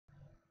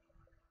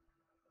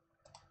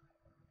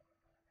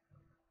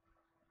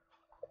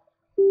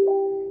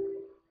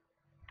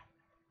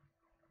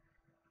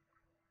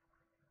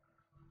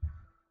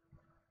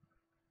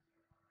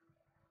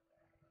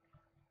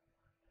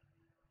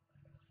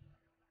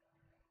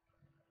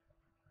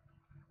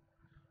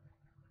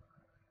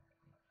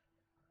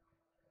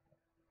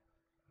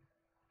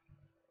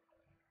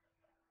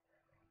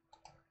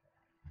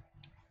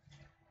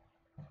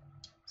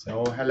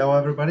So hello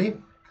everybody,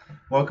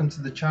 welcome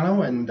to the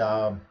channel and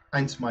to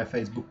my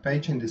Facebook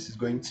page, and this is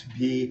going to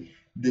be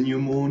the new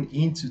moon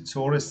into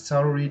Taurus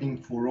tarot reading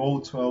for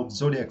all 12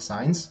 zodiac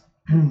signs.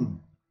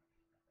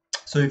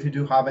 So if you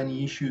do have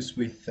any issues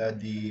with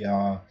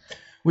the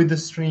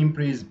stream,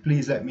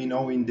 please let me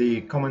know in the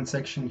comment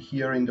section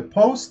here in the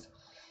post.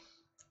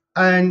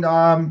 And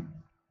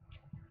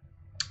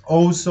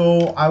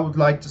also I would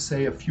like to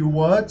say a few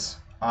words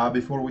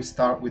before we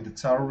start with the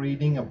tarot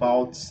reading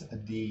about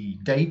the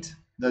date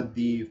that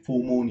the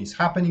full moon is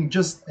happening.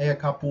 Just a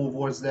couple of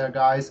words there,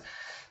 guys.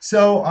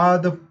 So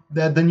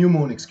the new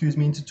moon, excuse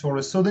me, into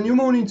Taurus. So the new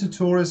moon into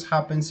Taurus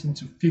happens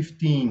into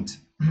 15th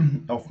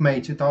of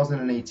May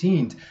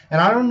 2018,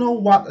 and I don't know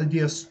what the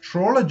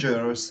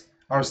astrologers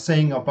are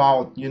saying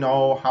about, you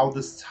know, how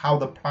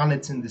the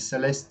planets in the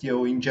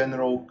celestial in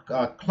general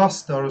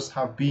clusters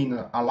have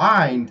been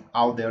aligned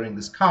out there in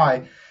the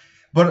sky,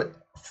 but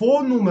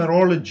for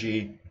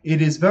numerology it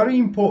is very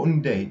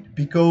important date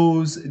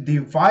because the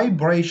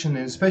vibration,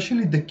 and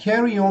especially the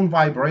carry-on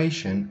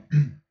vibration,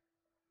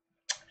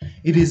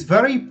 it is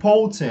very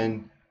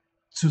potent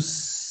to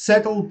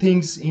settle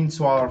things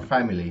into our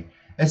family,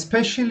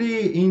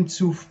 especially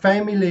into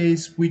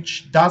families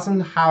which doesn't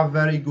have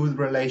very good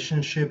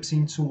relationships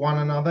into one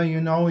another,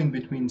 you know, in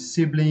between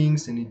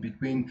siblings and in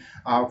between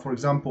for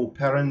example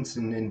parents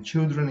and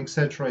children,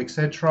 etc.,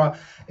 etc.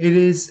 It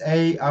is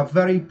a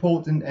very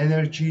potent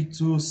energy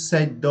to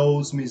set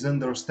those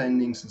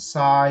misunderstandings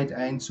aside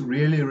and to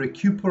really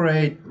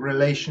recuperate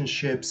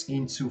relationships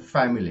into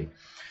family.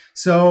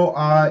 So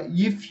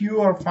if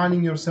you are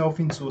finding yourself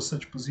into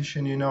such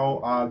position, you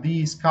know,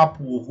 these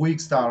couple of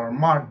weeks that are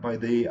marked by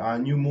the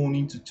new moon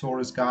into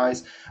Taurus,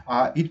 guys,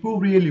 it will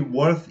really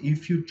worth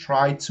if you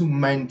try to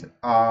mend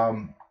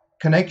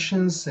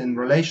connections and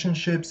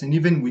relationships, and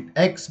even with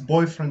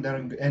ex-boyfriend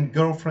and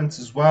girlfriends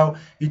as well.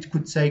 It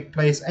could take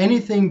place,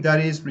 anything that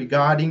is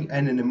regarding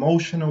an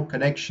emotional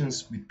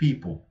connections with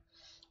people.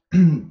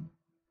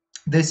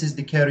 This is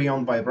the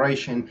carry-on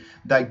vibration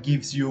that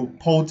gives you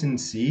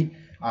potency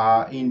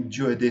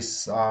enjoy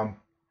this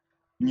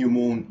new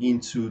moon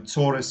into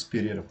Taurus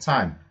period of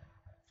time.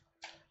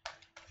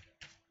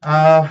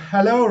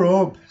 Hello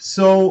Rob,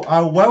 so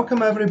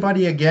welcome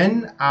everybody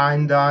again,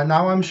 and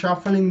now I'm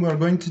shuffling. We're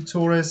going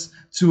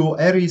to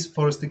Aries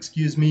first,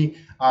 excuse me.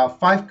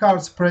 5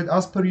 card spread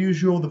as per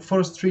usual. The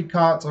first 3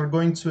 cards are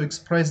going to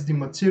express the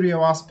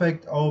material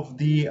aspect of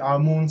the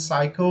moon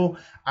cycle,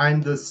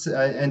 and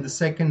the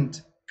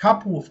second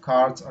couple of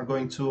cards are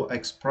going to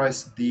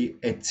express the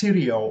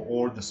ethereal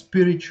or the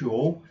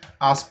spiritual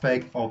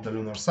aspect of the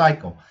lunar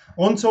cycle.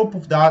 On top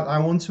of that, I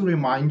want to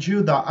remind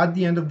you that at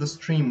the end of the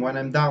stream, when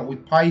I'm done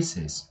with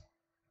Pisces,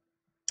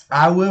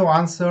 I will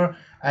answer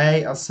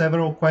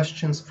several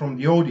questions from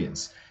the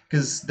audience,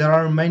 because there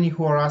are many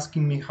who are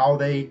asking me how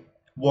they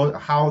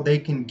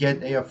can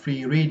get a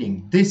free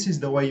reading. This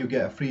is the way you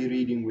get a free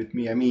reading with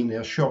me. I mean,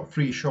 a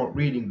free short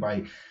reading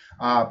by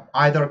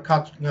either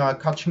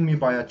catching me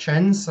by a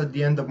chance at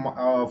the end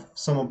of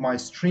some of my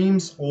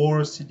streams,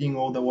 or sitting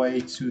all the way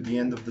to the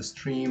end of the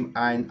stream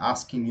and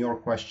asking your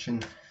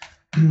question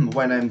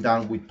when I'm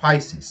done with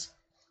Pisces.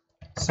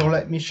 So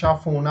let me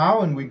shuffle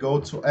now and we go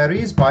to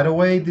Aries. By the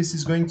way, this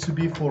is going to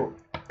be for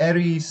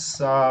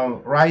Aries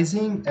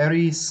rising,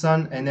 Aries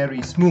sun, and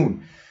Aries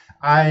moon.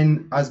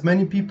 And as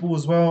many people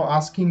as well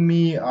asking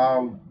me,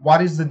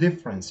 what is the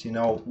difference, you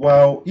know?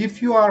 Well,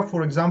 if you are,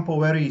 for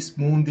example, Aries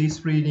moon,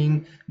 this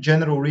reading,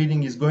 general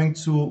reading, is going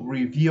to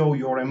reveal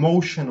your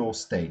emotional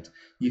state.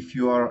 If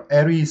you are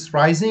Aries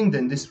rising,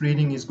 then this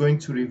reading is going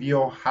to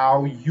reveal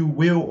how you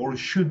will or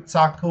should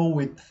tackle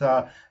with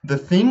the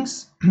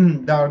things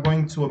that are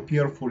going to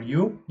appear for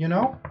you, you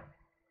know,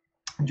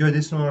 during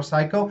this lunar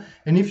cycle.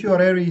 And if you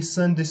are Aries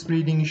sun, this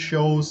reading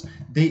shows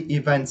the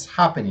events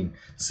happening.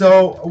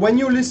 So when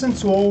you listen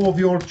to all of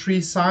your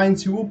 3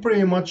 signs, you will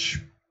pretty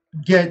much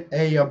get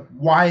a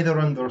wider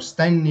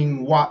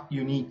understanding what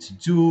you need to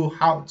do,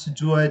 how to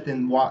do it,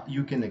 and what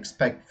you can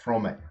expect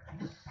from it.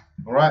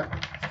 All right.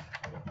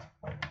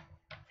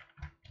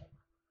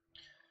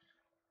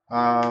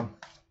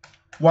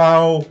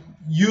 Well,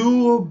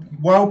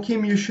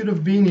 Kim, you should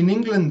have been in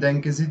England then,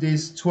 because it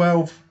is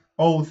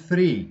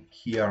 12:03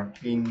 here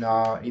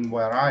in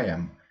where I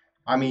am.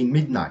 I mean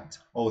midnight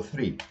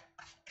 03.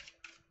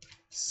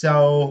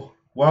 So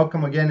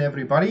welcome again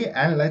everybody,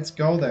 and let's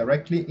go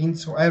directly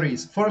into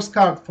Aries. First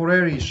card for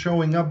Aries,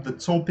 showing up the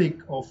topic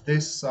of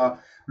this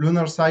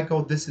lunar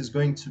cycle. This is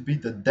going to be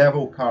the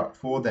Devil card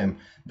for them.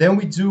 Then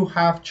we do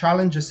have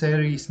challenges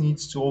Aries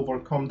needs to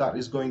overcome. That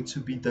is going to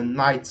be the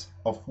Knight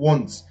of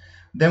Wands.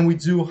 Then we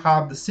do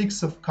have the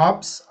 6 of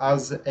Cups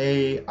as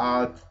a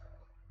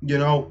you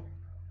know,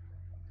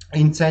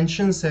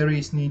 intentions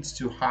Aries needs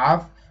to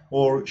have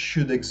or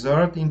should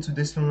exert into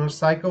this lunar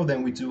cycle.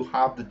 Then we do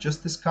have the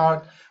Justice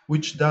card,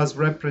 which does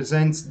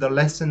represent the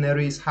lesson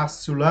Aries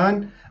has to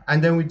learn.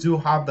 And then we do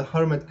have the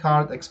Hermit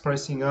card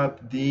expressing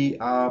up the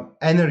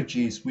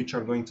energies which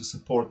are going to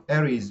support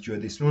Aries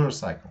during this lunar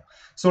cycle.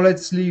 So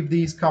let's leave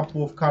these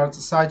couple of cards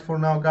aside for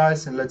now,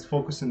 guys, and let's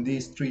focus on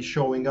these 3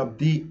 showing up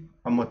the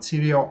a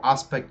material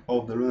aspect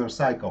of the lunar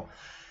cycle.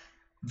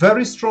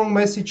 Very strong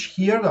message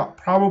here that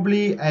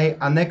probably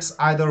an ex,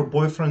 either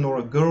boyfriend or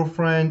a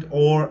girlfriend,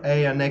 or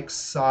an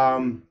ex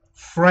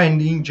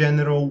friend in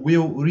general,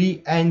 will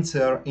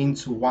re-enter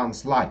into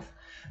one's life.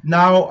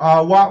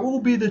 Now, what will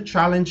be the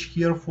challenge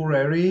here for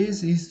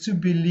Aries is to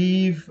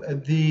believe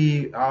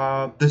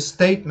the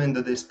statement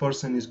that this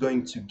person is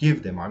going to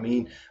give them. I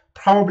mean,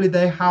 probably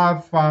they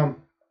have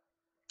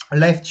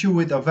left you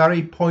with a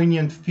very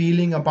poignant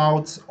feeling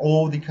about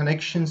all the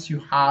connections you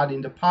had in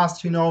the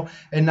past, you know,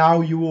 and now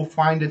you will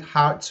find it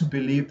hard to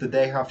believe that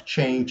they have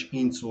changed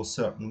into a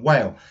certain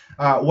way.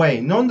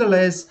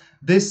 Nonetheless,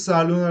 this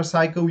lunar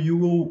cycle,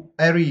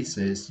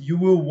 Aries, you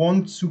will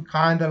want to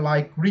kind of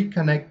like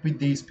reconnect with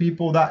these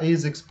people. That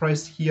is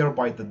expressed here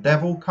by the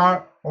Devil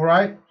card, all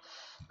right?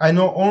 And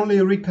not only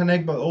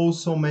reconnect, but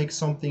also make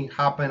something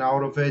happen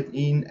out of it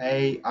in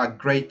a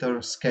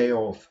greater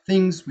scale of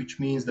things,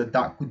 which means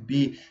that could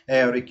be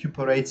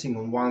recuperating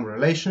on one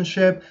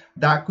relationship.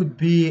 That could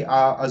be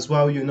as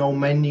well, you know,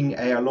 mending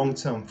a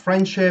long-term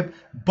friendship.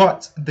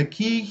 But the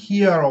key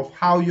here of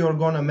how you're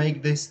going to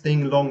make this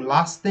thing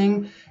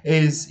long-lasting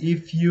is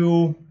if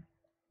you,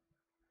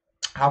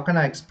 how can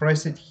I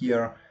express it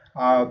here?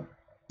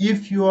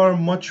 If you are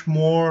much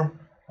more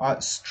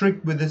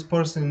strict with this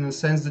person in the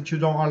sense that you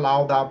don't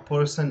allow that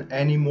person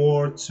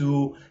anymore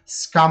to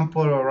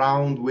scamper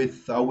around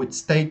with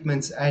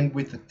statements and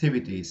with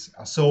activities.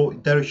 So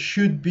there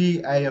should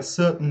be a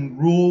certain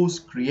rules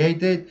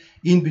created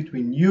in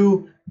between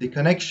you, the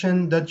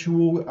connection that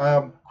you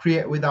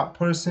create with that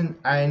person,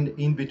 and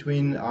in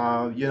between,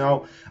 you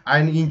know,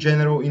 and in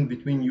general in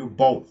between you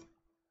both.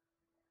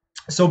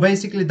 So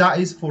basically that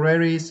is for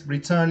Aries,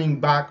 returning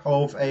back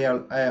of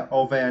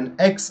an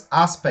ex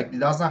aspect. It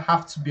doesn't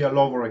have to be a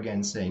lover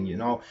again, saying, you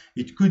know,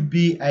 it could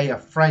be a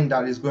friend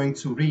that is going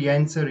to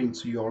re-enter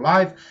into your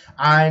life,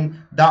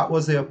 and that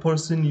was a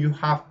person you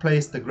have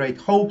placed the great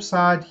hopes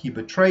at. He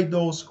betrayed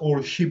those,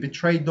 or she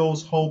betrayed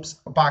those hopes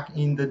back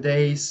in the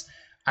days,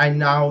 and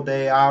now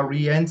they are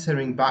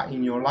re-entering back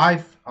in your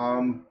life,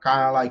 kind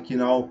of like, you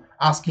know,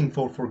 asking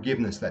for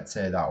forgiveness, let's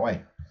say it that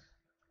way.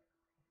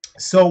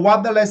 So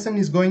what the lesson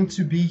is going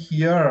to be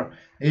here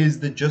is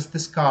the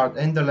Justice card,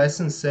 and the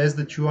lesson says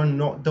that you are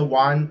not the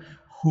one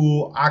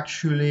who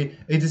actually,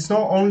 it is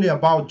not only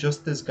about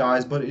justice,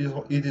 guys, but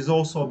it is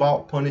also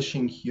about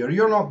punishing here.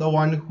 You're not the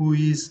one who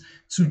is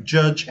to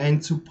judge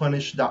and to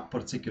punish that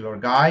particular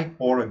guy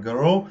or a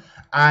girl,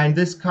 and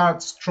this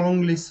card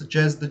strongly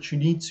suggests that you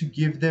need to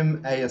give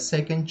them a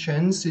second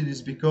chance. It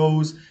is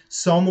because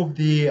some of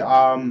the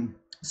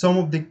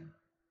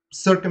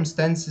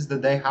circumstances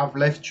that they have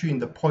left you in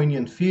the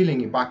poignant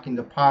feeling back in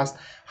the past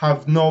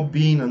have not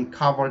been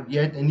uncovered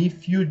yet, and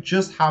if you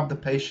just have the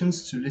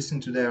patience to listen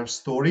to their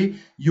story,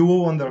 you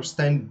will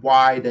understand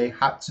why they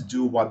had to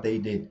do what they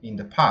did in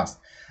the past.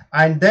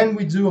 And then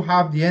we do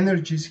have the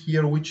energies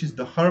here, which is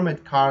the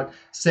Hermit card,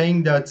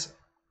 saying that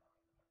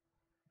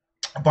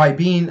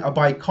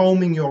by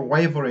calming your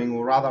wavering,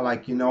 or rather,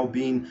 like, you know,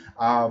 being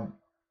what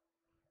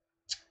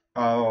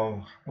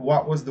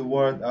was the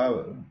word,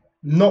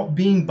 not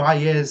being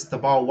biased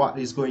about what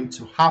is going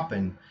to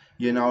happen,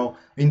 you know,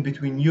 in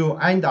between you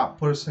and that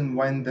person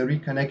when the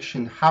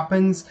reconnection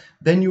happens,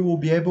 then you will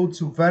be able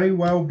to very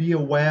well be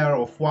aware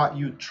of what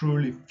you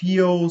truly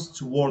feels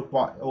toward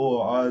what,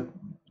 or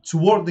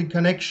toward the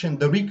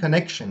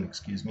reconnection,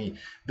 excuse me,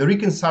 the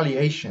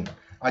reconciliation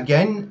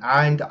again,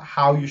 and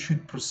how you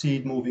should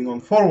proceed moving on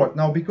forward.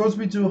 Now, because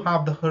we do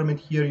have the Hermit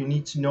here, you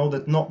need to know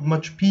that not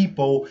much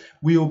people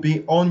will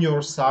be on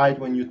your side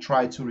when you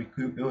try to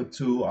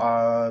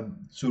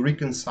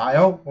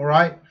reconcile, all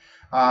right?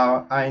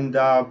 And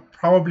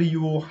probably you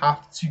will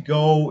have to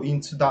go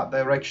into that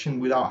direction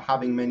without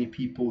having many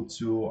people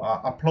to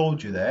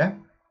applaud you there.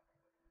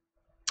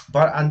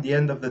 But at the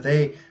end of the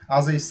day,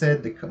 as I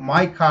said,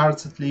 my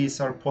cards at least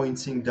are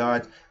pointing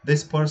that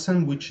this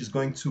person, which is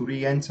going to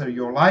re-enter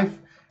your life,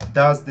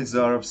 does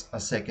deserves a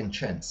second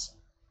chance.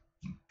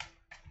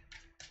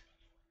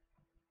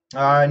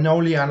 No,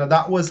 Liana,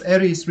 that was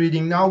Aries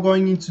reading. Now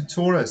going into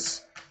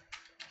Taurus.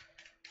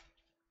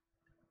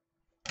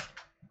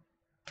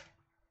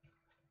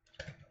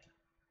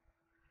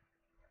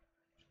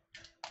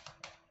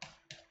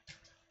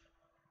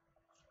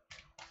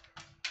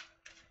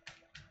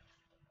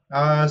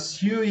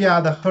 So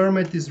yeah, the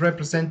Hermit is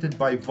represented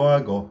by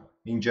Virgo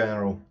in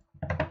general.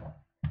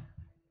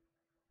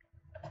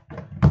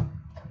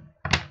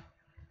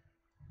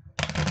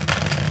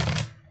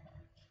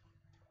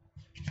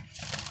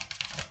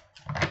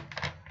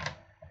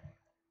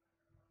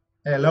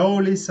 Hello,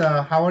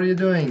 Lisa. How are you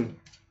doing?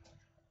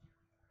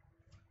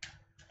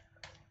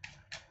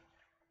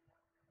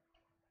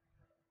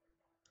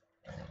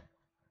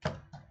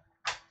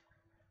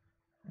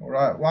 All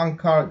right, one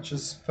card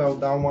just fell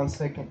down. 1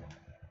 second.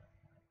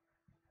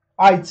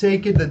 I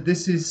take it that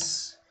this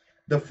is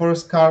the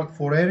first card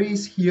for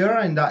Aries here,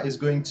 and that is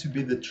going to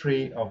be the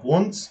Three of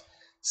Wands.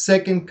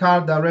 Second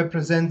card that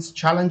represents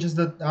challenges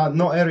that,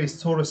 not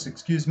Aries, Taurus,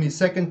 excuse me.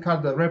 Second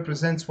card that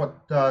represents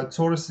what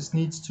Taurus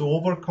needs to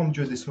overcome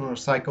during this lunar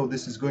cycle.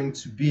 This is going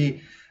to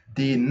be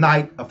the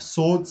Knight of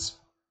Swords.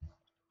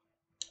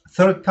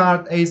 Third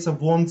card, Ace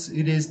of Wands.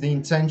 It is the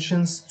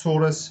intentions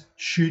Taurus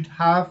should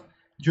have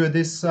during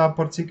this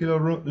particular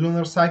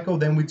lunar cycle.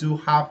 Then we do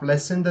have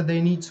lesson that they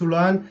need to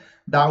learn.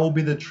 That will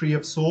be the Three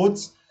of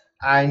Swords.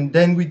 And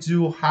then we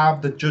do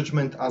have the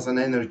Judgment as an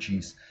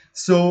energies.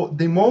 So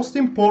the most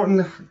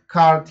important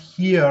card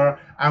here,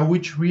 and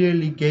which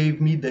really gave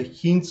me the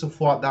hints of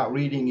what that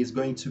reading is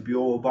going to be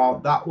all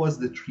about, that was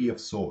the Three of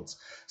Swords.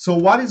 So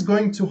what is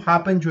going to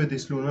happen during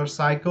this lunar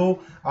cycle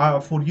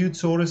for you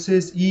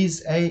Tauruses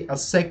is a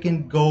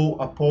second go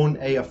upon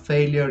a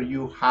failure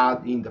you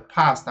had in the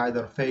past,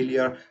 either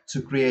failure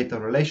to create a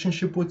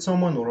relationship with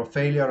someone or a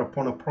failure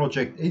upon a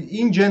project.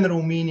 In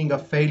general, meaning a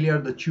failure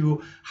that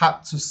you had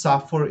to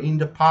suffer in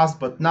the past,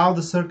 but now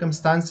the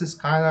circumstances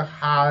kind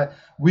of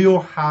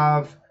will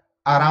have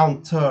a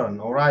round turn.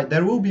 All right,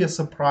 there will be a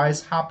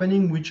surprise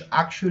happening which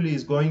actually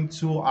is going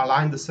to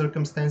align the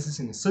circumstances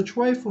in such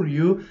way for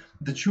you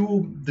that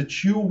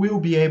you will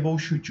be able,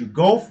 should you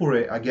go for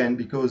it again,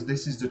 because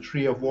this is the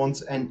Three of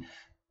Wands, and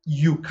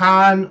you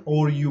can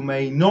or you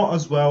may not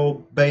as well,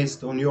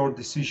 based on your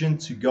decision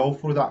to go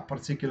for that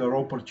particular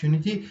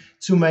opportunity,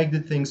 to make the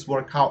things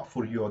work out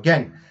for you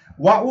again.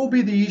 What will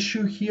be the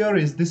issue here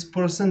is this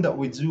person that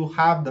we do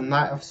have, the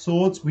Knight of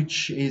Swords,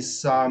 which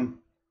is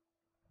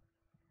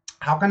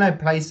how can I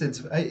place it?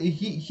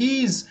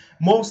 He's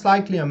most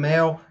likely a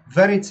male,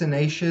 very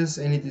tenacious,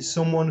 and it is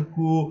someone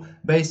who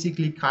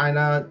basically kind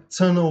of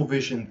tunnel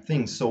vision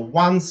things. So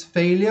once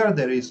failure,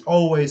 there is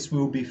always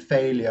will be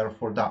failure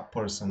for that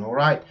person, all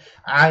right?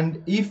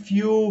 And if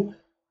you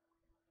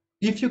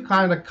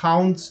kind of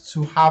count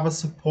to have a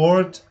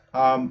support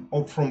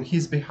from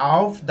his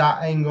behalf,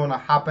 that ain't gonna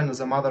happen. As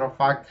a matter of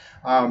fact,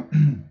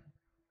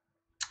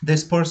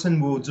 this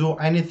person will do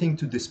anything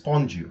to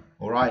despond you,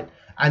 all right?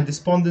 And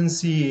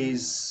despondency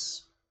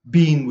is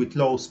being with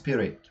low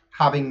spirit,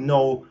 having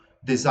no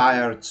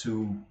desire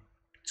to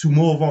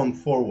move on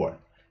forward.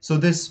 So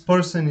this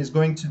person is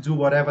going to do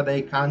whatever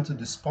they can to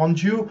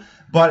despond you,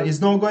 but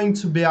it's not going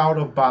to be out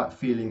of bad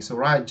feelings, all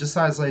right? Just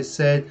as I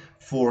said,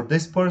 for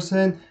this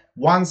person,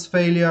 once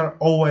failure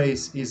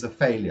always is a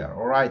failure,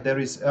 all right? There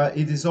is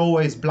it is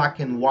always black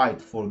and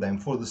white for them,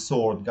 for the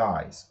sword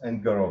guys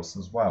and girls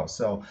as well.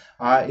 So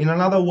in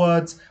other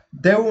words,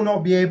 they will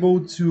not be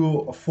able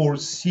to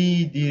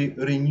foresee the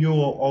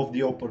renewal of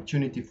the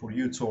opportunity for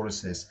you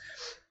Tauruses.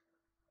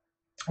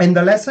 And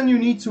the lesson you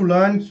need to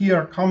learn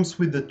here comes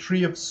with the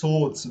Three of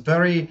Swords,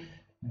 very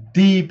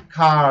deep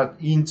card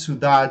into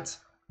that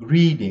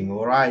reading,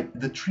 all right?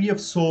 The Three of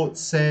Swords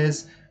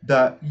says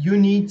that you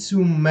need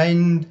to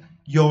mend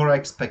your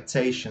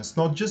expectations,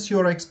 not just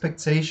your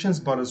expectations,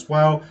 but as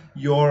well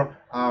your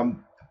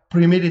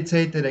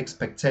premeditated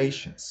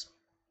expectations.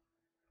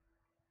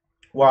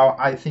 Well,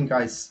 I think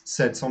I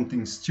said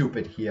something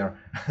stupid here.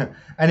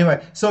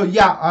 Anyway, so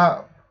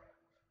yeah,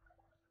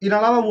 in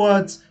other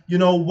words, you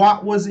know,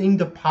 what was in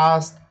the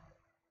past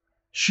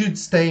should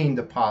stay in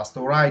the past,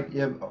 all right?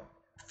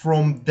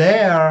 From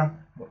there,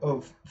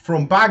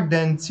 from back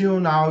then till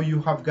now,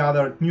 you have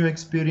gathered new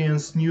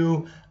experience,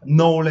 new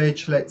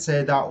knowledge, let's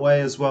say that way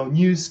as well,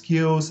 new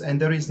skills,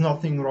 and there is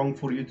nothing wrong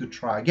for you to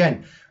try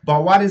again.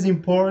 But what is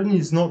important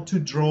is not to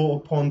draw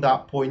upon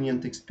that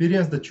poignant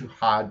experience that you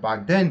had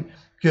back then,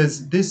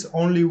 because this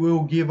only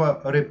will give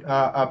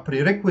a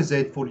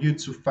prerequisite for you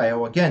to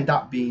fail again.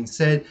 That being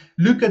said,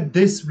 look at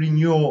this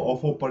renewal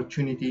of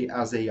opportunity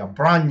as a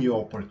brand new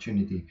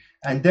opportunity.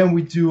 And then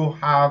we do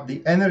have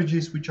the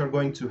energies which are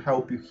going to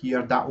help you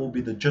here. That will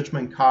be the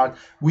Judgment card,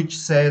 which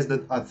says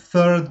that a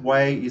third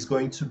way is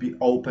going to be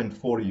open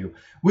for you.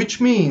 Which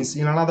means,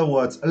 in other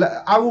words,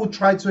 I will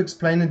try to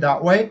explain it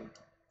that way.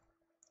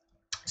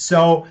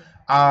 So,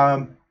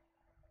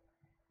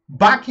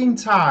 back in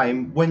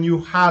time when you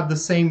had the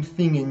same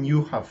thing and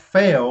you have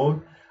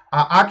failed,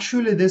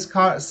 actually this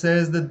card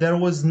says that there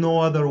was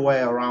no other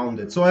way around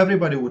it. So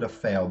everybody would have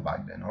failed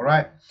back then, all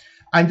right?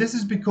 And this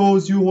is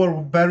because you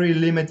were very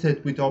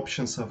limited with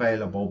options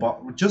available.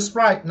 But just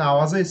right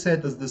now, as I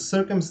said, as the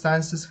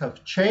circumstances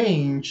have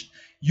changed,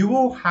 you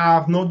will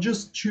have not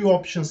just two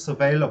options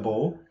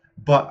available,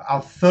 but a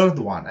third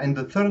one. And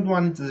the third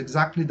one is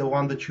exactly the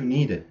one that you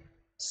needed.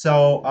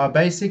 So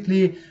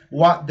basically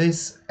what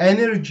these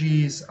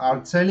energies are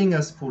telling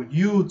us for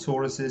you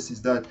Tauruses is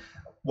that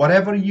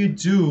whatever you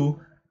do,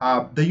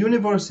 the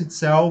universe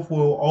itself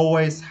will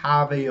always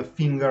have a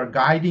finger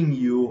guiding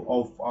you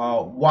of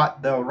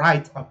what the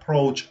right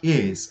approach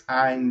is.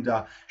 And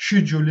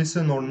should you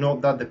listen or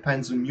not, that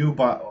depends on you.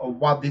 But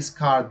what this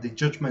card, the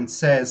Judgment,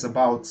 says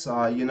about,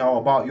 you know,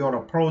 about your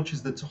approach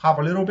is that to have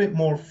a little bit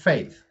more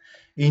faith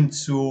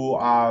into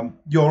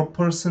your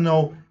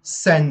personal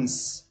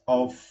sense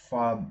of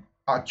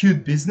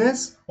acute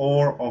business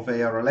or of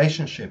a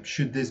relationship,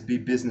 should this be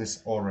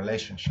business or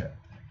relationship.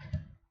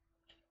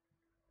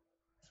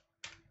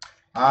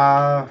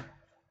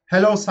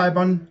 Hello,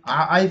 Saiban.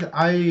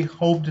 I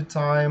hope that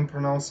I am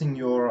pronouncing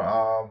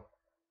your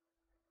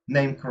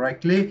name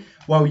correctly.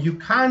 Well, you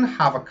can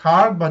have a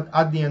card, but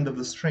at the end of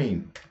the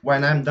stream,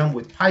 when I'm done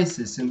with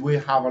Pisces, and we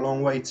have a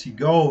long way to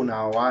go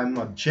now. I'm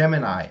not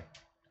Gemini.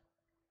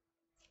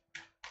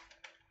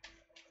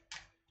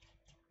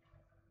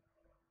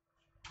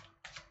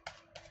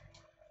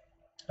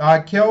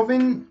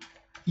 Kelvin,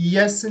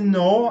 yes and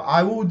no.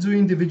 I will do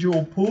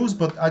individual pulls,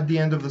 but at the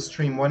end of the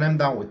stream, when I'm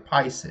done with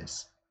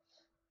Pisces.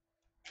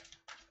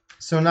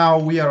 So now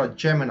we are a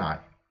Gemini.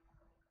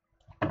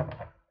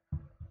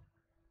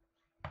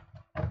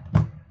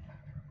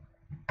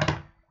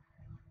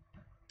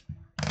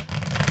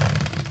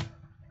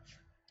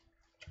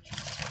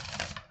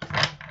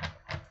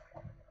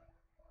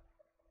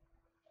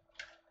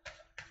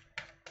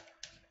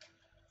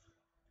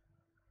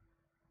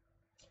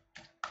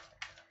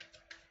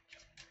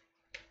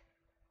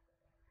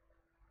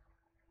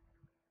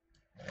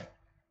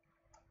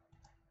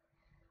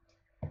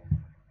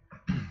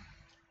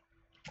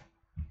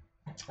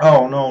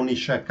 Oh no,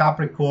 Nisha,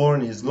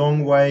 Capricorn is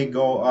long way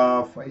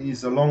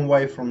is a long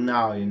way from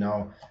now, you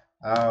know.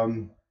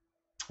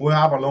 We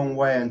have a long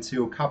way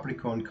until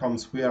Capricorn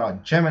comes. We are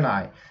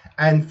Gemini.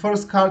 And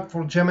first card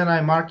for Gemini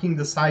marking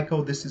the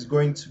cycle, this is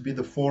going to be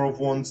the Four of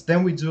Wands.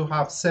 Then we do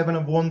have Seven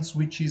of Wands,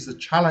 which is a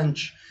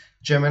challenge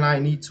Gemini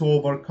need to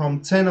overcome.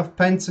 10 of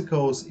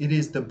Pentacles, it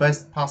is the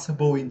best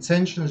possible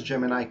intentions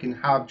Gemini can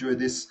have during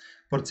this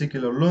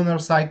particular lunar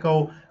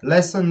cycle.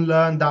 Lesson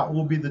learned, that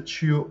will be the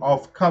Two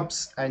of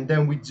Cups. And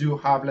then we do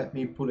have, let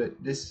me put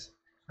it this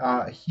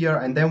here,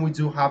 and then we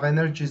do have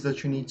energies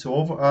that you need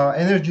to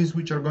energies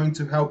which are going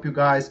to help you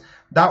guys.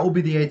 That will be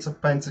the Eight of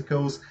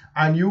Pentacles,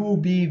 and you will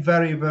be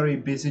very, very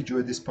busy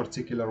during this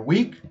particular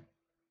week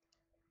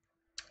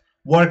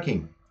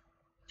working.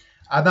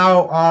 And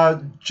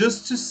now,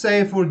 just to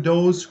say, for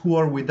those who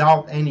are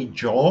without any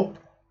job,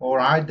 all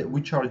right,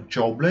 which are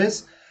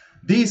jobless,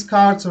 these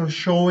cards are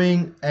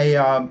showing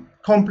a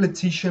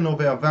completion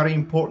of a very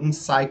important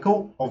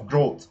cycle of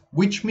growth,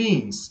 which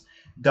means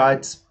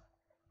that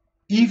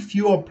if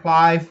you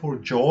apply for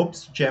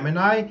jobs,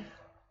 Gemini,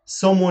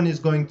 someone is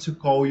going to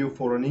call you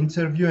for an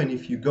interview, and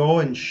if you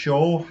go and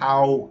show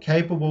how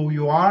capable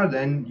you are,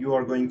 then you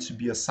are going to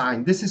be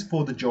assigned. This is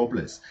for the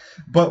jobless.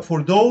 But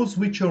for those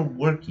which are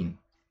working,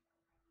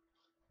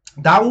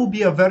 that will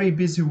be a very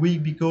busy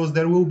week, because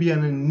there will be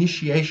an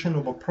initiation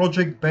of a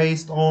project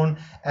based on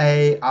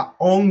a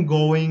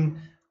ongoing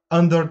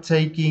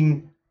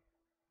undertaking,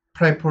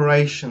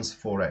 preparations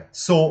for it.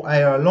 So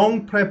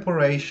long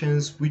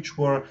preparations which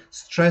were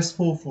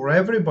stressful for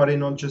everybody,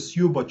 not just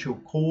you, but your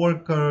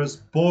co-workers,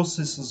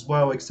 bosses as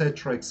well,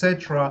 etc.,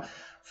 etc.,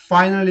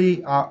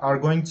 finally are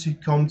going to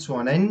come to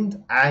an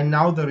end, and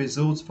now the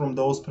results from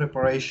those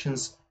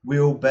preparations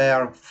will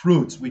bear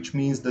fruit, which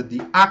means that the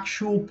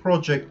actual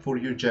project for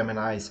you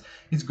Geminis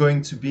is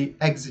going to be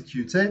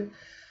executed.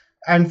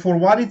 And for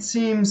what it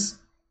seems,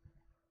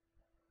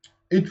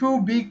 it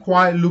will be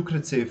quite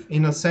lucrative,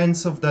 in a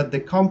sense of that the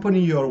company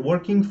you're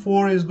working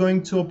for is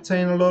going to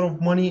obtain a lot of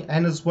money,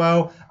 and as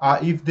well,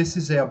 if this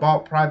is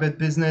about private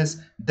business,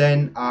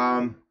 then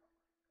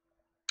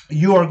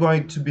you are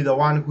going to be the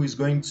one who is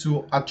going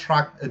to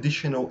attract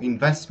additional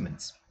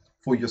investments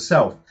for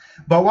yourself.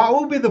 But what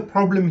will be the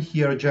problem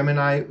here,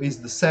 Gemini,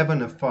 is the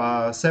Seven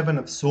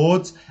of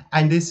Swords,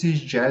 and this is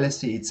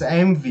jealousy. It's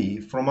envy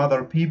from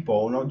other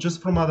people, not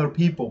just from other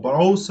people, but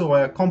also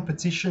a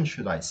competition,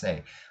 should I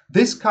say.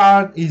 This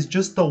card is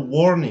just a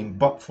warning,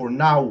 but for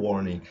now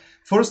warning.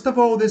 First of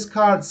all, this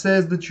card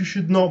says that you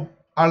should not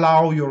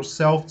allow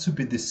yourself to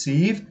be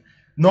deceived,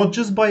 not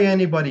just by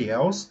anybody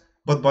else,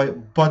 but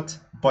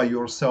by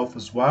yourself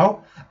as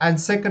well. And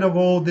second of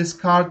all, this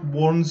card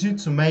warns you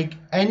to make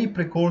any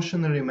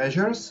precautionary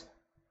measures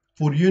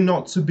for you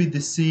not to be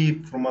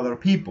deceived from other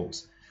people,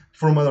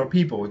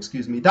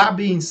 excuse me. That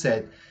being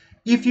said,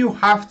 if you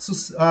have to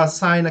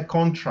sign a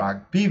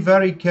contract, be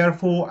very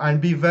careful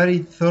and be very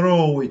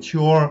thorough with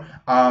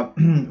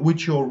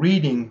your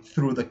reading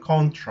through the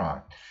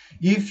contract.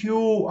 If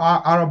you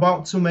are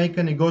about to make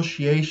a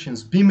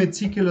negotiations, be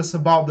meticulous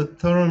about the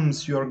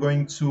terms you are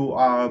going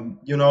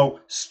to,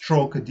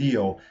 stroke a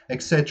deal,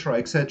 etc.,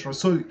 etc.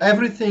 So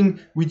everything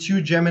with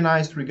you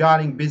Geminis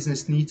regarding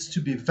business needs to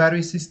be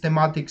very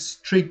systematic,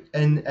 strict,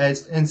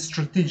 and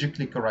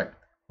strategically correct.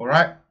 All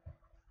right.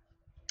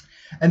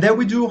 And then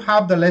we do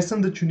have the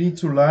lesson that you need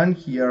to learn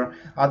here.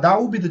 That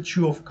will be the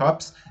Two of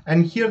Cups.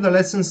 And here the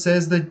lesson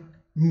says that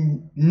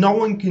no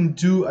one can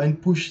do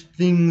and push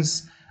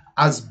things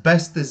as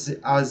best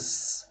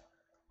as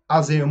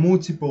a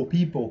multiple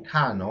people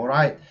can. All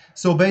right.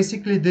 So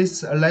basically,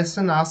 this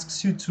lesson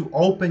asks you to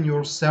open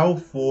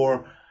yourself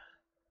for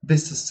the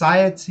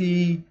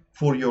society,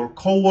 for your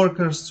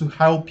co-workers to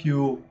help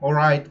you, all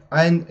right,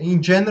 and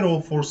in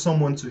general for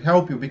someone to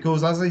help you,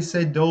 because as I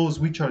said, those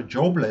which are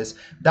jobless,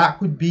 that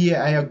could be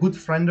a good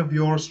friend of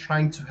yours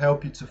trying to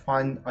help you to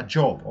find a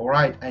job, all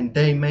right, and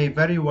they may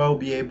very well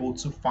be able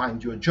to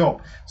find you a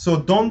job.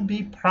 So don't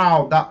be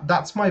proud.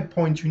 That's my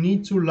point. You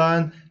need to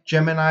learn,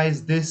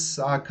 Geminis, this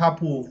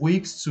couple of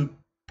weeks to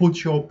put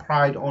your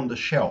pride on the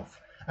shelf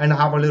and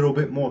have a little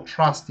bit more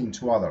trust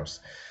into others.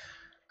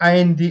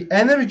 And the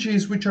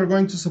energies which are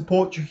going to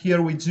support you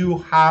here, we do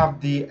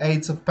have the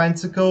Eight of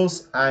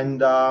Pentacles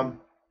and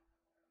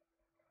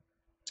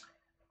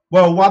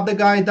well, what the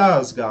guy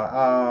does,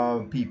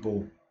 people,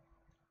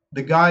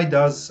 the guy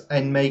does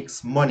and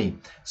makes money.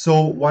 So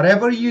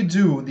whatever you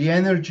do, the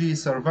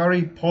energies are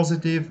very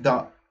positive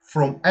that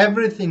from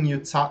everything you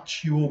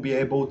touch, you will be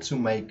able to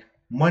make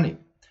money.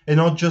 And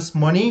not just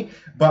money,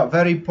 but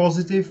very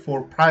positive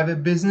for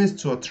private business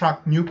to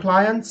attract new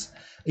clients.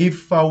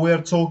 If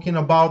we're talking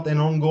about an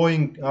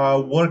ongoing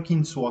work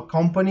into a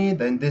company,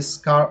 then this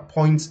card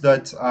points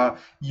that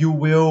you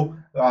will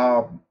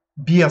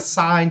be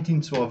assigned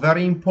into a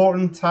very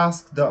important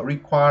task that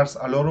requires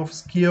a lot of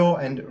skill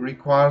and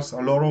requires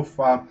a lot of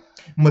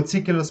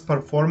meticulous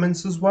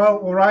performance as well,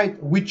 all right,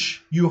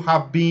 which you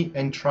have been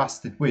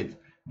entrusted with.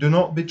 Do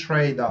not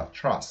betray that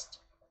trust.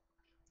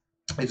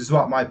 It is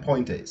what my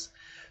point is.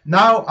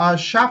 Now,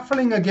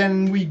 shuffling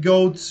again, we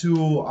go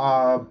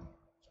to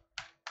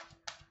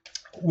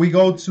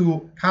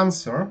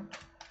Cancer.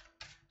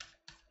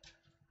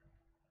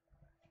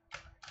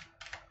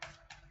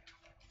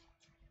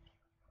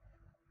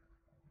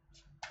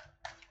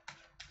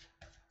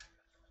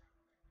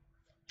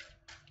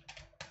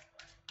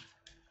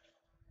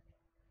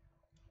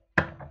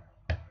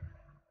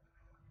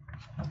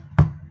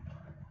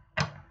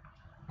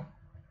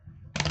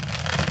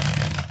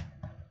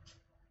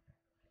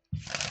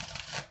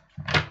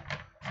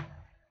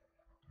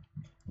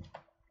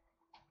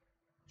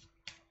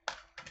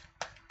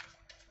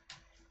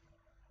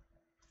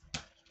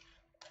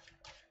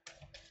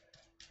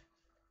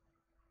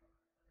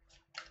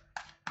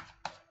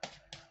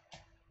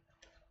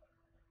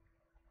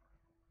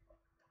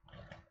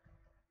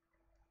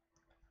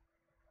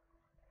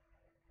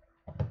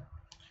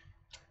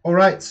 All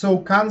right, so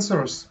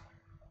Cancers,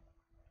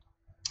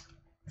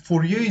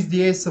 for you is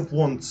the Ace of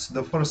Wands,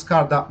 the first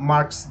card that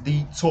marks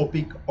the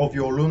topic of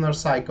your lunar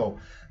cycle.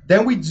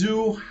 Then we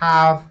do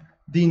have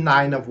the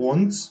Nine of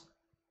Wands.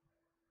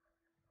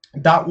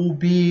 That will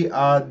be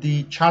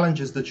the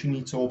challenges that you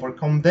need to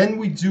overcome. Then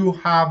we do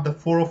have the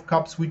Four of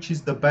Cups, which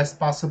is the best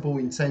possible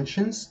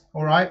intentions,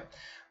 all right,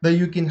 that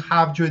you can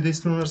have during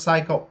this lunar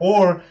cycle.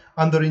 Or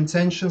under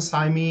intentions,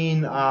 I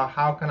mean,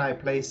 how can I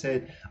place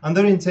it?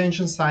 Under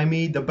intentions, I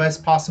mean the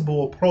best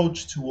possible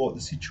approach toward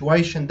the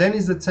situation. Then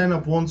is the Ten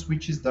of Wands,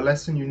 which is the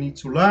lesson you need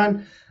to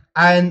learn.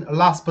 And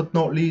last but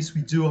not least,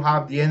 we do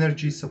have the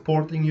energy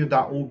supporting you.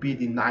 That will be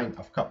the Nine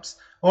of Cups.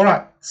 All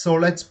right, so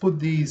let's put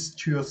these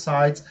to your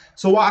sides.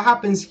 So what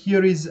happens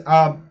here is,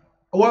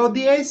 well,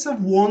 the Ace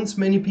of Wands,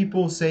 many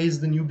people say is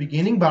the new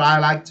beginning, but I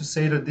like to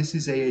say that this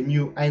is a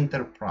new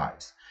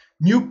enterprise,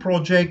 new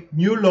project,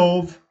 new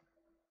love,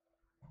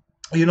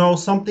 you know,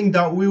 something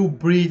that will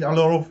breed a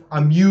lot of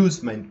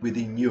amusement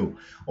within you,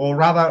 or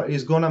rather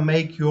is going to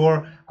make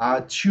your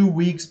 2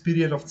 weeks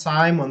period of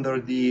time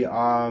under the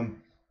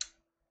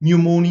new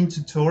moon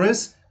into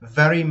Taurus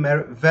very,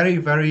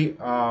 very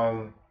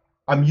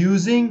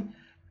amusing,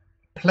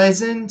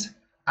 pleasant,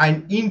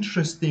 and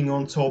interesting.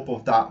 On top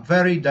of that,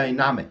 very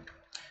dynamic.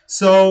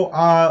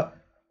 So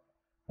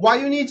what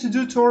you need to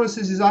do, Taurus,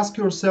 is ask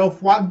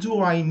yourself, what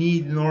do I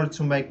need in order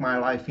to make my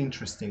life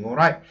interesting? All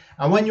right,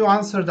 and when you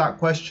answer that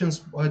question,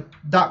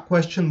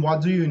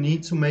 what do you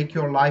need to make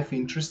your life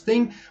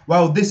interesting?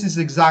 Well, this is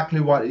exactly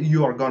what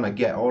you are gonna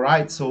get. All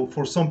right, so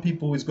for some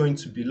people it's going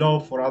to be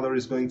love, for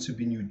others it's going to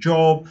be new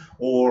job,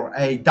 or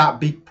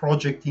that big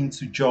project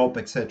into job,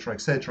 etc,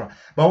 etc.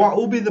 But what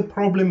will be the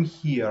problem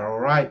here? All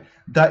right,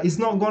 that is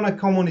not gonna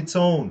come on its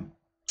own,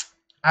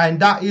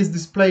 and that is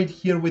displayed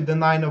here with the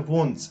Nine of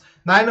Wands.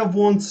 Nine of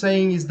Wands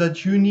saying is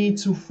that you need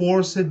to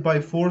force it by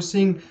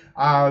forcing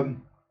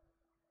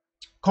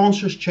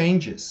conscious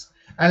changes.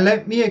 And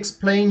let me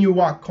explain you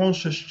what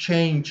conscious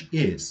change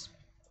is.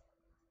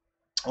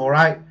 All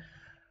right,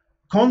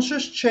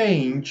 conscious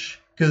change,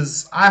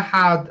 because I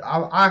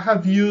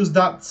have used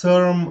that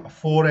term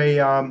for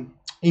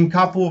in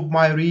couple of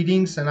my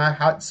readings, and I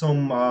had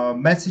some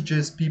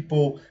messages.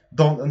 People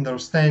don't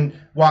understand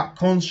what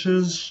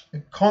conscious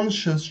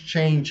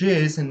change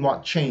is and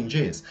what change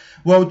is.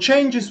 Well,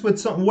 change is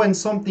when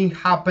something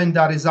happened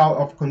that is out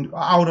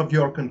of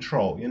your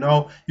control. You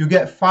know, you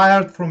get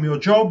fired from your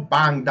job,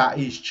 bang, that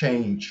is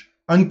change.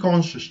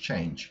 Unconscious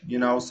change, you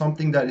know,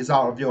 something that is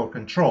out of your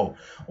control.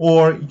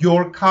 Or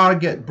your car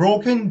get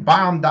broken,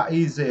 bam, that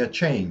is a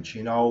change,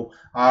 you know.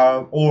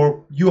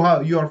 Or you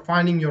are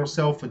finding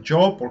yourself a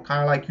job, or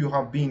kind of like you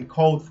have been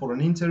called for an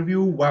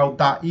interview. Well,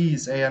 that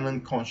is an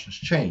unconscious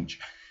change.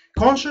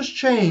 Conscious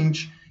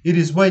change, it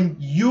is when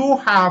you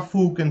have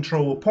full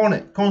control upon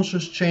it.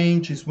 Conscious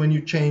change is when you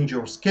change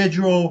your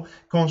schedule.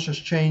 Conscious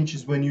change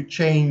is when you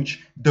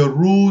change the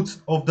route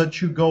of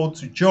that you go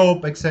to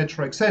job,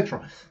 etc,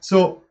 etc.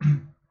 So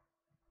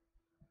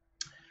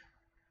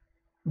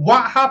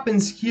what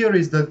happens here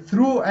is that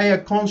through a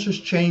conscious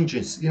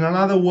changes, in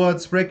other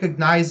words,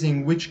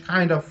 recognizing which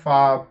kind of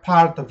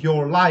part of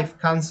your life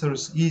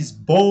cancers is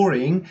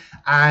boring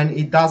and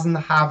it doesn't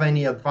have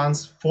any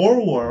advance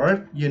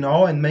forward, you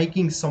know, and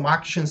making some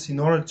actions in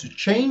order to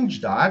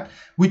change that,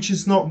 which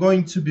is not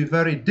going to be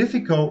very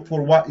difficult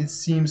for what it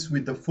seems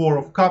with the Four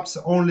of Cups.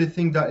 The only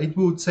thing that it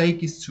will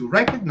take is to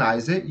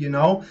recognize it, you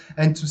know,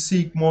 and to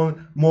seek more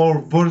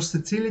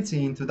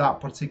versatility into that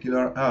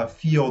particular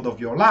field of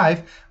your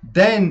life.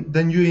 Then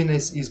the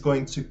newness is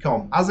going to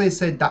come. As I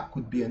said, that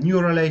could be a new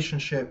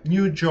relationship,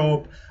 new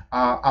job,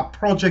 a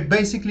project.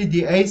 Basically,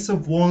 the Ace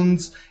of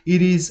Wands,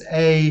 it is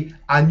a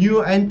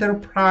new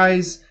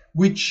enterprise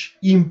which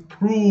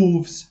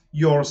improves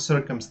your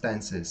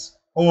circumstances,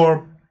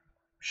 or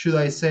should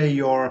I say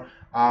your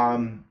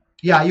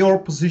your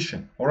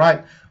position. All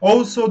right.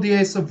 Also, the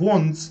Ace of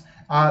Wands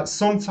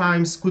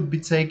sometimes could be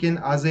taken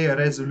as a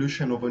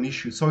resolution of an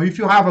issue. So if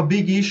you have a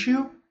big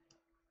issue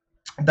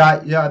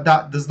that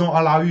does not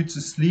allow you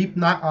to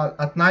sleep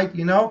at night,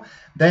 you know,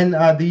 then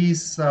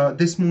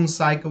this moon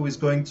cycle is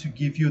going to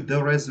give you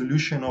the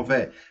resolution of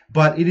it.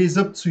 But it is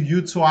up to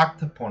you to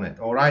act upon it.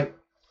 All right.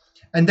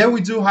 And then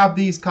we do have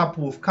these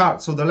couple of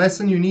cards. So the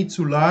lesson you need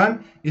to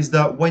learn is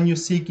that when you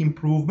seek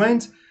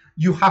improvement,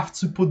 you have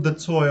to put the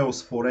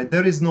toils for it.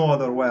 There is no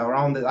other way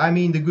around it. I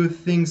mean, the good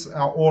things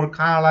or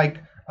kind of like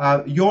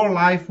your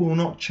life will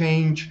not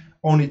change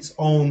on its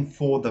own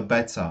for the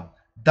better.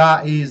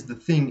 That is the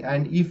thing.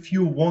 And if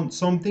you want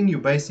something, you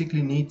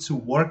basically need to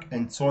work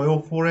and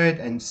toil for it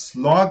and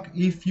slog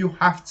if you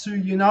have to,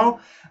 you know.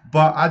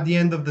 But at the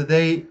end of the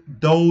day,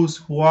 those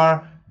who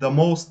are the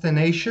most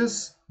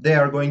tenacious, they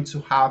are going to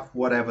have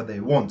whatever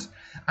they want.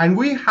 And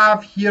we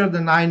have here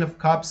the Nine of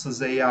Cups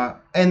as a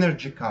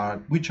energy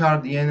card, which are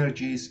the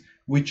energies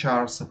which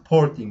are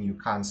supporting you,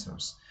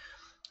 Cancers.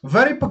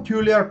 Very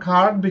peculiar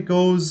card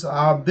because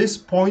this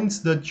points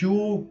that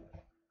you,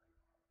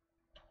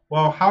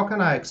 well, how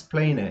can I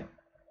explain it?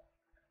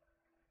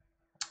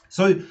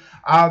 So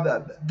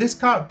this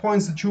card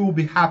points that you will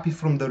be happy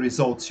from the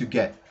results you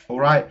get, all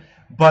right?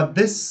 But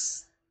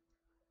this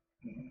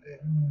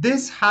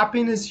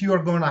happiness you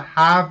are going to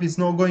have is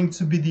not going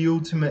to be the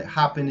ultimate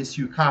happiness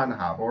you can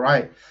have, all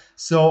right?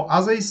 So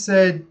as I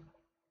said,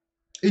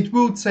 it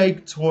will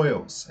take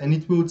toils and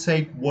it will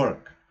take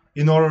work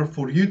in order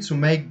for you to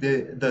make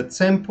the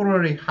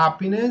temporary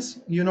happiness,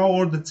 you know,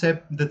 or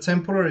the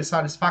temporary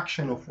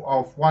satisfaction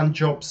of one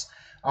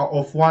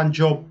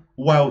job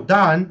well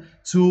done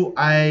to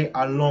a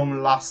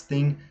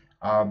long-lasting,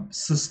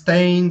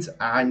 sustained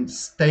and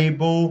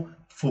stable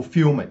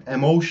fulfillment,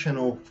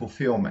 emotional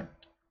fulfillment.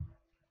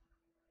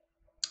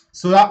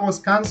 So that was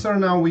Cancer.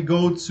 Now we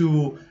go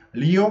to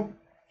Leo.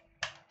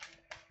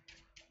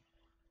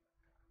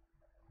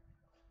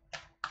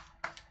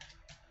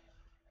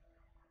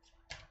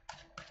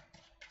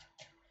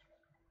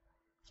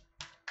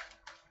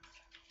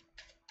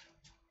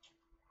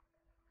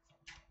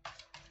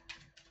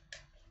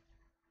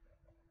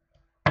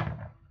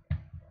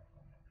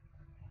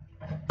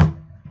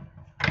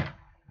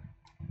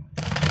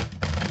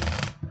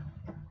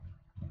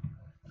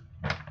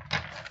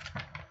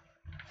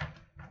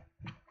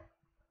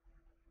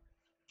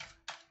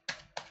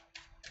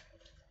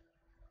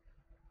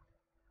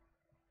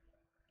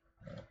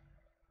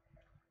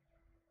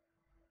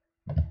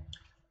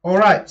 All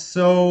right,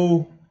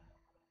 so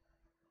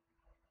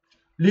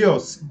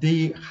Leos,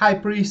 the High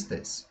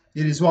Priestess,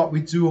 it is what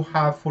we do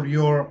have for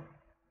your,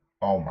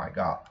 oh my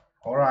God,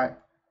 all right.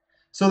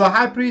 So the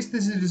High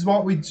Priestess, it is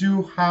what we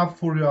do have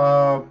for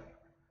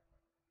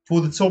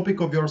the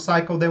topic of your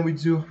cycle. Then we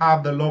do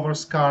have the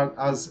Lover's card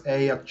as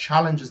a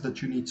challenges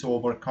that you need to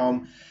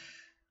overcome.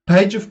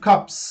 Page of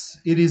Cups,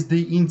 it is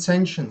the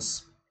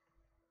intentions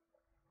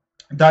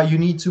that you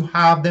need to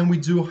have. Then we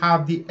do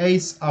have the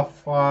Ace of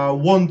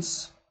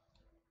Wands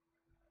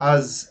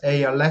as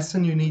a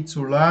lesson you need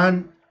to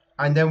learn.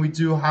 And then we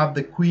do have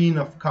the Queen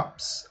of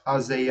Cups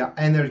as a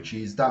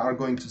energies that are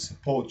going to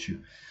support you.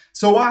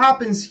 So what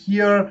happens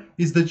here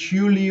is that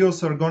you,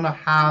 Leos, are going to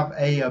have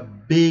a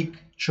big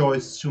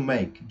choice to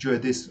make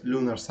during this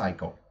lunar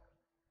cycle.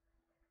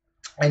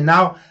 And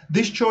now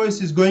this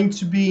choice is going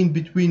to be in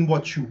between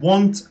what you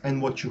want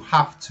and what you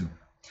have to.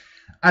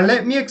 And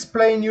let me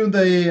explain you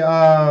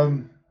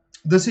the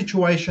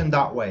situation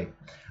that way.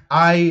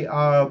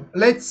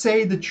 Let's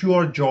say that you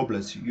are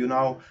jobless, you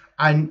know,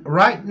 and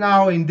right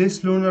now in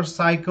this lunar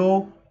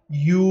cycle,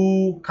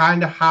 you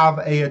kind of have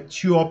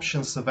two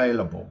options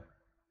available.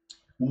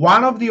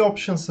 One of the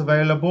options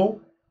available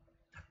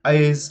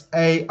is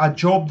a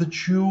job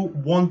that you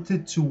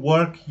wanted to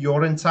work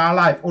your entire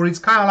life, or it's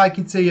kind of like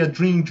it's a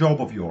dream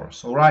job of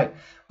yours, all right?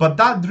 But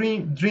that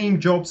dream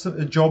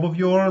job of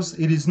yours,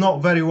 it is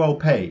not very well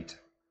paid.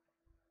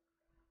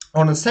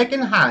 On the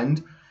second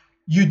hand,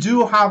 you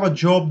do have a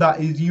job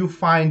that you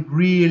find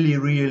really,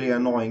 really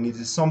annoying. It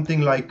is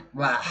something like,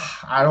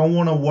 I don't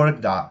want to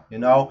work that, you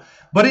know.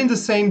 But in the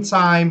same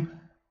time,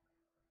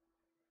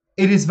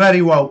 it is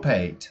very well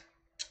paid.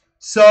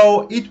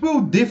 So it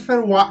will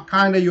differ what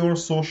kind of your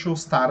social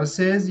status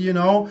is, you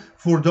know.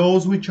 For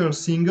those which are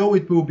single,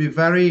 it will be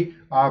very,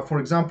 for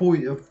example,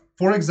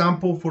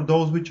 for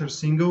those which are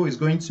single, it's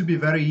going to be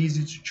very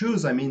easy to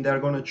choose. I mean, they're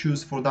going to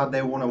choose for that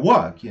they want to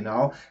work, you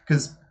know,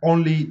 because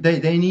only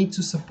they need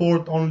to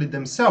support only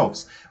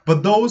themselves.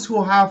 But those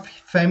who have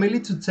family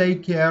to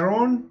take care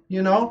on,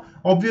 you know,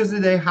 obviously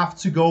they have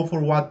to go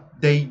for what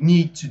they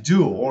need to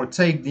do or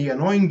take the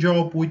annoying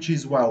job which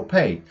is well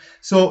paid.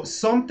 So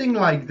something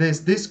like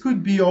this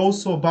could be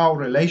also about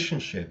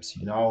relationships,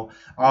 you know.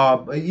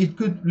 It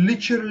could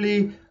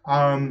literally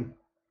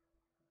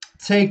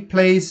take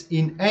place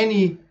in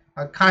any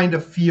kind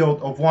of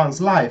field of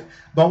one's life.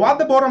 But what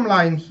the bottom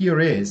line here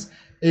is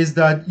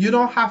that you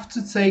don't have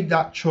to take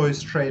that choice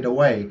straight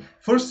away.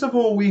 First of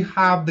all, we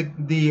have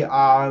the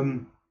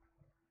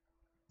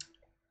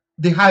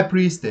high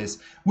priestess,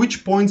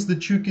 which points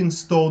that you can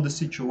stall the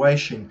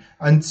situation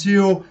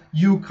until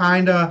you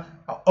kind of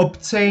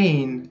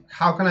obtain,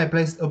 how can I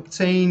place,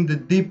 obtain the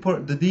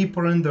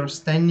deeper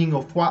understanding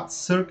of what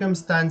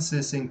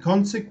circumstances and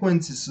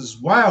consequences as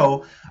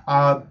well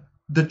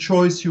the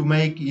choice you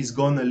make is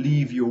gonna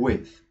leave you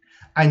with.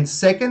 And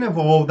second of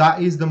all,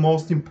 that is the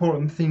most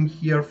important thing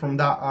here from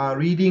that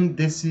reading.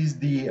 This is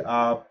the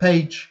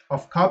Page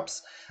of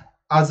Cups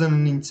as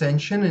an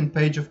intention, and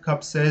Page of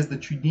Cups says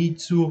that you need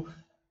to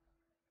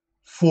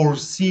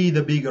foresee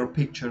the bigger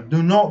picture.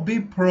 Do not be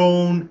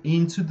prone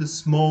into the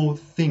small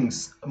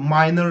things,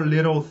 minor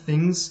little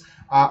things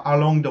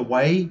along the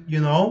way, you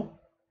know,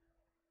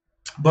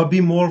 but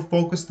be more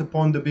focused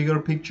upon the bigger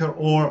picture,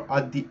 or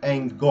at the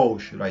end goal,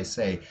 should I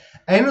say.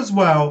 And as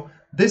well,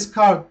 this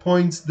card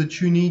points that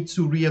you need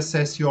to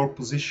reassess your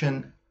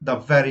position the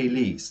very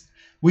least,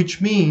 which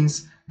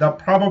means that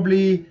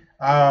probably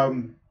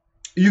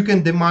you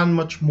can demand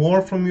much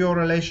more from your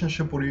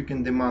relationship, or you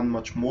can demand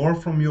much more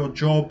from your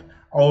job,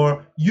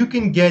 or you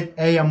can get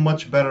a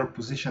much better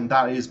position.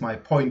 That is my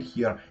point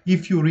here.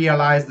 If you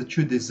realize that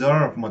you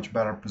deserve much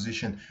better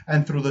position,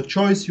 and through the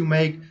choice you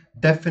make,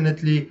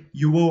 definitely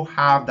you will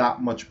have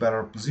that much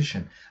better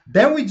position.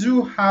 Then we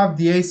do have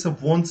the Ace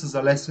of Wands as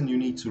a lesson you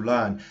need to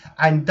learn,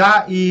 and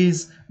that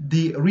is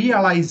the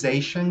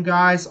realization,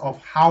 guys, of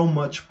how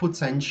much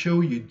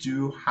potential you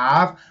do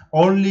have,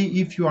 only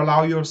if you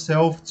allow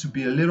yourself to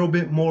be a little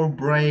bit more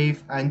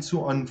brave and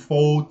to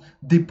unfold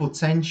the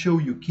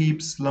potential you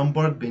keep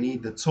slumbered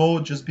beneath the toe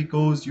just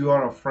because you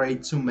are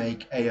afraid to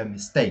make a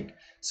mistake.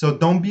 So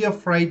don't be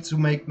afraid to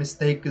make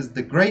mistakes, because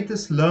the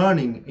greatest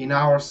learning in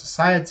our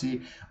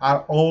society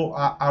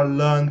are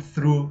learned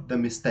through the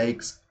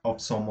mistakes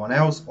of someone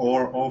else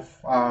or of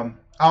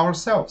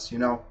ourselves, you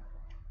know.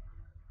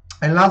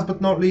 And last but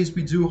not least,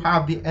 we do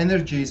have the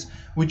energies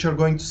which are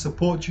going to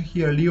support you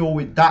here, Leo,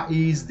 with that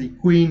is the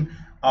Queen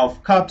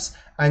of Cups.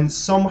 And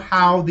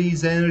somehow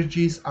these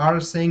energies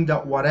are saying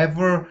that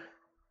whatever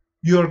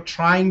you're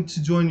trying to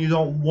do and you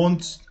don't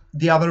want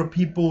the other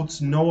people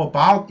to know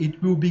about,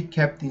 it will be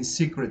kept in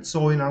secret.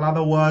 So in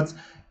other words,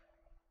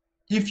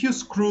 if you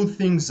screw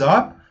things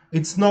up,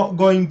 it's not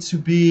going to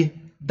be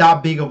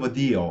that big of a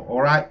deal,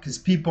 all right? Because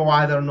people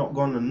either not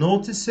going to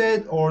notice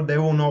it or they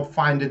will not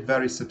find it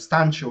very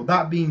substantial.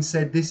 That being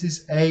said, this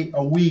is a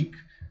week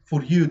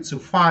for you to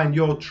find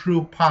your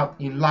true path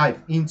in life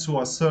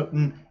into a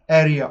certain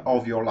area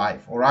of your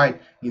life, all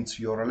right?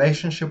 Into your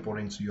relationship, or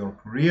into your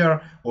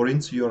career, or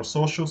into your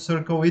social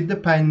circle. It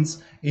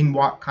depends in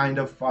what kind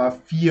of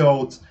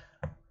field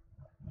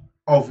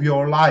of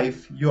your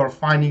life you're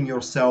finding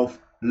yourself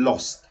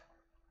lost.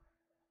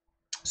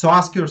 So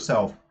ask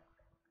yourself,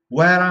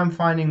 where I'm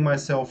finding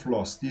myself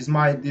lost? Is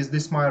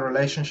this my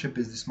relationship?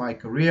 Is this my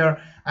career?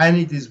 And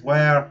it is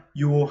where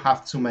you will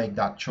have to make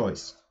that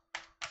choice.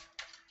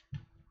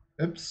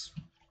 Oops.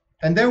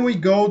 And then we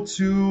go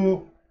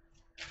to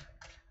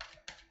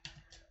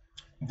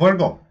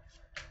Virgo.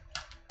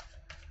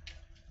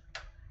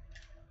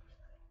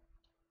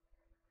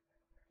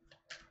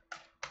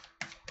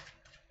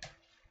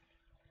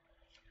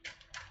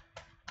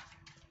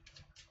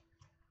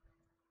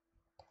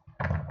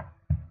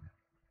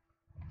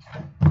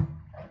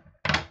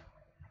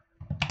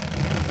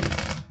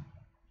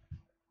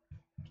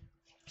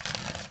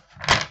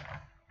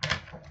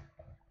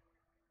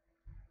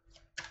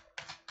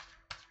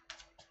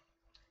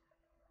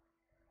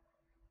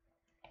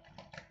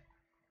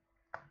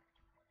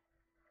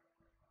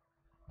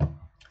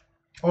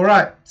 All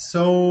right,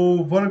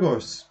 so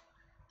Virgos,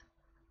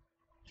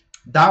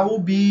 that will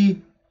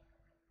be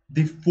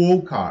the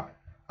Fool card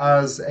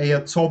as a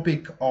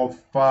topic of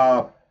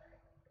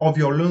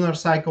your lunar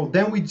cycle.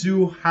 Then we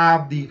do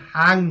have the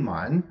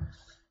Hangman.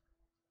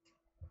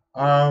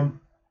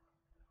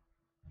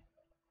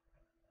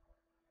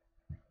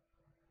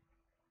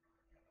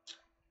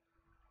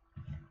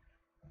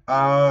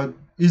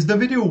 Is the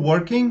video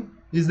working?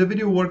 Is the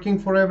video working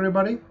for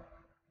everybody?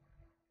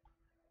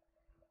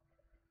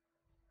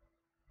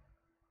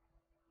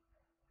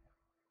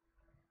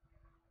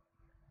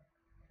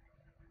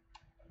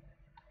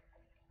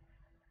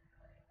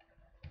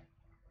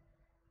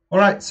 All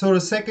right, so the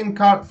second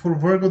card for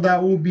Virgo,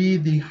 that will be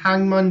the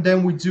Hangman.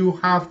 Then we do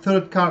have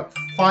third card,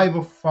 Five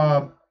of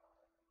oh,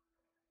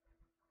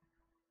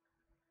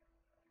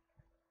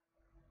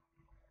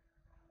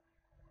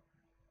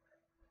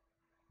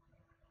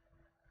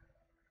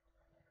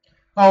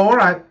 all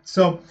right.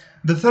 So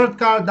the third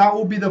card, that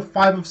will be the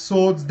Five of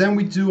Swords. Then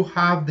we do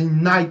have the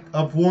Knight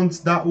of Wands.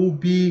 That will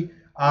be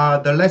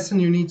the lesson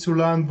you need to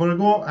learn,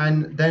 Virgo.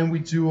 And then we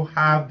do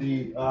have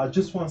the,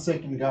 just 1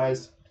 second,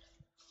 guys.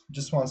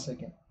 Just 1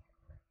 second.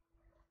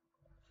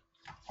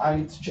 I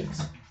need to check.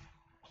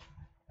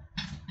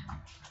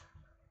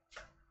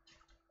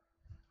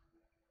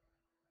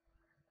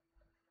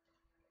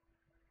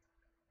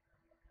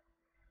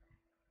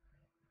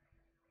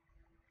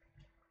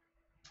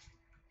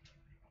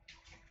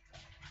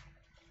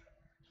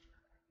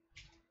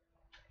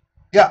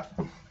 Yeah,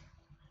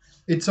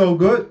 it's all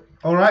good.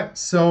 All right.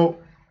 So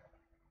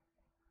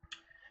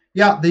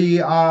yeah,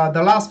 the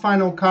last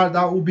final card,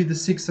 that will be the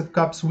Six of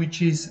Cups,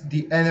 which is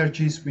the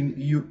energies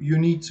you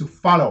need to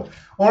follow.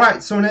 All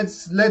right, so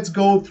let's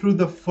go through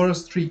the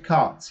first three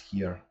cards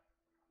here,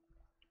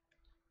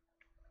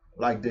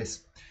 like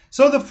this.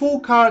 So the Fool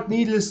card,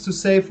 needless to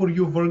say for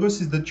you Virgos,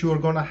 is that you are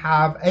gonna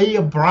have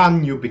a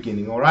brand new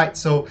beginning. All right,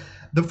 so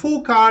the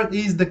Fool card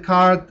is the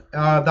card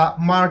that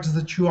marks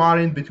that you are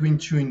in between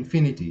two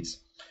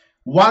infinities.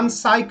 One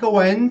cycle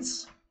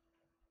ends,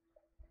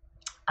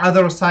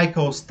 other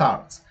cycle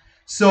starts.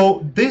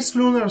 So this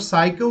lunar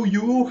cycle,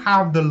 you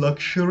have the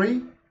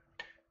luxury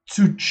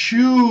to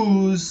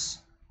choose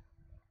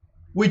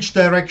which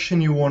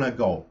direction you want to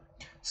go.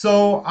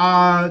 So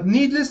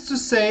needless to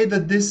say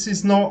that this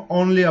is not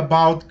only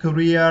about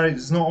career,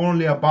 it's not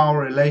only about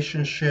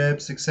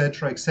relationships,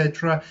 etc.,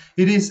 etc.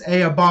 It is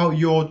about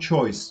your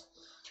choice.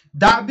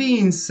 That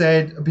being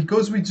said,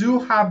 because we do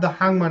have the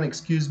Hangman,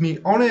 excuse me,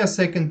 on a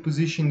second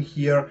position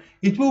here,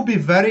 it will be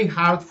very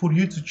hard for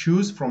you to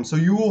choose from. So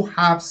you will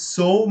have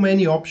so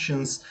many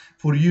options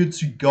for you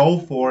to go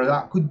for.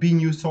 That could be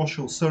new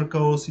social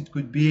circles, it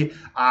could be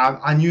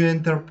a new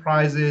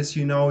enterprises,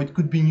 you know, it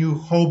could be new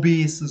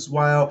hobbies as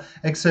well,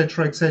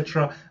 etc.,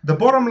 etc. The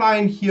bottom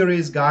line here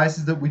is, guys,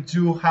 is that we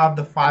do have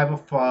the Five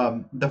of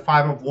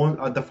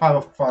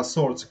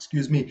Swords,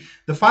 excuse me.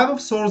 The Five of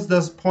Swords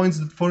does points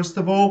that, first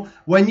of all,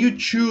 when you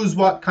choose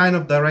what kind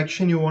of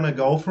direction you want to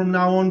go from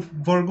now on,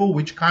 Virgo,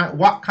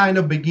 what kind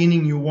of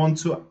beginning you want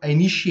to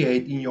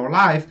initiate in your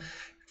life,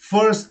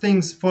 first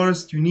things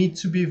first, you need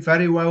to be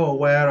very well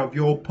aware of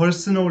your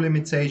personal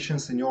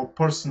limitations and your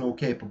personal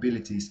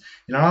capabilities.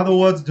 In other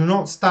words, do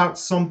not start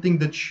something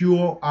that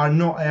you are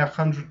not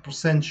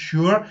 100%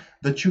 sure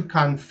that you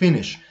can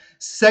finish.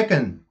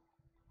 Second,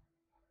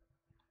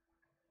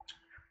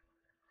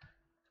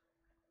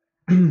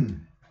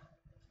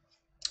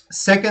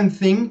 second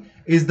thing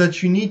is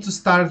that you need to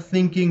start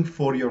thinking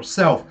for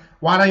yourself.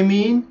 What I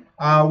mean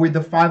with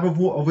the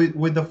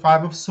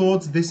Five of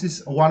Swords, this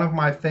is one of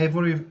my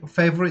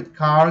favorite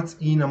cards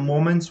in a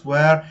moment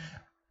where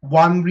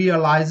one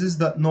realizes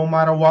that no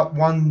matter what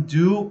one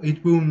do,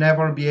 it will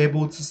never be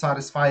able to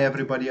satisfy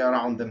everybody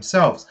around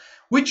themselves.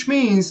 Which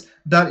means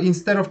that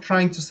instead of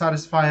trying to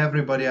satisfy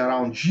everybody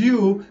around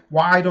you,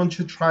 why don't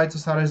you try to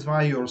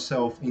satisfy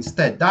yourself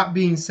instead? That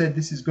being said,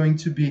 this is going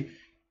to be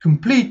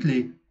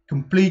completely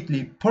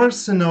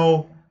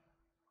personal,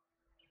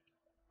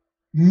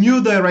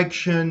 new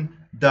direction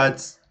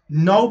that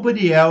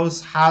nobody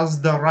else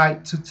has the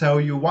right to tell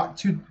you what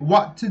to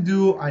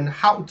do and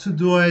how to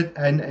do it,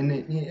 and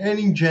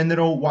in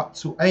general what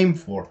to aim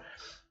for.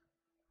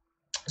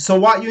 So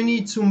what you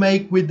need to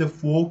make with the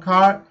Fool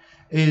card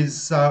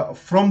is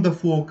from the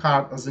Fool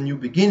card as a new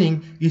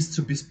beginning is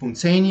to be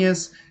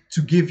spontaneous,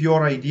 to give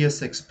your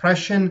ideas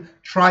expression,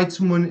 try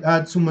to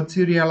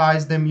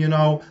materialize them, you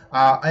know,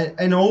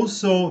 and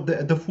also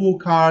the Fool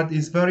card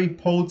is very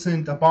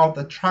potent about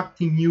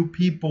attracting new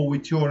people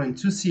with your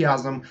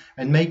enthusiasm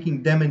and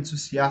making them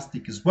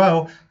enthusiastic as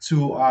well,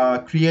 to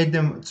create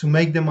them, to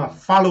make them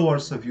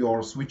followers of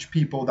yours, which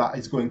people that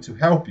is going to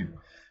help you.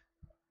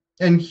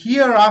 And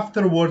here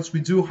afterwards we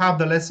do have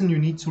the lesson you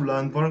need to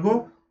learn,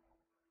 Virgo.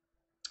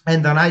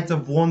 And the Knight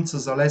of Wands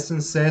as a lesson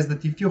says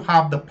that if you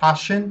have the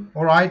passion,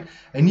 all right,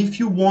 and if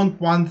you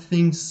want one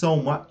thing so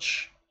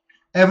much,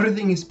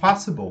 everything is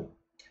possible.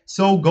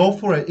 So go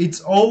for it.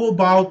 It's all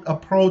about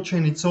approach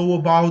and it's all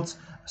about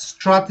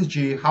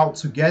strategy, how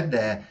to get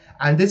there.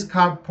 And this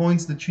card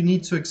points that you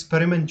need to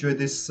experiment during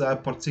this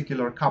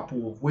particular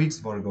couple of weeks,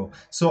 Virgo.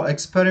 So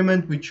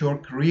experiment with your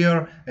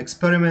career,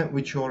 experiment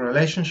with your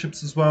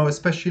relationships as well,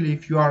 especially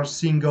if you are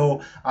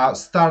single.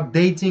 Start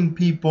dating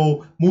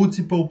people,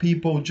 multiple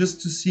people, just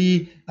to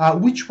see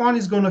which one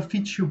is going to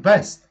fit you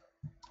best.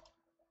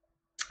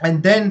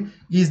 And then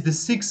is the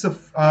Six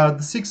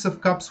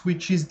of Cups,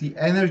 which is the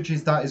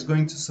energies that is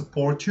going to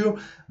support you.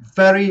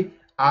 Very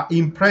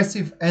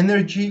impressive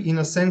energy in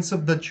a sense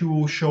of that you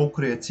will show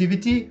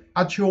creativity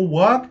at your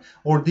work,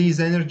 or these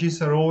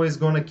energies are always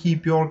going to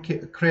keep your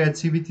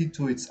creativity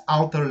to its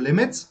outer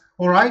limits.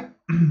 All right.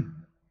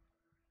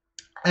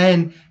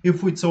 And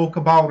if we talk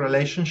about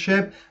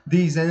relationship,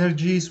 these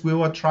energies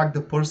will attract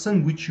the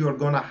person which you're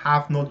gonna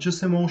have not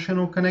just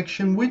emotional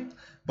connection with,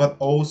 but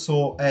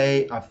also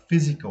a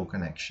physical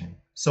connection.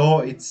 So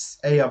it's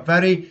a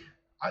very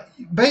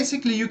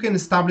basically you can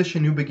establish a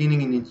new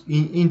beginning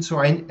into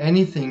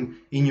anything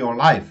in your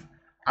life,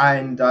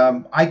 and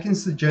I can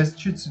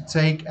suggest you to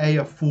take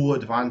a full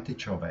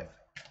advantage of it.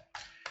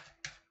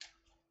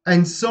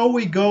 And so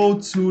we go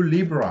to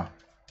Libra.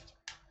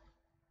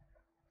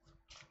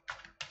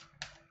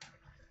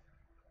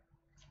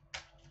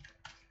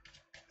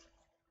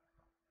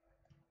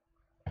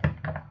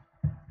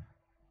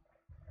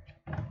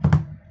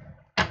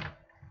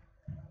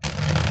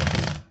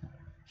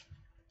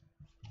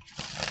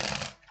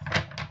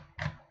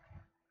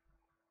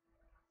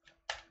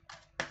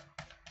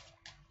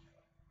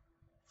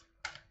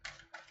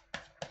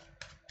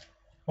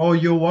 Oh,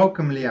 you're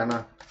welcome,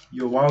 Liana.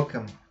 You're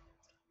welcome.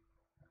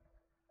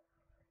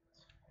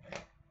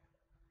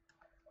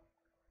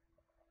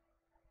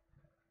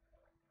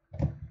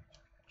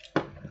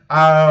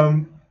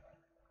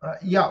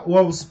 Yeah,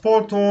 well,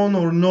 spot on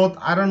or not,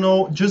 I don't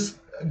know. Just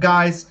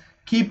guys,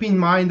 keep in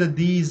mind that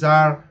these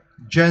are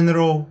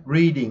general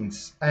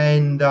readings,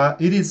 and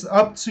it is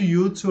up to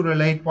you to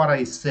relate what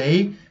I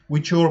say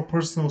with your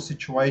personal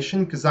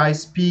situation, because I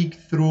speak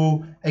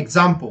through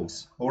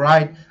examples. All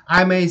right,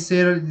 I may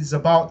say that it is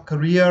about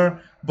career,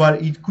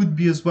 but it could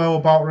be as well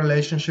about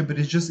relationship. It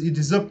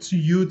is up to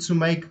you to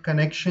make a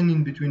connection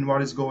in between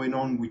what is going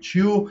on with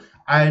you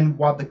and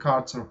what the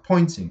cards are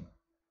pointing,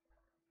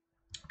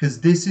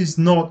 because this is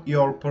not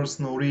your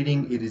personal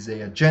reading, it is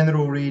a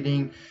general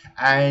reading,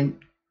 and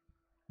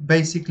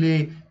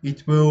basically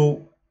it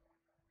will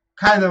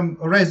kind of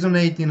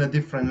resonate in a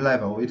different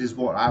level. It is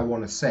what I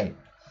want to say.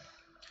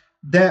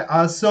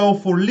 So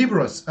for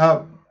Libras,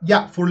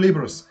 for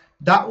Libras,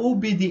 that will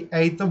be the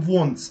Eight of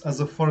Wands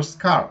as a first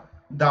card.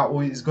 That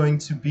is going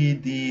to be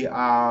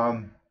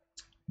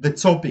the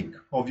topic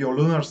of your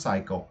lunar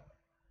cycle.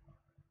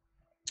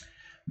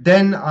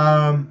 Then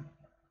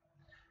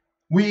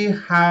we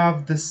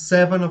have the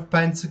Seven of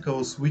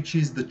Pentacles, which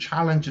is the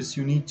challenges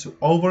you need to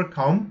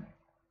overcome.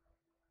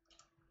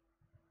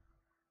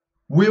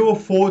 Wheel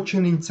of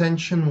Fortune,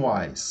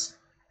 intention-wise.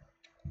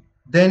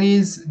 Then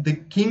is the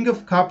King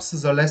of Cups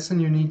as a lesson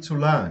you need to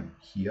learn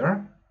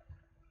here.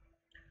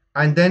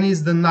 And then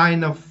is the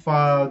Nine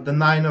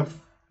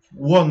of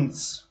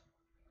Wands,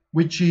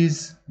 which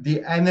is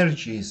the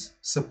energies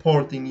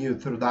supporting you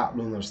through that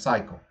lunar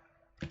cycle.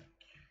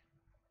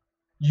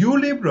 You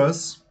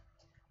Libras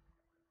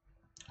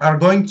are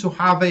going to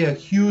have a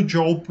huge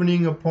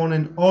opening upon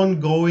an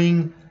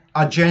ongoing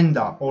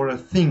agenda or a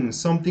thing,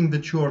 something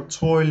that you are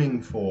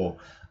toiling for,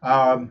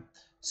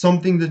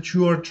 something that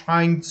you are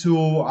trying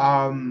to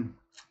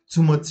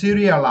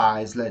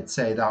materialize, let's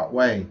say that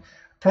way.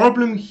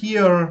 Problem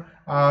here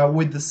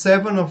with the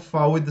Seven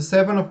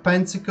of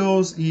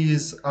Pentacles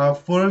is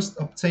first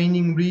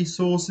obtaining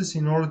resources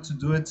in order to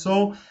do it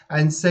so,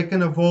 and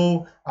second of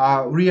all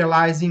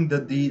realizing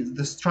that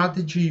the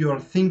strategy you're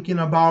thinking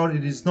about,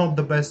 it is not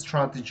the best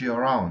strategy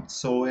around.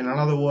 So in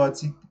other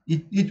words,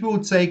 it will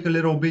take a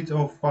little bit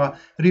of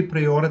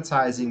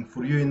reprioritizing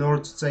for you in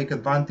order to take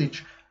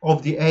advantage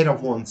of the Eight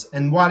of Wands.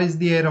 And what is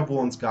the Eight of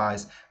Wands,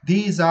 guys?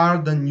 These are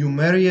the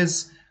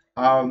numerous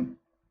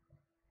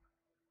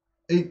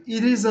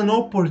it is an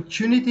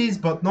opportunities,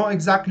 but not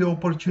exactly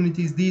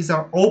opportunities. These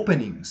are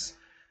openings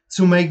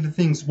to make the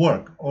things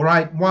work. All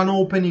right, one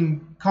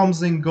opening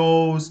comes and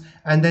goes,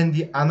 and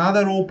then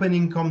another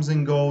opening comes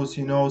and goes,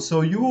 you know.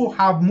 So you will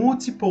have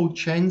multiple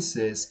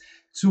chances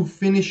to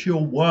finish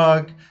your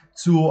work,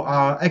 to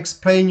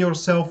explain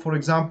yourself, for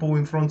example,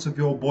 in front of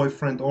your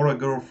boyfriend or a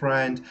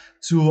girlfriend,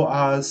 to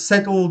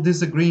settle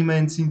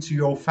disagreements into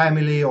your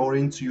family or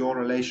into your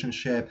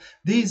relationship.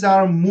 These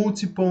are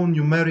multiple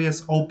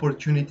numerous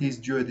opportunities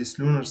during this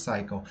lunar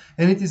cycle,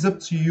 and it is up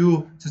to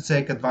you to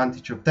take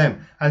advantage of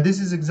them. And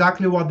this is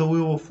exactly what the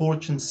Wheel of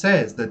Fortune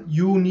says, that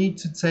you need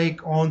to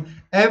take on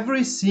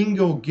every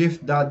single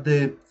gift that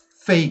the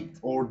fate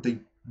or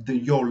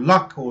your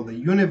luck or the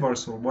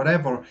universe or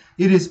whatever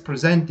it is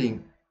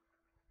presenting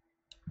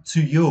to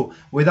you,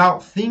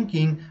 without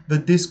thinking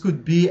that this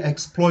could be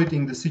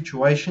exploiting the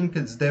situation,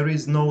 because there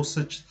is no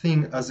such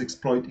thing as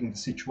exploiting the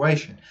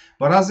situation.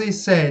 But as I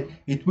said,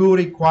 it will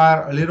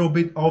require a little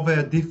bit of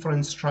a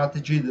different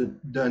strategy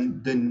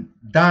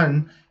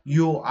than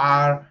you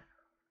are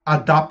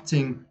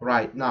adopting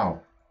right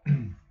now.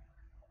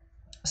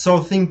 So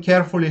think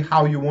carefully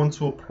how you want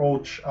to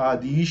approach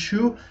the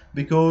issue,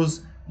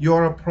 because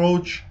your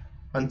approach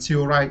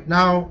until right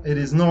now, it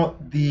is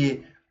not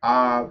the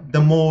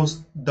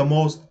most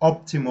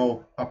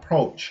optimal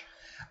approach.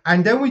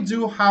 And then we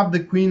do have the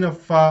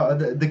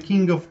the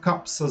King of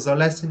Cups as a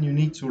lesson you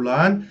need to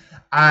learn,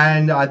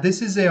 and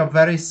this is a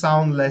very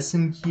sound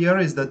lesson here,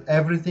 is that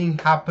everything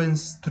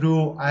happens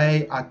through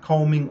a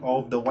calming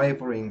of the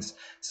waverings.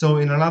 So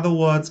in other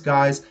words,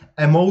 guys,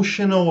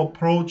 emotional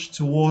approach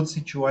towards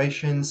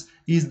situations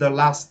is the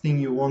last thing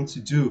you want to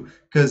do,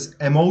 because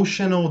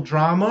emotional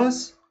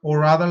dramas or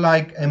rather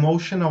like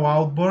emotional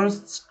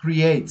outbursts,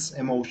 creates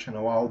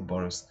emotional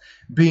outbursts.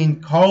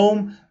 Being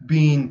calm,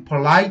 being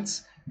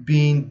polite,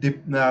 being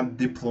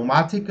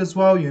diplomatic as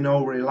well, you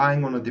know,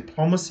 relying on a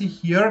diplomacy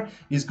here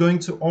is going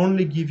to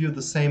only give you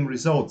the same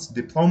results.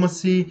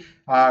 Diplomacy,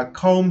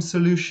 calm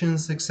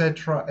solutions,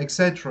 etc.,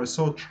 etc.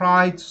 So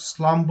try to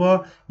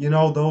slumber, you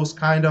know, those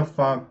kind of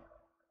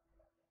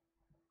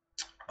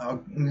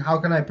how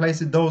can I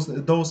place it?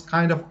 Those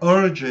kind of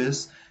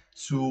urges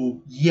to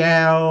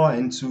yell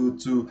and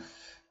to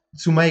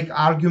make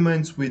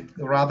arguments with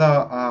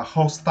rather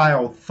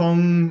hostile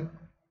tongue,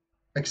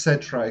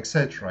 etc.,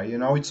 etc. You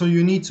know, so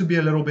you need to be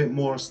a little bit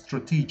more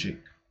strategic.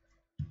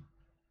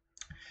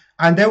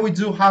 And then we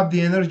do have the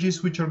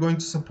energies which are going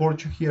to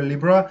support you here,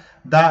 Libra.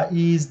 That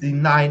is the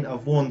Nine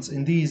of Wands.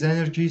 And these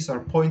energies are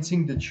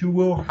pointing that you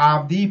will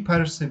have the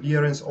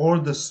perseverance or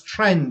the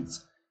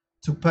strength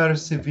to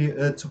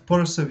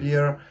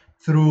persevere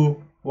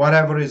through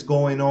whatever is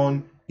going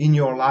on in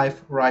your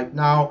life right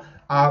now.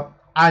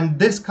 And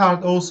this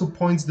card also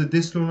points that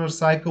this lunar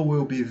cycle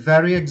will be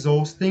very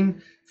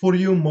exhausting for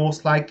you,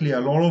 most likely a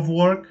lot of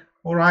work,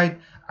 all right,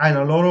 and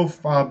a lot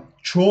of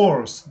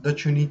chores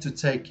that you need to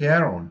take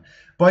care on.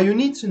 But you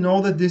need to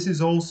know that this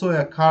is also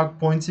a card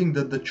pointing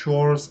that the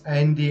chores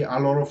and a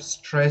lot of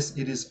stress,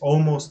 it is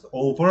almost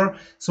over.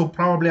 So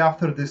probably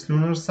after this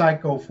lunar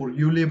cycle for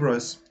you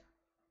Libras,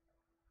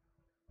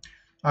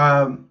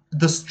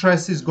 the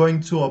stress is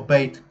going to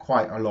abate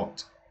quite a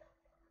lot.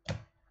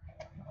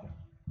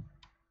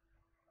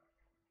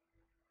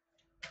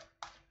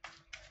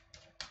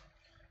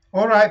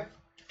 All right,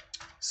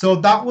 so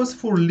that was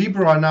for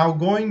Libra. Now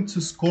going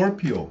to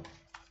Scorpio.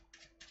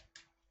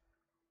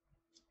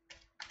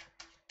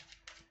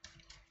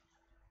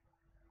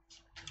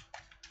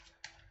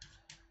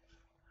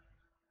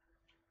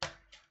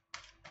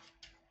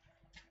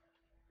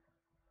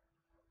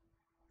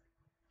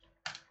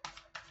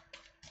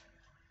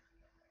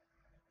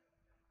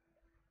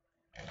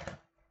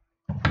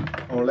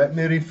 Oh, let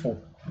me refill.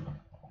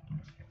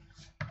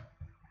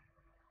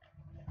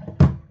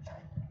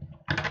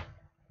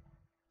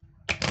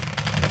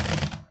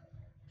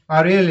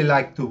 I really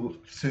like to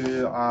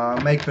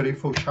make a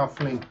refill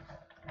shuffling.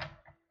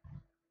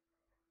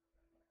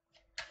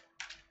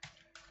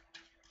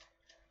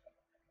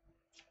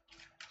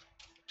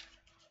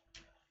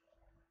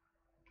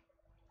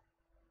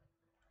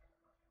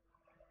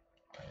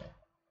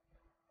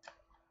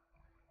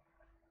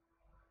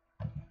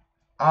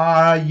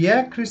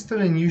 Yeah,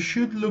 Crystalline, you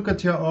should look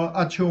at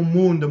your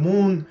moon.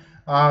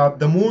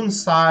 The moon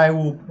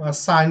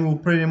sign will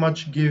pretty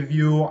much give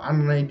you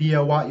an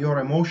idea what your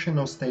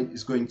emotional state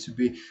is going to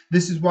be.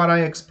 This is what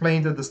I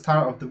explained at the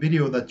start of the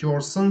video, that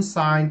your sun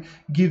sign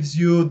gives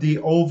you the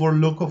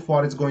overlook of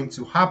what is going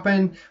to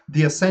happen.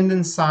 The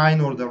ascendant sign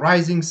or the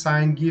rising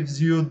sign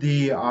gives you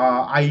the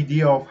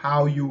idea of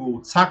how you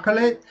will tackle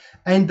it.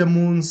 And the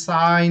moon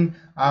sign,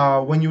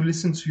 when you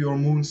listen to your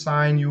moon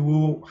sign, you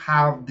will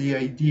have the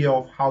idea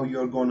of how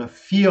you're going to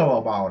feel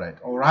about it.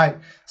 All right.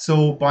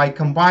 So by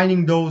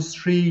combining those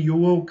three, you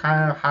will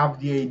kind of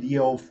have the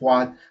idea of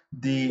what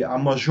the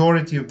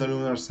majority of the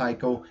lunar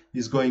cycle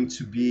is going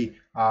to be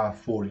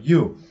for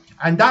you.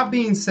 And that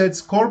being said,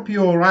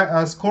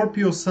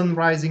 Scorpio Sun,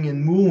 Rising,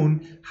 and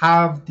Moon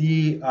have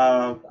the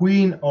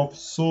Queen of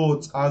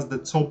Swords as the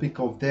topic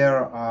of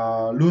their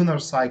lunar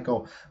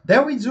cycle.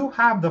 Then we do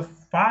have the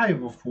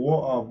Five of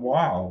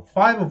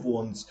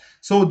Wands.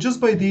 So just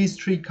by these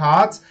three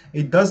cards,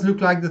 it does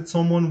look like that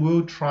someone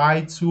will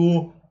try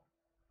to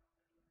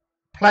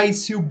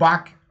place you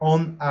back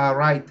on a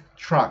right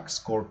track,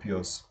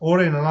 Scorpios.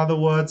 Or in other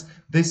words,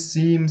 this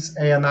seems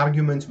an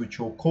argument with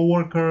your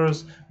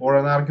coworkers or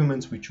an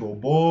argument with your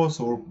boss,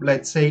 or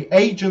let's say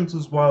agent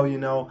as well, you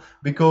know,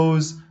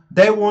 because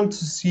they want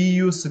to see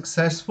you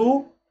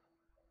successful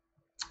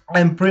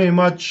and pretty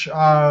much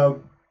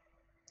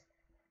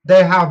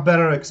they have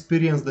better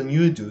experience than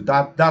you do.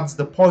 That's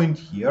the point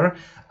here.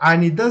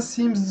 And it does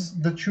seem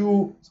that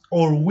you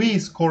or we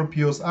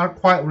Scorpios are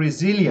quite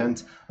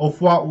resilient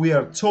of what we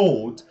are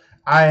told,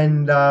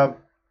 and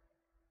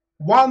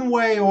one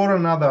way or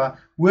another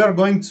we are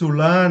going to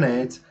learn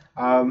it,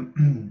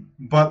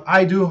 but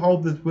I do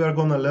hope that we are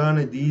going to learn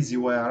it the easy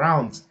way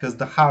around, because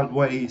the hard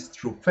way is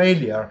through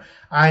failure.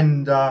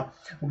 And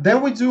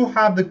then we do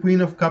have the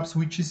Queen of Cups,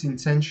 which is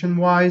intention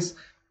wise.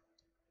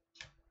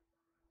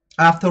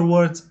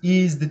 Afterwards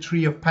is the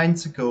Three of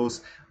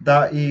Pentacles.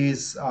 That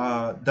is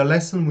the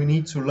lesson we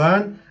need to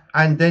learn.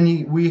 And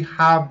then we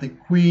have the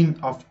Queen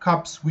of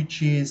Cups,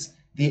 which is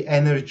the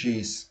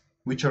energies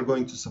which are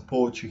going to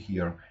support you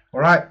here.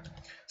 All right.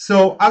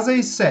 So as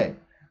I said,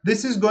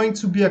 this is going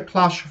to be a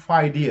clash of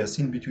ideas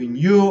in between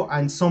you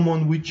and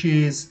someone which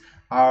is,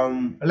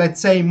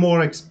 let's say,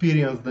 more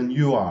experienced than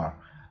you are.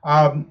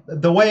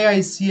 The way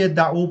I see it,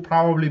 that will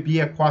probably be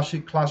a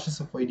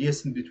clashes of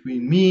ideas in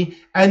between me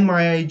and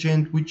my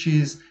agent, which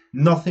is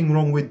nothing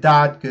wrong with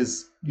that,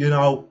 because, you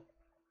know,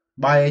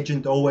 my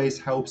agent always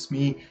helps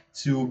me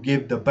to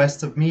give the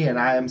best of me, and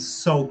I am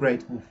so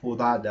grateful for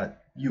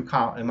that, you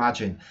can't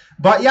imagine.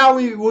 But yeah,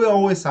 we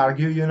always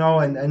argue, you know,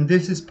 and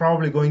this is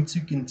probably going to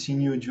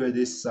continue during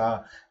this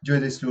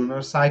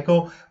lunar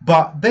cycle.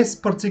 But this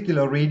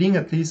particular reading,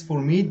 at least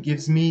for me, it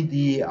gives me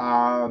the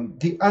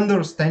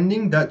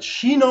understanding that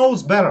she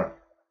knows better,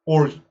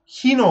 or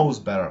he knows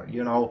better,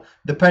 you know,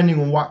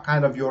 depending on what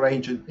kind of your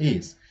agent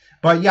is.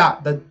 But yeah,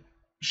 that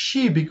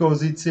she,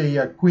 because it's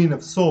a Queen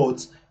of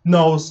Swords,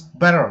 knows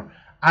better.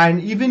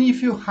 And even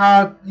if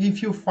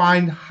you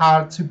find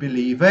hard to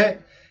believe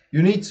it,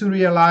 you need to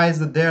realize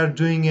that they are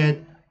doing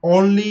it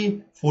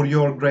only for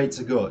your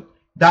greater good.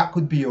 That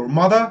could be your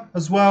mother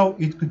as well.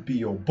 It could be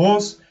your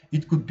boss.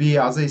 It could be,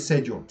 as I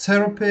said, your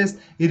therapist.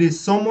 It is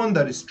someone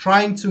that is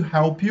trying to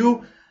help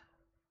you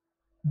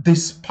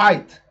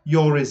despite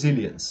your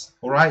resilience.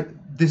 All right,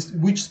 this,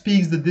 which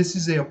speaks that this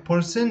is a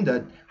person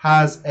that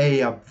has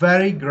a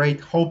very great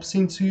hopes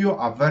into you,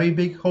 a very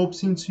big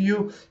hopes into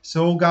you.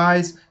 So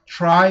guys,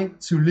 try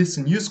to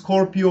listen. You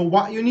Scorpio,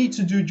 what you need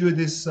to do during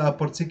this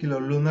particular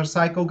lunar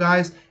cycle,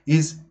 guys,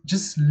 is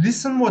just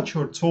listen what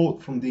you're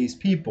told from these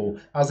people.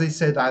 As I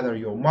said, either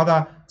your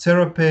mother,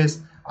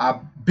 therapist, a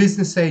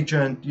business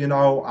agent, you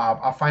know,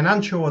 a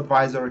financial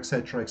advisor,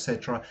 etc.,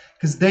 etc.,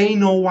 because they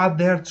know what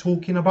they're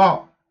talking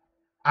about.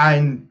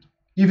 And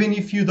even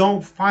if you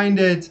don't find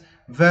it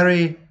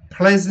very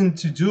pleasant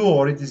to do,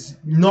 or it is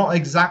not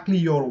exactly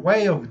your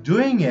way of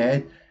doing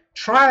it,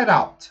 try it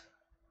out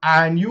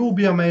and you will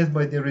be amazed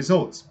by the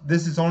results.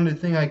 This is the only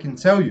thing I can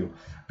tell you,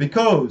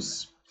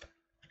 because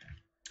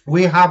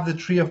we have the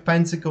Three of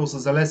Pentacles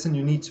as a lesson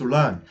you need to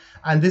learn.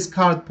 And this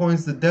card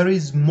points that there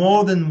is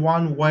more than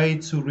one way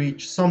to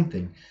reach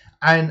something.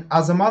 And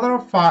as a matter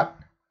of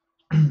fact,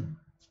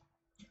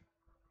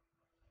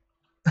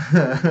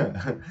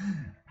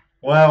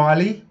 well,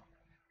 Ali,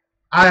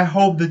 I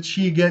hope that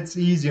she gets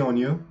easy on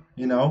you,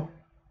 you know.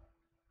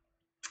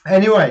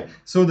 Anyway,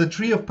 so the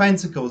Three of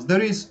Pentacles,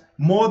 there is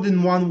more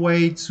than one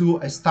way to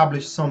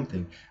establish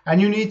something.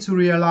 And you need to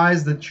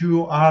realize that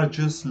you are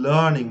just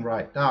learning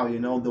right now, you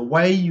know. The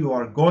way you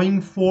are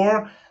going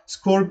for,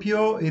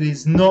 Scorpio, it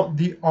is not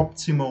the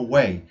optimal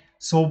way.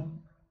 So,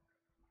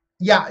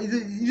 yeah, it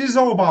is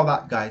all about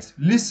that, guys.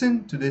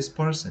 Listen to this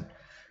person.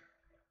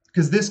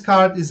 Because this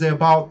card is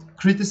about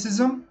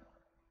criticism,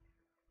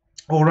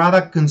 or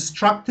rather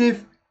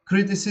constructive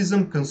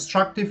criticism,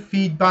 constructive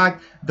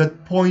feedback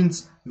that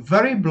points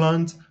very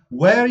blunt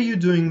where you're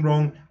doing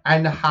wrong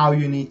and how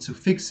you need to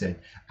fix it.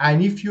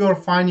 And if you are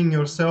finding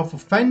yourself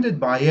offended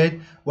by it,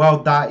 well,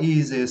 that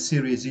is a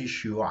serious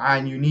issue.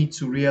 And you need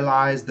to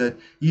realize that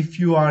if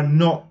you are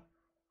not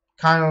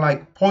kind of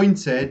like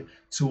pointed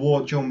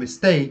towards your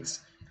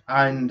mistakes,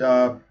 and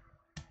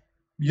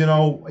you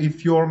know,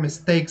 if your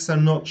mistakes are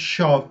not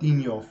shoved in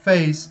your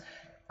face,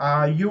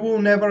 you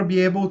will never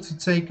be able to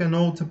take a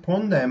note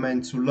upon them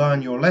and to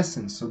learn your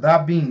lessons. So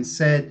that being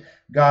said,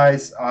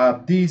 guys,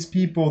 these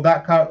people,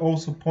 that card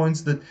also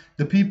points that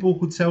the people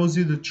who tells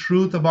you the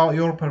truth about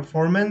your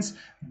performance,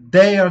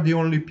 they are the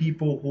only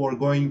people who are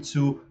going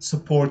to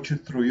support you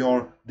through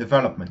your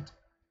development.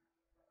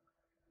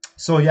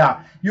 So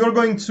yeah, you're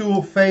going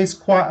to face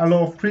quite a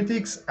lot of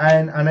critics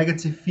and a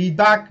negative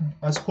feedback,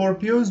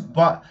 Scorpios,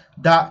 but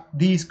that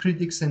these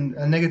critics and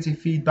negative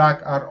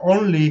feedback are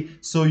only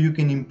so you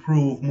can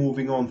improve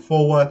moving on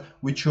forward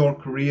with your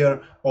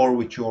career or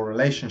with your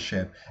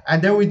relationship.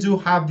 And then we do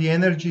have the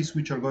energies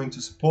which are going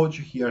to support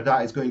you here.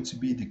 That is going to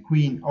be the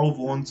Queen of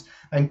Wands.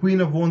 And Queen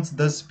of Wands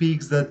does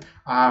speaks that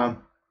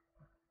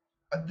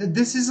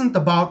this isn't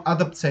about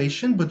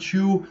adaptation, but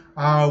you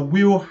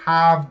will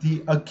have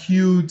the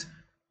acute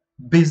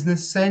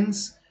business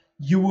sense.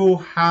 You will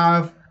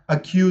have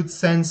acute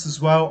sense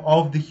as well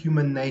of the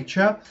human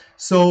nature.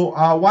 So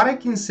what I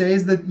can say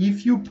is that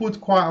if you put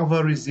quite of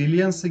a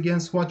resilience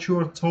against what you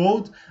are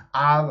told,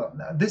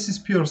 this is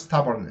pure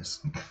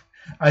stubbornness.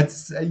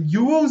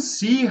 You will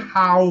see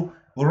how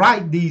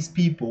right these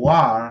people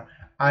are,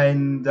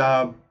 and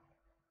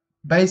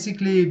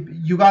basically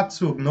you got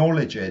to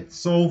acknowledge it.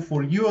 So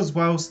for you as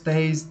well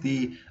stays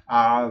the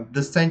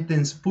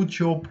sentence, put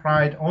your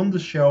pride on the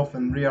shelf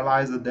and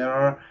realize that there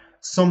are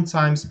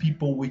sometimes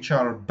people which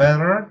are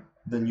better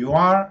than you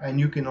are, and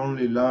you can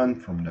only learn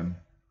from them.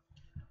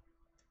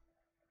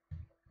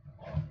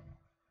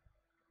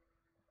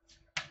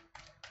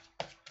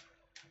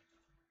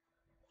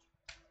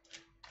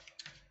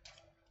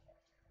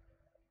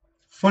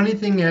 Funny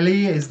thing,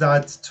 Ellie, is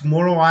that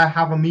tomorrow I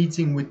have a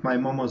meeting with my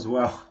mom as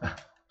well.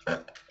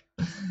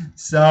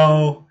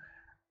 So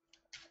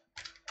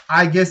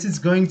I guess it's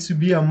going to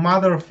be a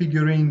mother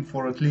figurine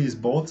for at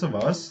least both of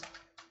us.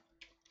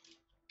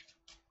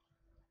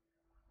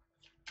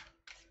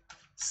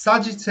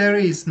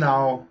 Sagittarius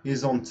now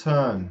is on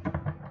turn.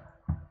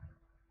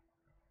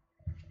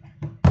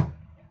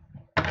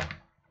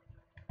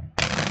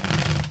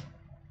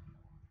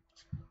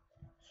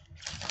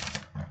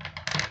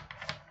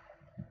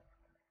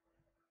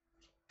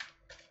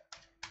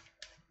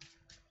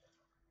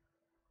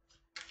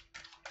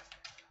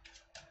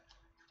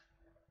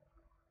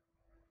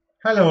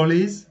 Hello,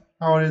 Liz.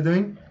 How are you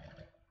doing?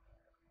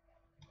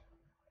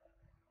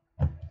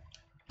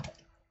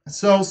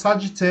 So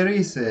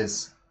Sagittarius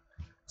says,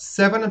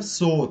 Seven of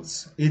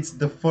Swords, it's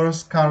the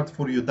first card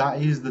for you.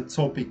 That is the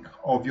topic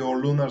of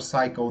your lunar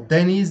cycle.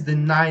 Then is the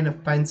Nine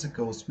of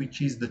Pentacles,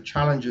 which is the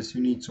challenges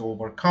you need to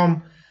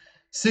overcome.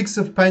 Six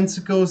of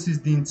Pentacles is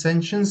the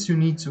intentions you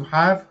need to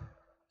have.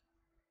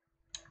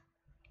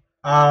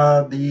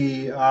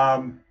 The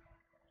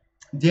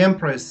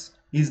Empress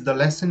is the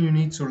lesson you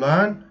need to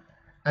learn.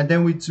 And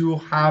then we do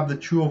have the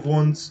Two of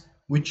Wands,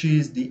 which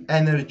is the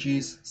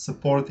energies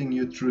supporting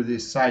you through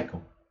this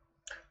cycle.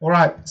 All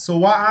right, so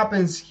what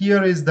happens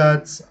here is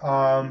that,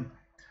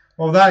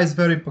 well, that is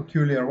very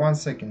peculiar. One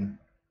second.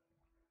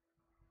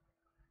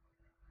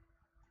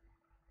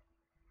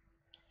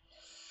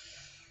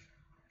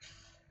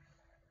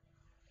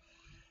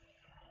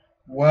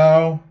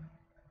 Well,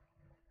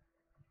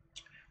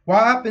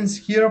 what happens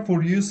here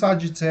for you,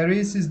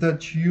 Sagittarius, is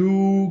that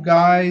you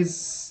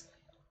guys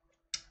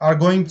are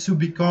going to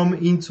become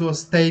into a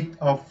state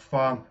of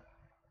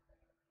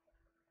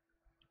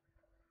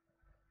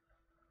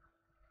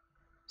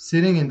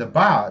sitting in the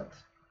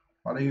bath.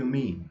 What do you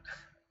mean?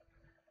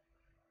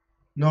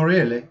 No,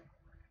 really.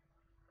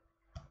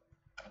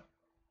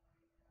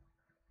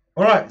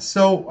 All right,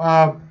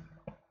 so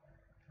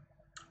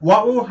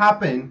what will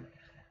happen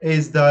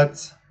is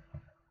that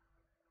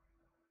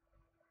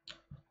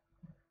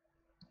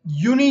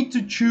you need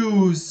to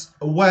choose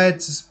where to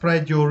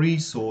spread your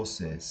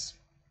resources.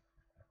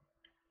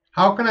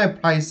 How can I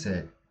place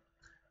it?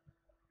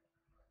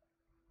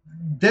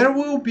 There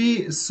will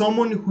be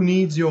someone who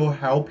needs your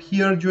help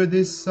here during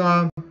this.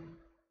 Oh,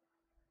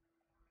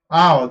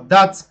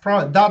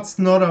 that's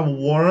not a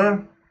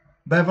war,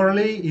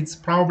 Beverly. It's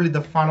probably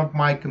the fan of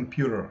my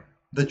computer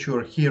that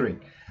you're hearing.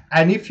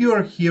 And if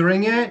you're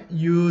hearing it,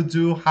 you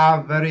do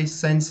have very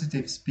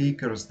sensitive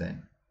speakers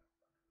then.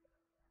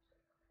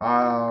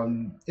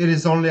 It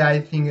is only,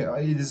 I think,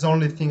 it is the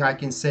only thing I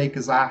can say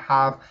because I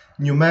have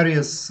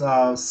numerous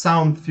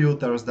sound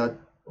filters that,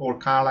 or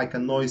kind of like a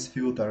noise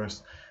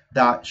filters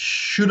that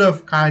should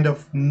have kind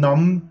of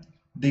numbed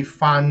the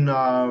fan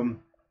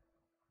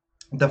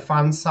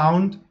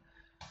sound.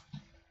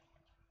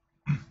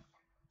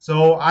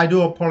 So I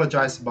do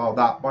apologize about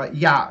that. But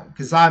yeah,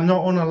 because I'm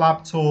not on a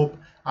laptop,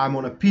 I'm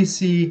on a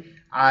PC,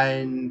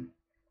 and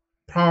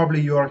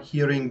probably you're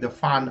hearing the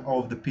fan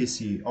of the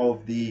PC,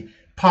 of the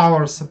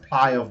power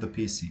supply of the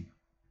PC.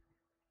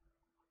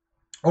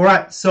 All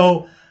right,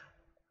 so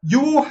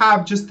you will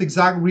have just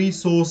exact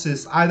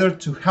resources either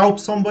to help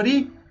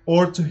somebody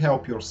or to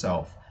help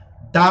yourself.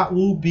 That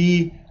will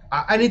be,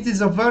 and it is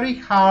a very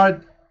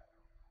hard,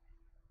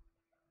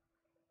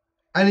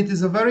 a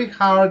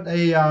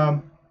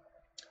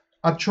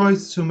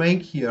choice to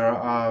make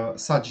here,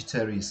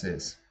 Sagittarius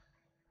is.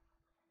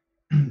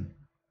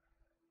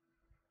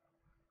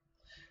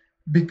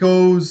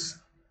 Because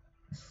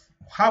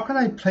how can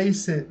I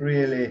place it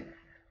really?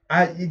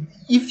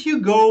 If you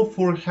go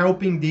for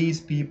helping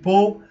these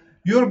people,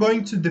 you're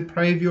going to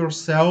deprive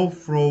yourself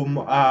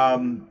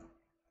from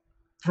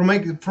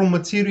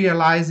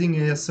materializing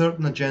a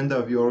certain agenda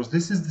of yours.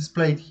 This is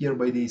displayed here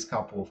by these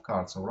couple of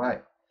cards, all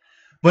right?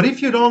 But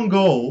if you don't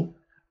go,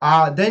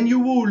 then you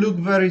will look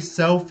very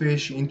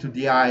selfish into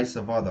the eyes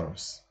of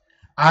others.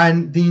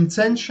 And the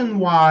intention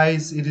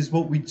wise, it is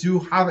what we do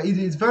have. It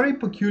is very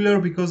peculiar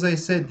because I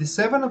said the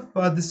Seven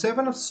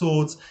of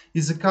Swords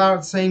is a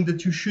card saying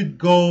that you should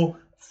go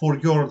for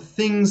your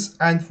things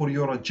and for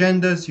your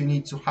agendas. You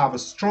need to have a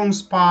strong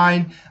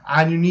spine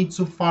and you need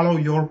to follow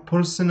your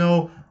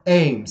personal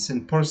aims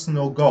and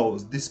personal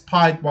goals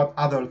despite what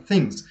other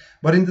things.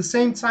 But in the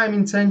same time,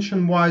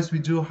 intention wise, we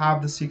do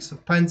have the Six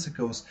of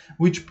Pentacles,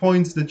 which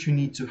points that you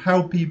need to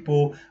help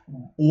people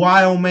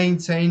while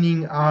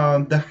maintaining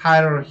the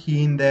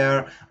hierarchy in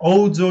there.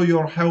 Although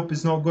your help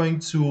is not going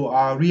to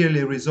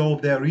really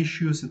resolve their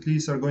issues, at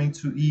least are going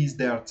to ease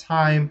their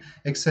time,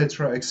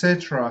 etc.,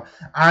 etc.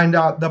 And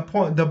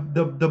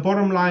the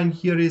bottom line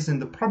here is,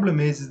 and the problem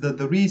is that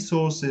the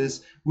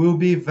resources will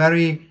be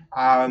very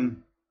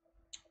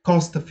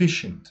cost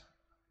efficient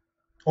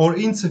or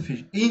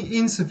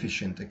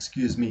insufficient,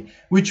 excuse me,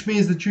 which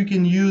means that you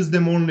can use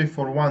them only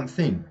for one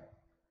thing.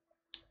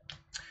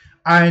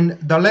 And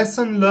the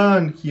lesson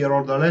learned here,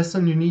 or the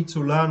lesson you need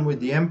to learn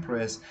with the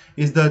Empress,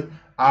 is that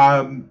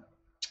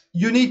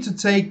you need to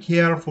take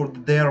care for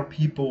their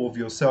people of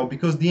yourself,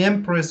 because the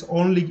Empress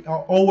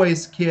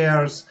always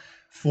cares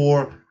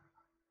for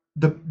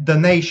the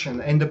nation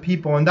and the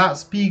people, and that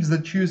speaks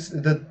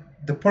that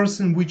the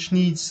person which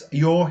needs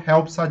your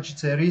help,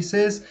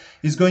 Sagittarius,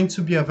 is going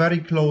to be a very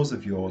close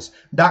of yours.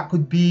 That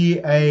could be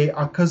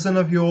a cousin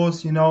of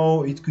yours, you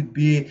know, it could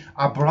be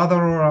a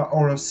brother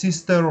or a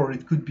sister, or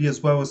it could be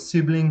as well a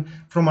sibling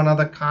from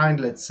another kind,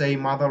 let's say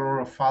mother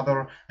or a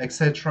father,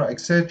 etc.,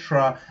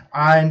 etc.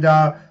 And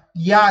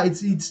yeah,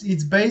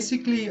 it's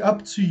basically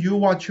up to you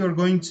what you're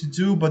going to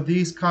do, but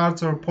these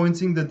cards are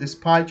pointing that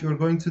despite you're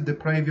going to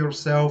deprive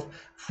yourself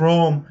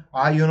from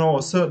you know,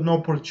 a certain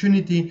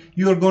opportunity,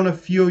 you're going to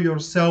feel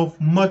yourself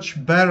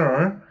much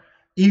better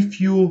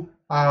if you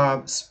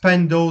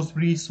spend those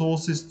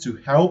resources to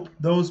help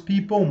those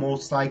people,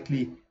 most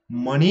likely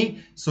money,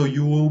 so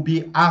you will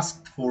be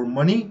asked for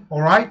money,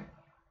 all right?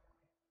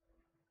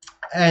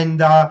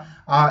 And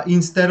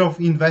instead of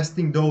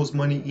investing those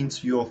money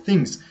into your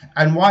things.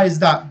 And why is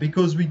that?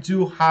 Because we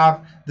do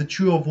have the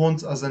Two of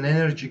Wands as an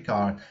energy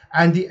card,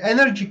 and the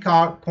energy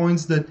card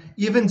points that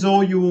even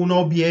though you will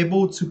not be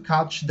able to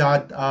catch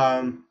that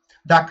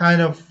that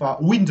kind of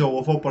window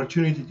of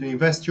opportunity to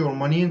invest your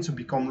money and to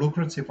become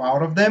lucrative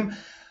out of them,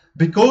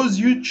 because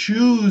you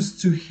choose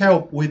to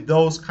help with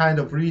those kind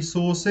of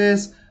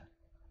resources,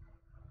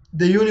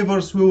 the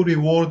universe will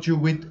reward you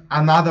with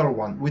another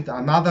one, with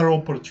another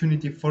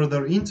opportunity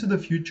further into the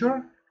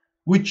future,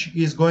 which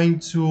is going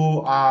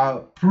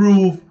to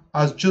prove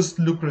as just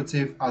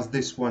lucrative as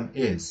this one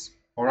is.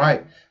 All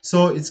right.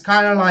 So it's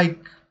kind of like,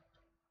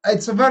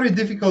 it's very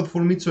difficult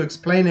for me to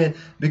explain it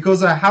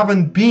because I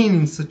haven't been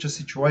in such a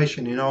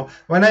situation. You know,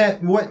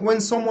 when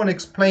someone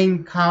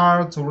explain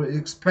cards or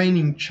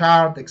explaining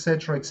chart,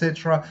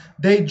 etc.,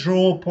 they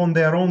draw upon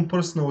their own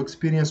personal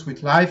experience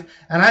with life,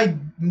 and I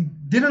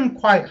didn't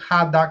quite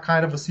have that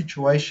kind of a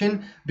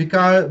situation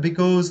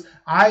because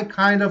I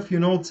kind of, you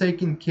know,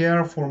 taking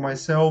care for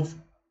myself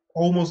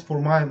almost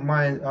for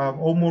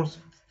almost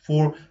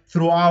for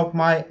throughout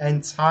my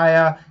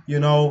entire, you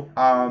know,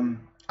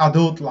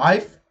 adult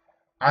life.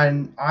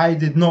 And I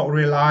did not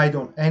rely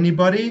on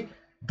anybody,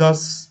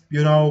 thus,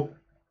 you know,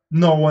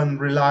 no one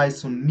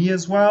relies on me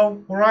as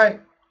well, all right?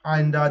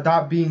 And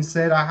that being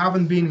said, I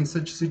haven't been in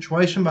such a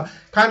situation, but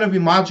kind of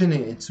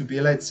imagining it to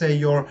be, let's say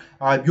your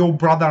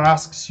brother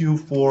asks you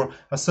for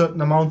a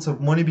certain amount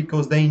of money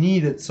because they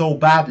need it so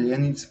badly,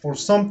 and it's for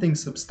something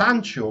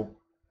substantial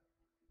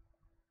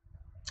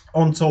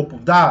on top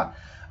of that.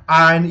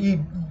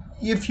 And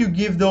if you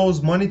give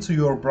those money to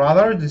your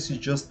brother, this is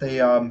just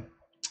a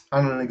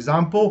an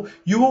example,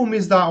 you will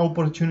miss that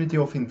opportunity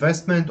of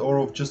investment or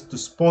of just to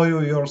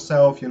spoil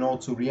yourself, you know,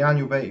 to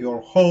renovate your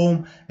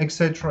home,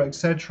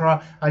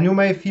 etc., and you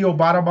may feel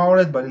bad about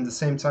it, but in the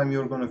same time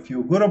you're going to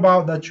feel good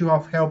about that you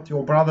have helped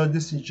your brother.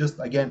 This is just,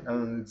 again,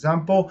 an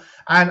example,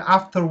 and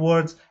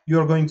afterwards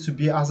you're going to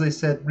be, as I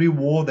said,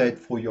 rewarded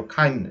for your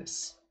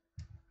kindness.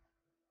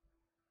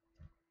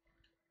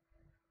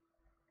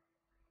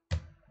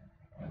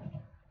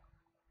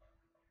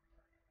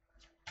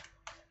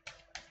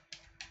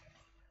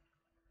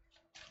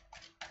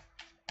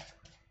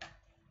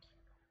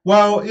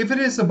 Well, if it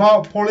is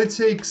about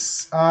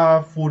politics,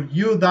 for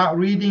you, that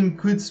reading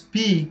could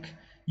speak,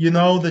 you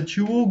know, that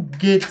you will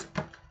get,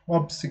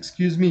 oops,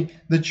 excuse me,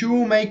 that you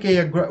will make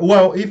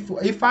well,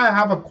 if I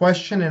have a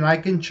question and I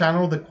can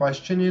channel the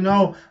question, you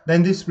know,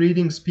 then this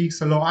reading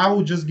speaks a lot. I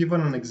will just give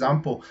an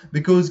example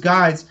because,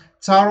 guys,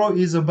 tarot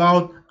is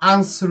about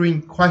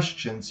answering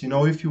questions. You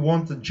know, if you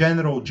want a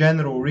general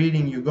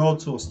reading, you go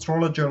to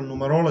astrologer,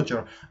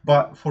 numerologer,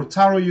 but for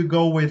tarot you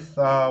go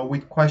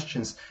with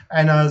questions.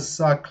 And as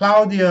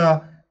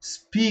Claudia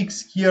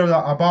speaks here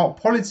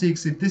about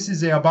politics, if this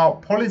is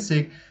about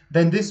politics,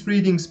 then this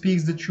reading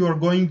speaks that you are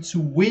going to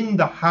win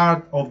the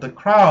heart of the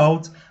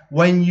crowd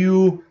when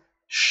you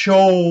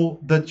show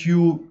that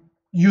you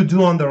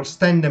do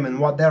understand them and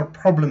what their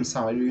problems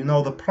are. You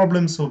know, the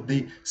problems of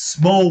the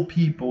small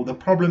people, the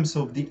problems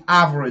of the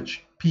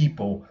average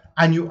people,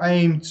 and you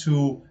aim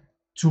to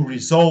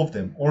resolve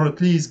them, or at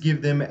least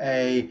give them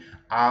a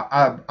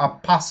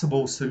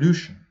possible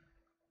solution.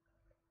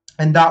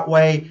 And that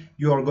way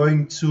you are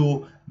going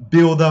to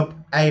build up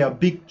a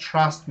big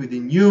trust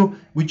within you,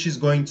 which is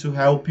going to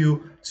help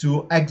you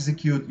to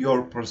execute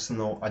your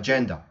personal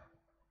agenda.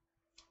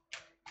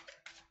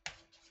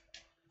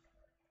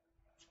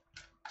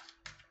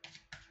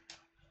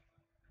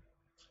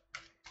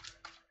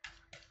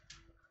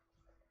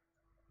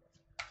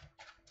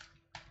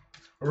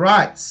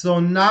 Right, so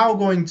now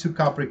going to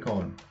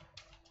Capricorn.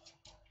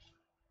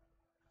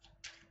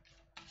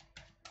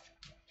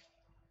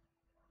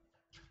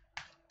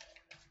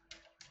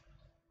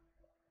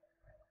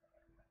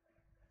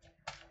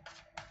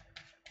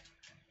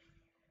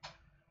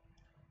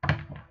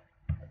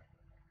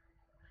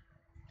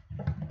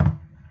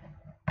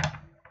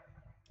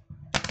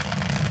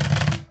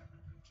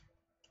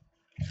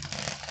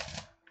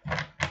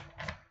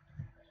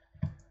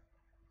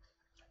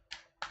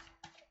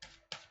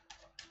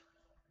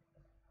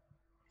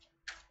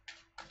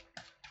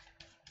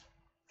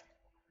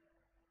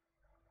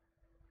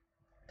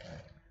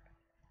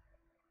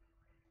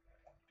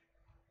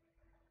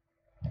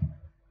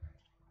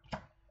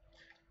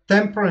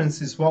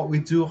 Temperance is what we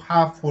do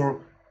have for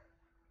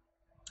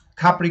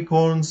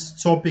Capricorn's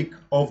topic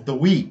of the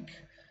week,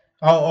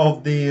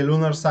 of the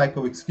lunar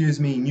cycle, excuse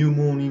me, new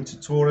moon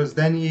into Taurus.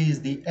 Then is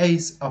the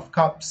Ace of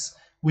Cups,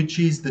 which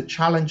is the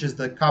challenges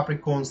that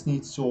Capricorns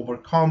needs to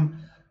overcome.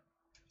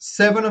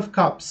 Seven of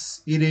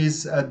Cups, it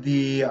is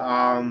the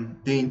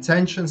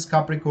intentions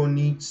Capricorn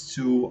needs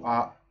to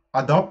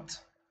adopt.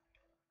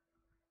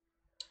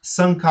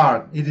 Sun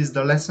card, it is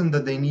the lesson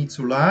that they need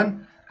to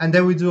learn. And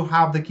then we do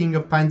have the King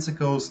of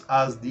Pentacles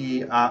as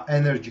the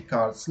energy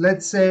cards.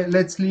 Let's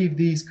leave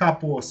these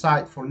couple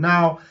aside for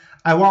now.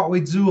 And what we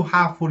do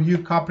have for you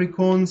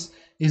Capricorns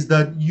is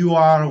that you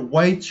are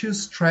way too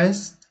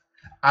stressed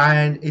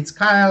and it's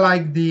kind of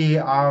like the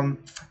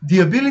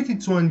ability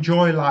to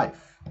enjoy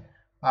life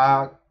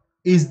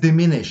is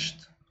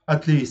diminished,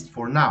 at least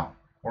for now.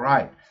 All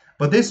right.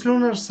 But this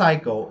lunar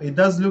cycle, it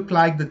does look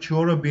like that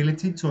your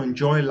ability to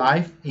enjoy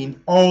life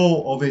in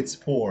all of its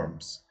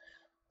forms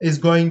is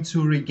going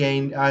to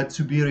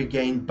be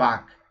regained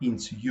back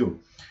into you.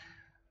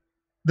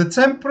 The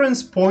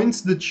temperance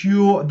points that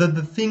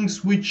the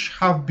things which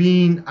have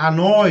been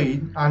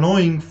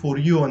annoying for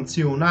you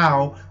until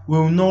now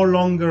will no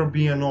longer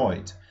be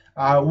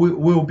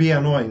will be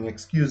annoying,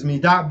 excuse me.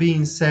 That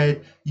being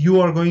said,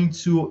 you are going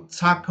to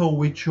tackle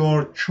with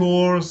your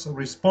chores,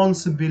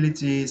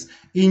 responsibilities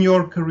in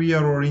your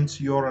career or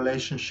into your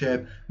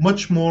relationship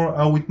much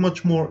more with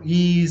much more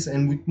ease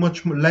and with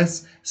much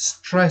less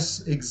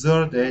stress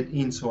exerted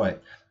into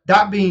it.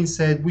 That being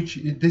said,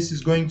 this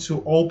is going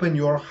to open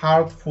your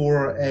heart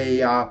for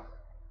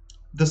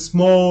the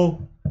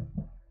small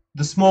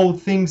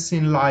things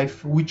in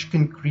life which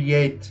can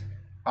create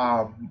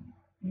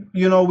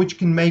which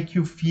can make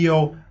you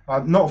feel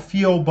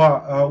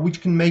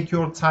which can make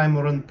your time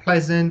run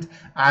pleasant,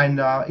 and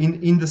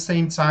in the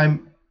same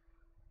time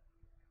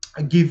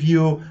give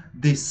you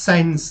the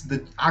sense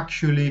that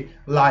actually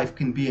life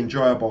can be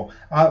enjoyable.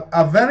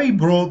 A very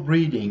broad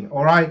reading,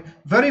 all right?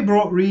 Very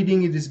broad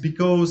reading. It is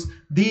because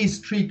these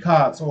three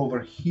cards over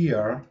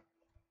here,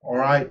 all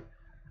right,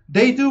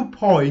 they do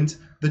point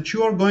that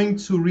you are going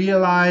to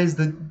realize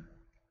that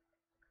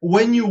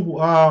when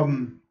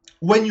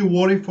you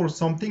worry for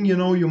something,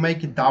 you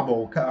make it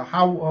double.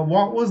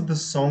 What was the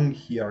song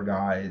here,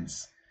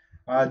 guys?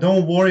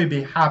 Don't worry,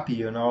 be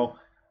happy.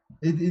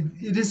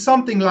 It is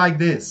something like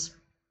this.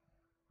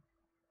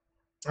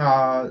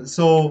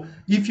 So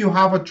if you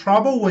have a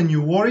trouble, when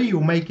you worry, you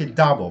make it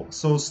double.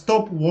 So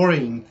stop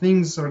worrying.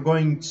 Things are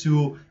going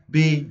to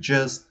be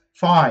just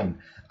fine.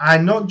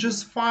 And not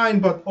just fine,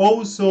 but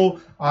also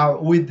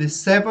with the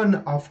Seven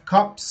of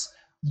Cups,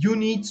 you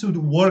need to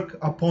work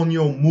upon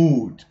your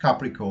mood,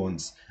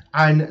 Capricorns.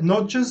 And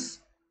not just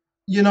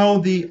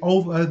the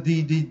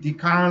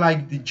kind of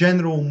like the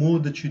general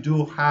mood that you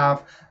do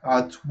have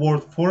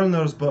toward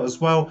foreigners, but as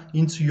well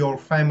into your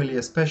family,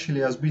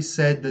 especially as we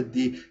said that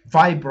the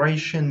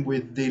vibration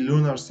with the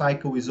lunar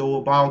cycle is all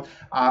about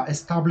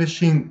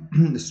establishing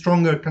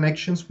stronger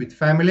connections with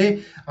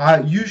family.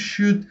 You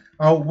should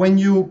when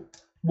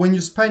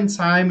you spend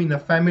time in a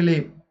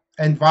family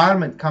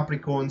environment,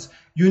 Capricorns,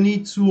 you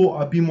need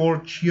to be more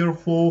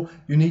cheerful.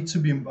 You need to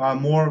be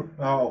more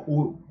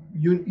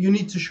you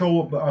need to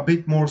show a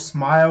bit more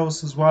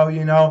smiles as well,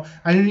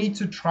 and you need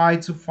to try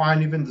to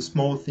find even the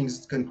small things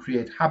that can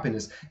create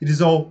happiness. It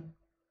is all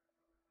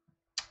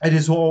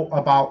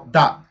about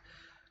that.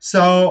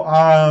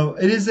 So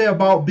it is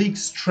about big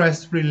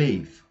stress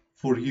relief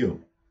for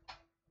you.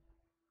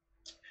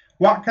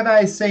 What can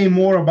I say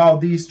more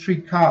about these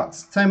three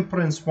cards?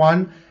 Temperance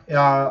one,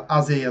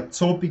 as a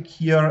topic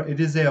here, it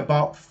is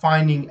about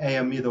finding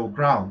a middle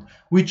ground,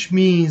 which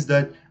means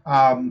that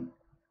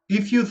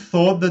if you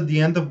thought that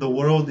the end of the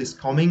world is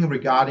coming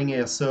regarding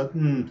a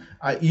certain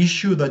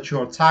issue that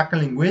you're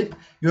tackling with,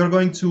 you're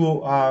going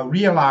to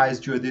realize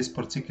during this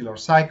particular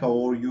cycle,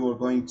 or you are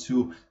going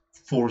to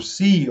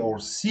foresee or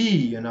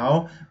see,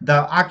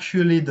 that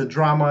actually the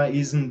drama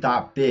isn't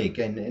that big,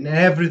 and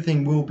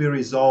everything will be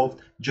resolved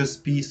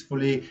just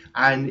peacefully,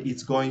 and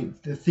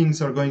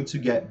things are going to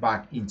get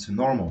back into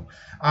normal.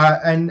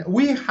 And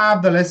we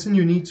have the lesson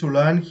you need to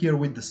learn here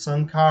with the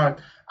Sun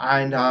card.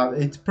 And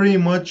it pretty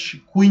much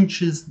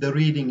quenches the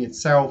reading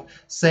itself,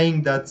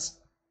 saying that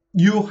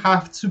you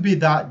have to be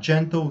that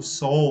gentle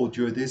soul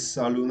during this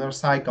lunar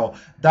cycle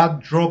that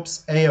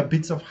drops a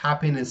bit of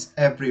happiness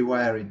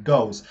everywhere it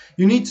goes.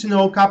 You need to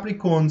know,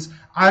 Capricorns,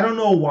 I don't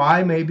know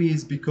why, maybe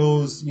it's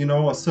because,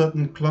 a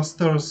certain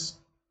clusters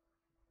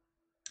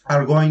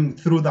are going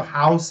through the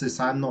houses.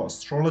 I'm not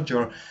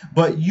astrologer,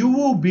 but you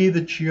will be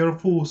the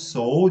cheerful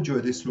soul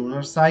during this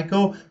lunar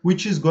cycle,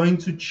 which is going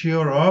to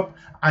cheer up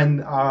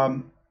and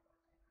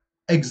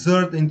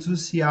exert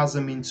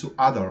enthusiasm into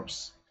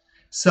others.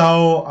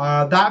 So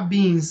that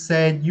being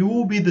said, you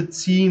will be the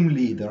team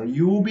leader.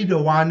 You will be the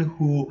one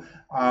who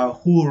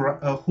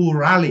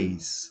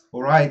rallies,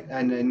 all right,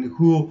 and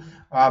who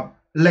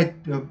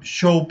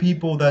show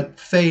people that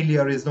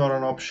failure is not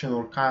an option,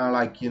 or kind of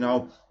like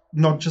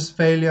not just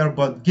failure,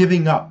 but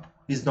giving up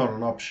is not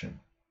an option.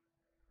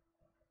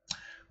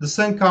 The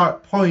Sun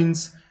card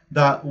points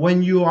that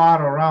when you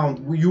are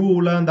around, you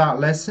will learn that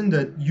lesson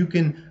that you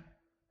can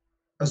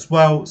as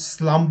well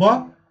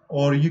slumber,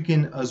 or you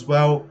can as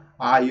well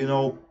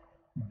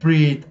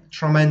breathe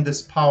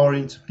tremendous power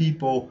into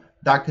people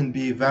that can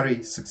be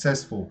very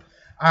successful.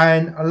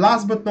 And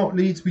last but not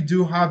least, we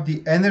do have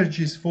the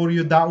energies for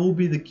you. That will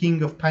be the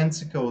King of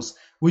Pentacles,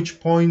 which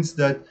points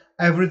that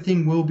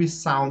everything will be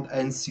sound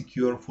and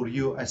secure for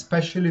you,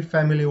 especially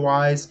family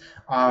wise.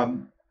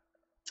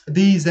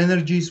 These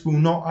energies will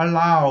not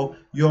allow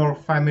your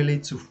family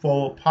to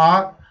fall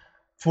apart,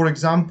 for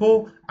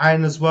example.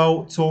 And as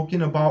well,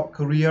 talking about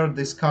career,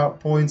 this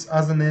card points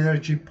as an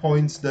energy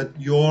points that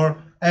your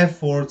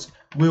efforts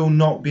will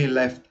not be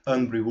left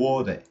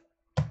unrewarded.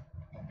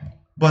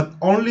 But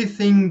only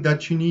thing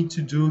that you need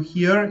to do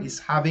here is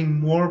having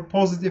more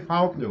positive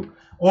outlook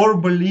or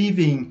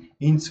believing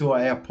into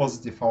a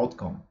positive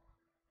outcome.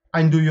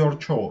 And do your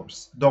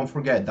chores. Don't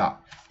forget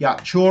that. Yeah,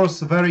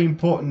 chores very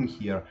important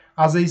here.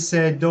 As I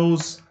said,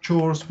 those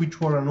chores which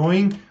were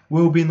annoying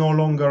will be no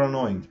longer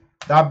annoying.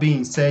 That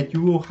being said,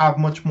 you will have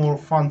much more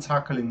fun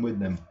tackling with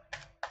them.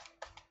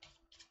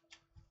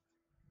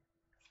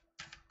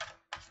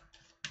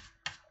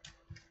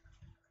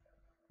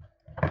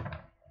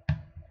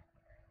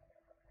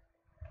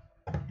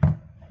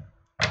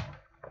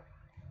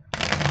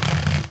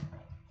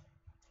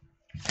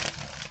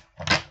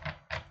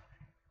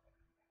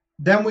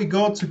 Then we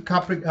go to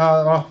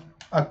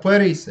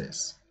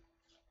Aquarius.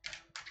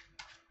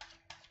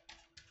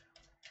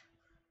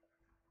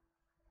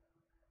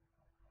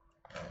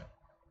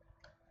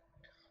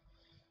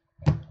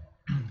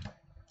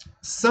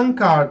 Sun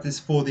card is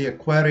for the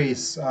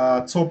Aquarius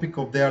topic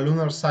of their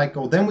lunar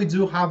cycle. Then we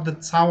do have the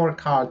Tower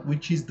card,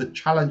 which is the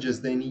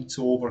challenges they need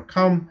to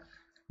overcome.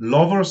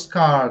 Lover's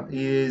card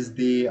is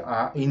the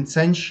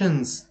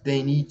intentions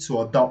they need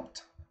to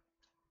adopt.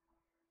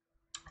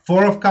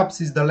 Four of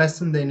Cups is the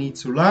lesson they need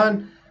to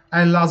learn.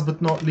 And last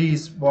but not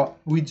least,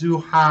 we do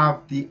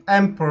have the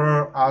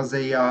Emperor as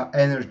a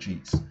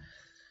energies.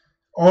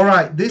 All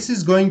right, this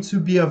is going to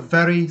be a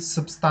very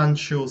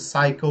substantial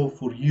cycle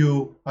for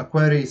you,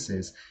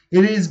 Aquariuses.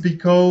 It is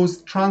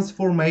because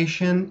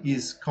transformation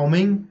is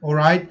coming, all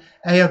right?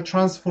 A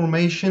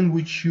transformation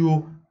which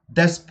you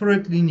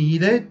desperately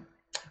needed,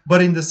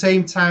 but in the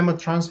same time, a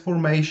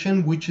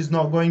transformation which is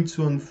not going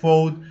to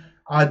unfold.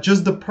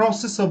 Just the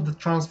process of the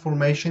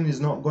transformation is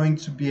not going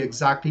to be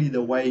exactly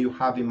the way you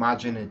have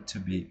imagined it to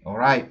be, all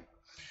right?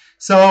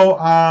 So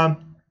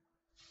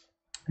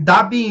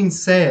that being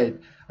said,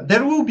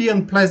 there will be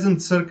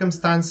unpleasant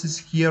circumstances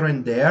here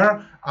and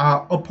there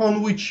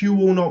upon which you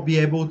will not be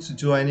able to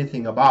do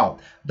anything about.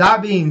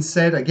 That being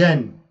said,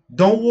 again,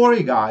 don't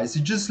worry, guys.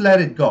 You just let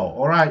it go,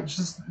 all right?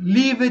 Just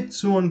leave it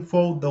to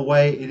unfold the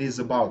way it is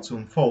about to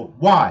unfold.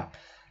 Why?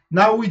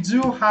 Now, we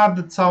do have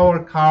the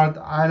Tower card,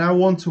 and I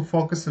want to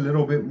focus a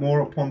little bit more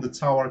upon the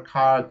Tower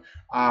card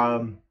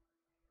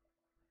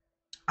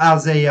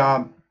as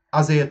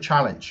a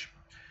challenge.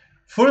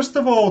 First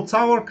of all,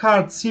 Tower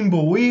card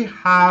symbol, we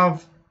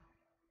have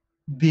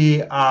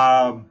the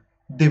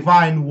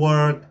divine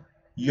word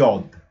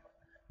Yod.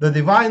 The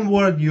divine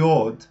word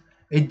Yod,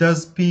 it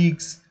does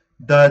speaks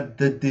that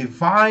the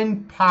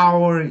divine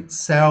power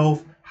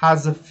itself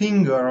has a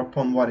finger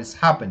upon what is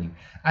happening,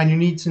 and you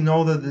need to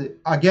know that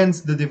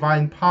against the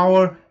divine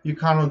power you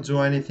cannot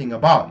do anything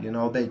about. You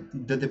know,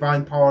 the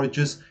divine power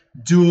just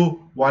do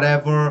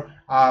whatever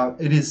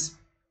it is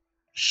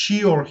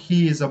she or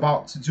he is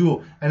about to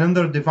do. And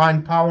under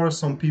divine power,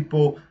 some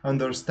people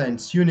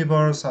understands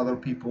universe, other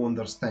people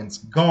understands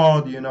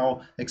God, you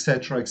know,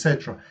 etc.,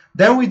 etc.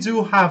 Then we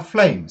do have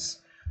flames.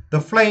 The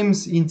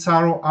flames in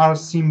tarot are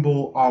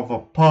symbol of a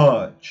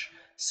purge.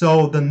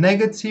 So the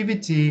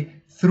negativity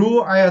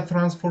through a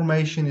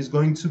transformation is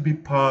going to be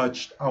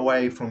purged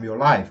away from your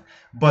life.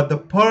 But the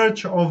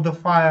purge of the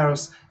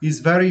fires is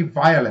very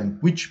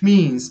violent, which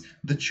means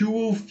that you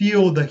will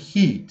feel the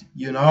heat,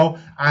 you know,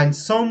 and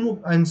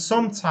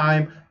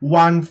sometime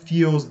one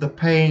feels the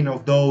pain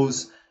of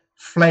those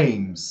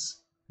flames,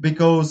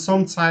 because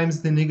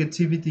sometimes the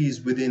negativity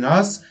is within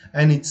us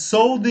and it's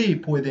so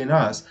deep within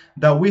us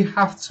that we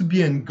have to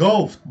be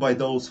engulfed by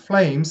those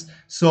flames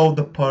so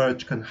the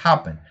purge can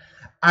happen.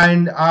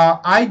 And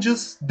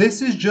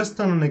this is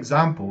just an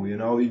example, you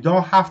know, you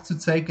don't have to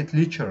take it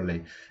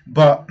literally,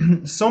 but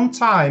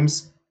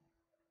sometimes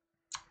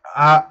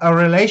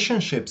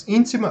relationships,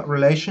 intimate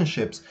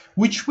relationships,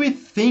 which we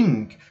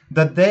think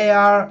that they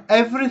are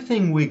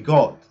everything we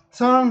got,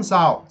 turns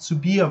out to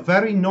be a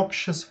very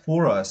noxious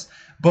for us,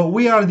 but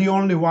we are the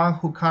only one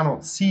who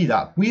cannot see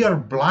that. We are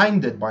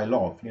blinded by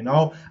love, you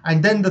know,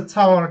 and then the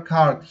Tower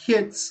card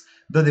hits,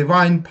 the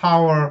divine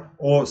power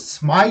or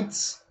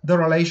smites the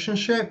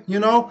relationship, you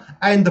know,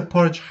 and the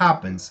purge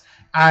happens.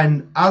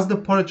 And as the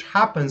purge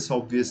happens,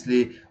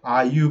 obviously,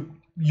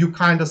 you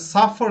kind of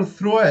suffer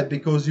through it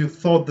because you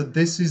thought that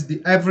this is the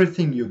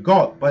everything you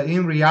got, but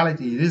in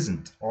reality it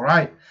isn't, all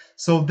right?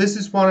 So this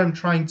is what I'm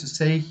trying to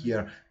say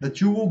here, that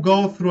you will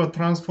go through a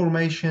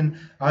transformation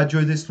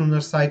during this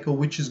lunar cycle,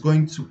 which is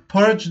going to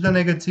purge the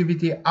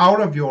negativity out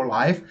of your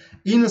life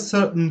in a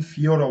certain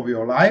field of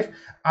your life.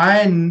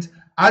 And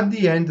at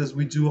the end, as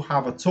we do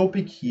have a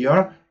topic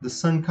here, the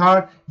Sun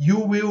card, you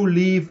will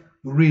leave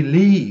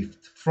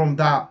relieved from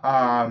that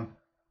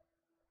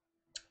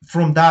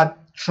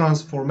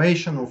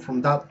transformation or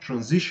from that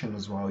transition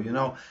as well, you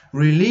know,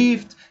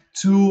 relieved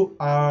to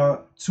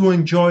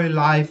enjoy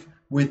life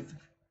with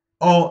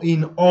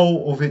in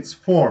all of its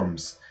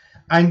forms.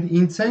 And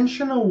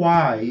intentional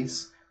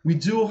wise, we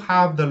do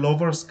have the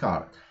Lover's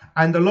card,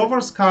 and the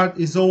Lover's card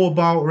is all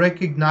about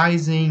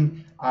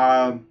recognizing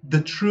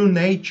the true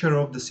nature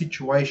of the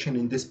situation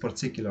in this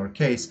particular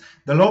case.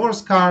 The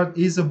Lover's card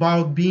is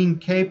about being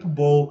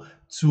capable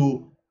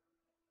to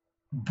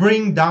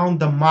bring down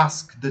the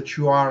mask that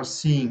you are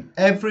seeing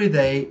every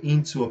day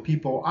into a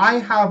people. I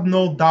have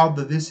no doubt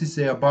that this is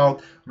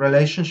about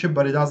relationship,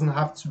 but it doesn't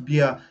have to be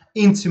a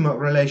intimate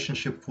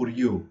relationship for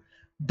you.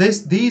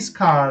 These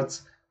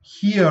cards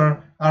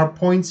here are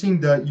pointing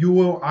that you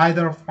will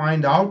either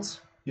find out,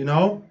 you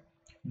know,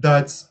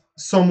 that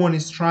someone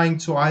is trying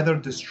to either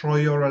destroy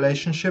your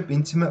relationship,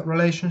 intimate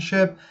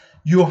relationship.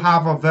 You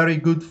have a very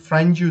good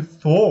friend you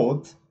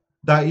thought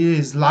that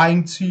is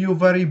lying to you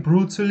very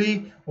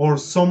brutally, or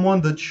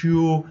someone that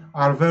you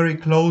are very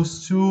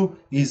close to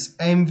is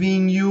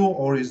envying you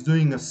or is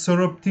doing a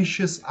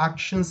surreptitious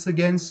actions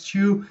against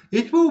you.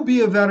 It will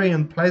be a very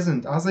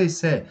unpleasant, as I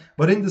said,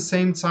 but in the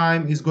same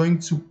time is going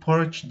to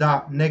purge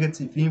that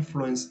negative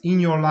influence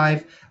in your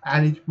life,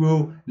 and it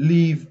will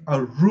leave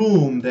a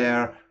room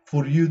there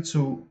for you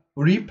to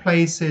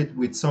replace it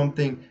with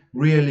something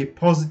really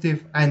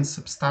positive and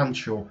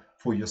substantial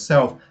for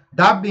yourself.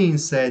 That being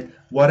said,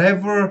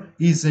 whatever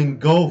is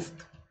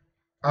engulfed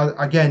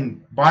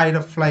again by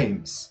the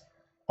flames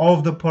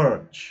of the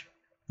purge,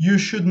 you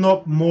should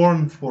not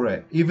mourn for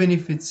it, even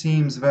if it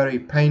seems very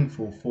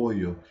painful for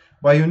you.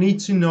 But you need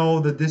to know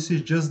that this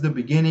is just the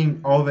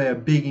beginning of a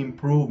big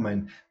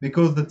improvement,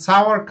 because the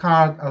Tower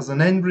card, as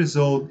an end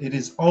result, it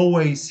is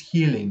always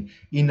healing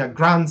in a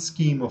grand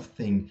scheme of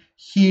things,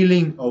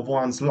 healing of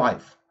one's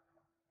life.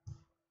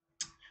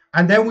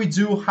 And then we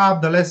do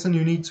have the lesson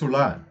you need to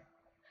learn.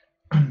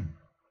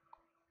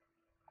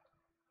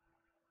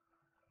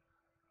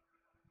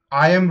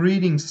 I am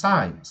reading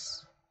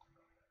signs.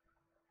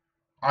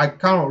 I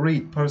cannot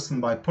read person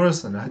by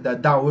person.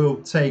 That will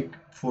take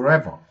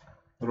forever,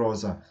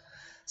 Rosa.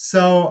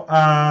 So,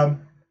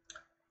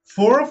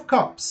 Four of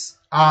Cups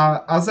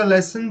as a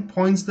lesson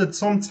points that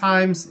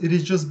sometimes it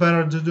is just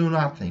better to do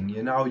nothing.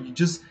 You know, you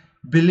just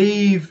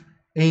believe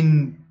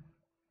in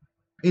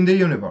the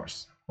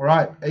universe, all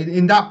right?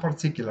 In that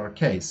particular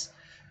case.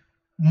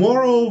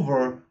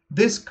 Moreover,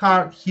 this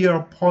card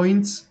here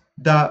points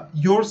that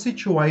your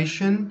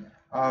situation,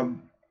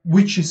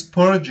 which is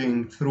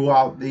purging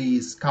throughout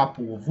these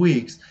couple of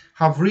weeks,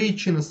 have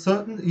reached in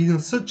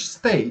such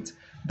state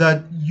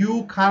that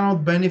you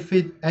cannot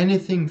benefit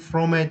anything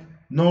from it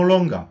no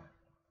longer.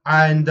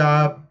 And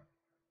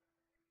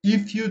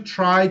if you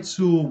try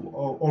to,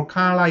 or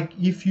kind of like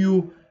if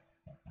you,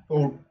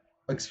 or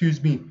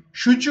excuse me,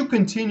 should you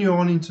continue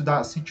on into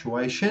that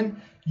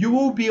situation, you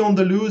will be on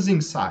the losing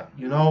side.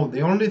 You know,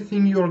 the only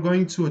thing you're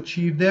going to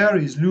achieve there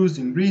is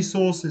losing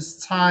resources,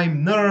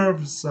 time,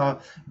 nerves,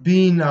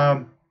 being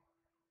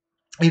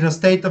in a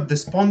state of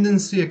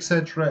despondency,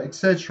 etc.,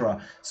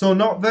 etc. So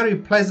not very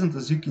pleasant,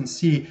 as you can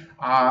see.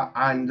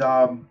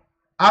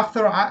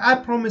 After,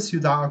 I promise you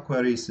that,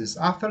 Aquarius,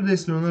 after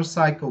this lunar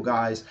cycle,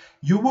 guys,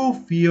 you will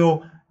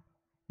feel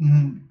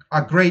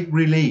a great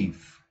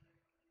relief.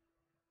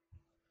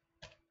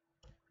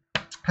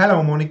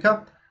 Hello,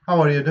 Monica.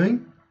 How are you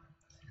doing?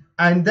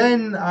 And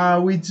then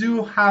we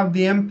do have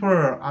the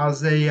Emperor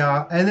as a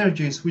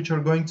energies which are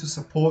going to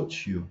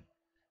support you.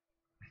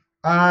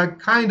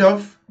 Kind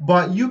of,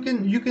 but you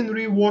can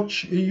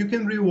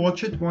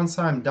rewatch it once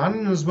I'm done,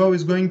 and as well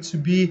is going to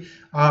be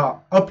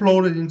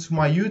uploaded into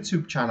my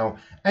YouTube channel.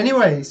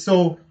 Anyway,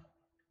 so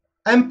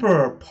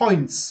Emperor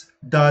points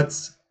that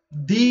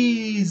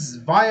these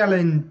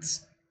violent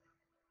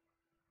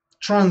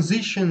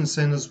transitions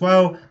and as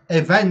well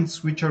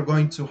events which are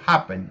going to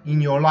happen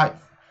in your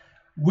life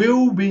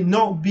will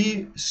not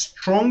be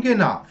strong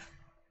enough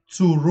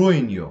to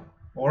ruin you,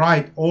 all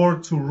right, or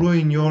to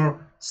ruin your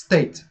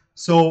state,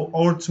 so,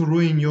 or to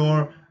ruin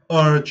your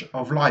urge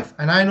of life.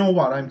 And I know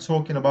what I'm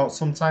talking about.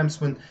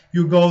 Sometimes when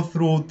you go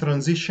through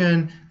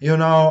transition, you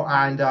know,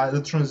 and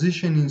the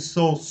transition is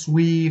so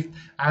swift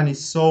and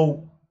it's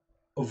so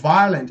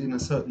violent in a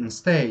certain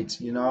state,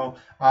 you know,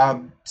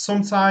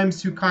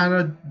 sometimes you kind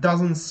of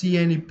doesn't see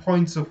any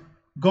points of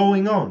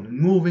going on and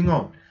moving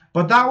on.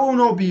 But that will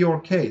not be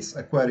your case,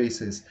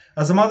 Aquarius.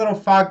 As a matter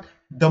of fact,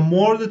 the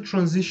more the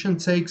transition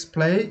takes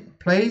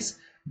place,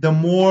 the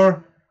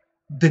more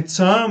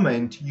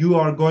determined you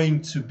are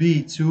going to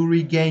be to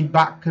regain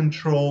back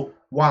control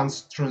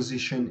once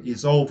transition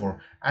is over.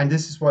 And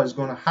this is what is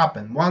going to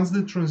happen. Once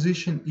the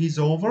transition is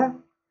over,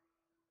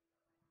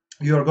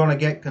 you are going to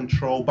get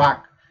control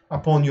back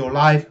upon your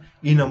life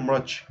in a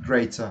much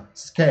greater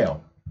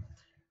scale.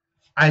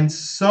 And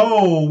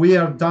so we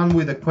are done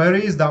with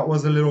Aquarius. That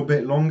was a little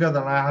bit longer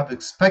than I have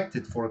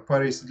expected for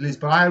Aquarius, at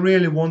least, but I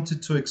really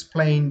wanted to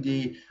explain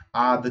the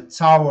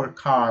Tower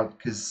card,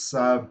 because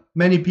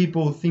many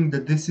people think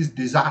that this is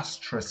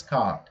disastrous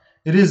card.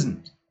 It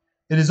isn't.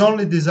 It is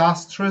only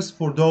disastrous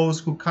for those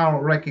who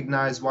cannot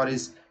recognize what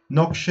is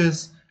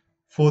noxious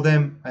for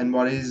them and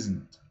what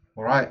isn't.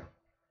 All right.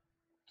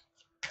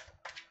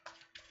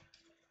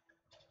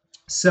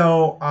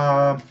 So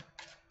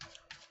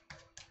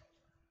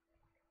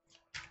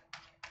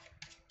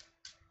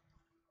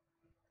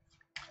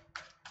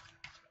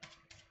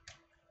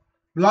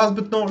last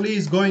but not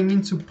least, going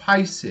into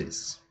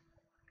Pisces.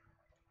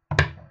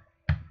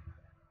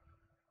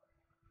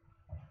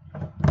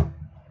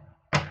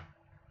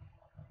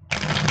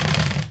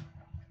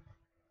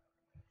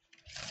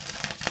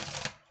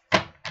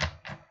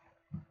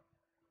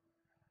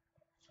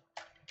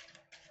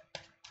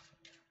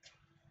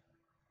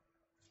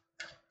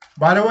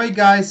 By the way,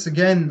 guys,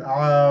 again,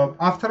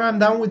 after I'm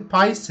done with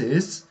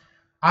Pisces,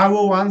 I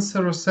will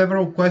answer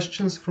several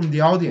questions from the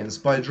audience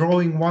by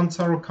drawing one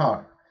tarot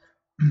card.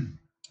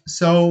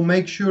 So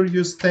make sure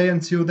you stay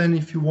until then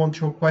if you want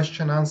your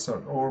question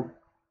answered, or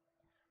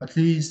at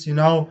least, you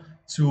know,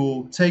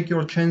 to take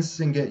your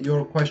chances and get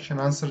your question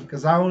answered,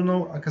 because I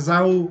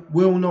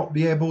will not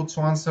be able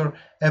to answer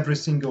every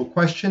single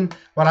question,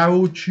 but I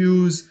will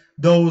choose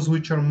those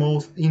which are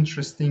most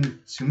interesting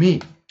to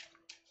me,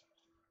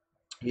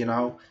 you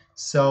know.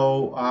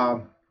 So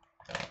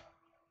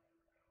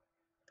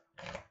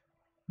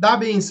that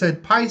being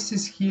said,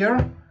 Pisces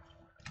here,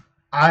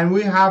 and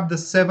we have the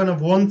Seven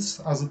of Wands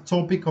as a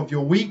topic of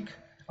your week,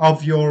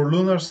 of your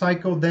lunar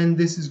cycle. Then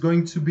this is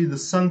going to be the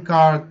Sun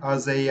card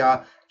as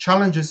a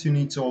challenges you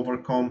need to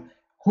overcome.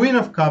 Queen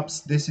of Cups,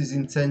 this is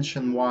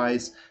intention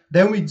wise.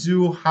 Then we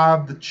do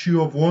have the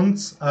Two of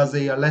Wands as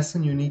a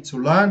lesson you need to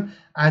learn,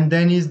 and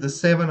then is the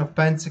Seven of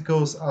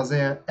Pentacles as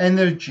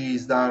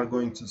energies that are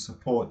going to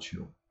support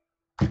you.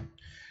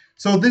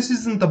 So this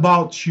isn't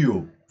about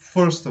you,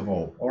 first of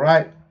all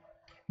right?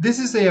 This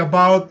is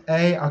about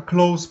a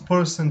close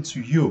person to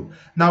you.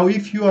 Now,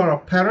 if you are a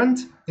parent,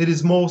 it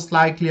is most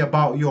likely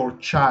about your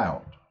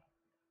child.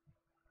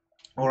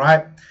 All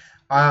right.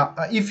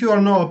 If you are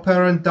not a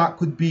parent, that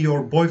could be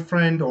your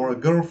boyfriend or a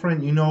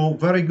girlfriend, you know,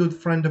 very good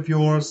friend of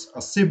yours,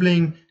 a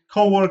sibling,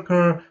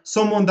 co-worker,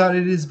 someone that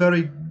it is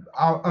very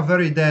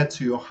dear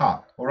to your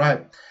heart. All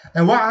right.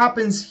 And what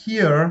happens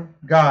here,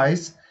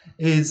 guys,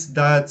 is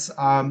that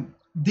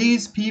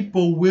these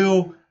people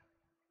will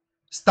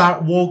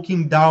start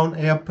walking down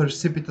a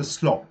precipitous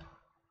slope,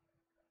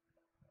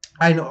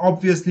 and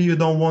obviously you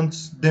don't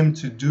want them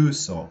to do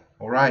so,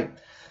 all right?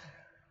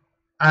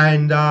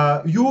 And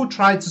you will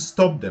try to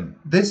stop them.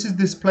 This is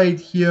displayed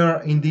here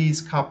in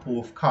these couple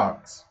of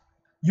cards.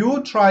 You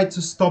will try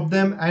to stop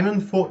them, and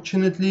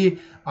unfortunately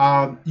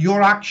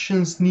your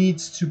actions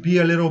needs to be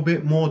a little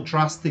bit more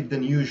drastic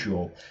than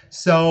usual.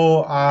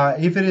 So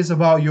if it is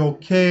about your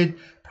kid,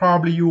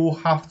 probably you will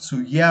have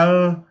to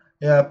yell.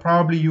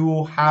 Probably you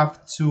will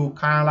have to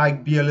kind of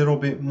like be a little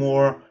bit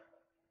more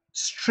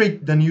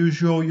strict than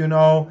usual, you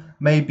know.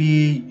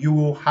 Maybe you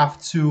will have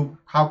to,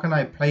 how can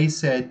I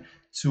place it,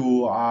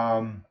 to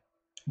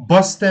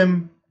bust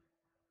them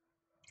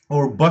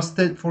or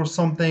busted for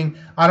something.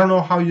 I don't know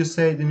how you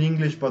say it in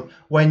English, but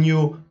when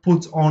you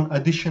put on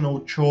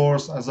additional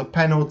chores as a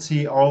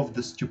penalty of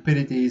the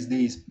stupidities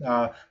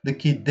the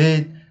kid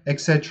did,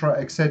 etc.,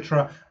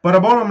 etc. But the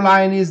bottom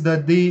line is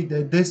that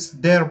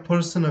their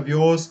person of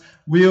yours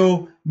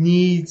will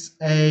need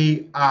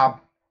a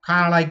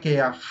kind of like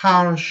a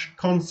harsh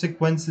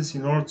consequences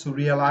in order to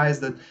realize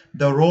that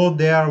the road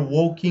they are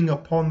walking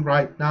upon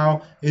right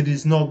now, it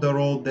is not the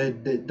road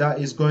that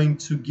is going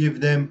to give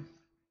them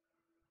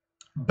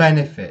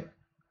benefit,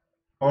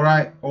 all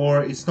right,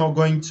 or it's not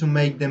going to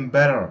make them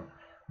better.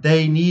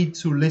 They need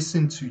to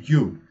listen to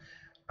you.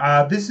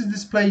 This is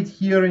displayed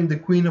here in the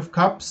Queen of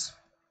Cups,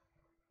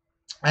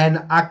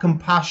 and a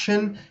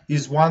compassion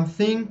is one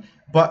thing,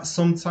 but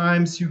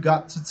sometimes you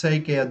got to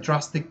take a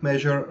drastic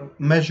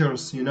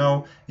measures, you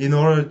know, in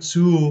order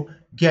to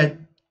get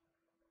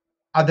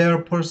other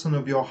person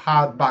of your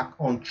heart back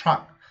on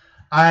track.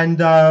 And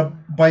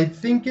by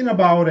thinking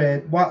about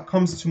it, what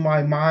comes to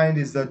my mind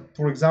is that,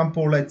 for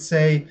example, let's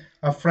say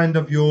a friend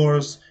of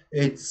yours,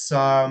 it's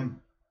a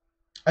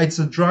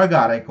drug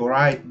addict, all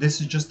right? This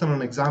is just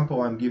an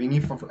example I'm giving.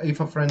 If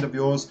a friend of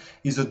yours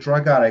is a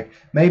drug addict,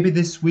 maybe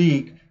this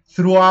week,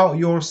 throughout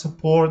your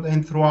support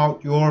and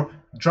throughout your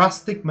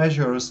drastic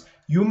measures,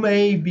 you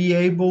may be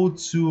able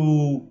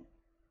to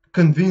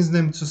convince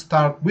them to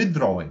start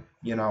withdrawing,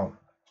 you know,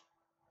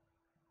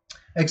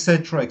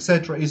 etc.,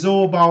 etc. It's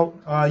all about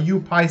you,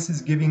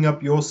 Pisces, giving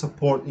up your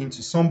support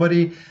into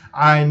somebody,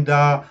 and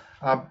a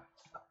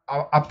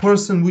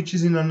person which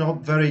is in a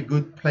not very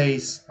good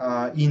place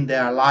in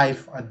their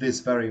life at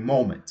this very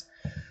moment.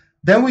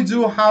 Then we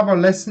do have a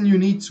lesson you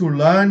need to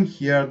learn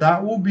here.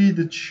 That will be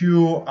the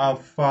Two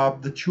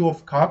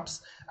of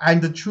Cups,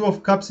 and the Two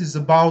of Cups is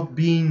about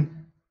being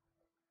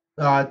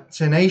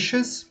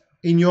tenacious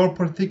in your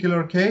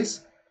particular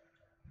case.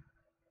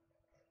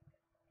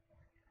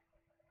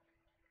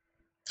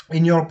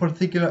 In your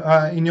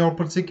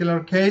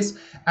particular case,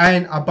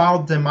 and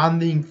about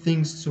demanding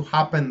things to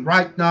happen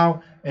right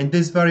now in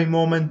this very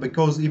moment,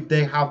 because if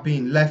they have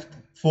been left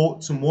for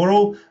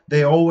tomorrow,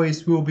 they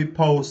always will be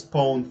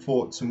postponed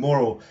for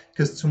tomorrow,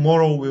 because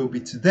tomorrow will be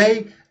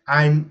today,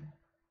 and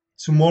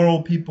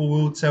tomorrow people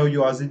will tell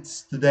you as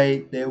it's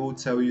today, they will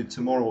tell you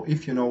tomorrow,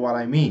 if you know what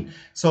I mean.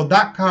 So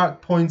that card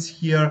points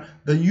here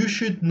that you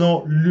should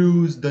not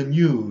lose the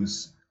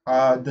news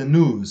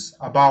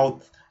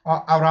about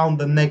around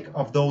the neck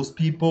of those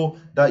people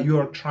that you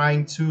are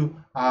trying to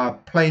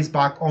place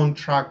back on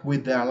track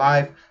with their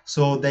life,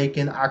 so they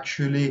can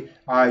actually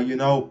you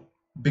know,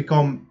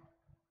 become,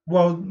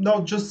 well,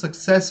 not just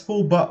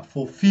successful but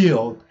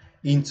fulfilled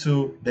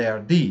into their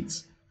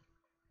deeds.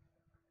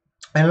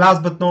 And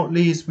last but not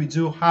least, we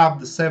do have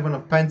the Seven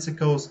of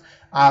Pentacles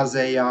as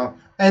a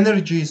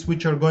energies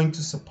which are going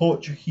to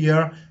support you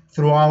here.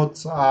 throughout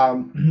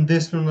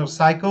this lunar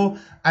cycle.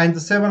 And the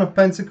Seven of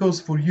Pentacles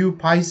for you,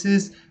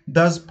 Pisces,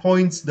 does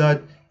points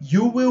that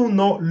you will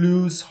not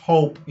lose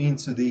hope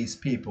into these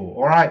people.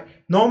 All right,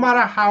 no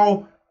matter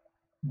how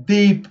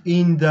deep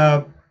in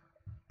the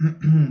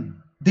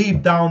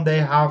deep down they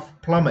have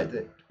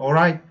plummeted. All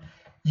right,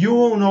 you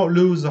will not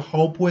lose the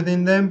hope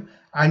within them,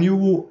 and you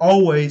will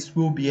always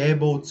will be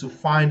able to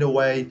find a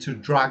way to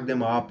drag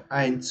them up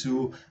and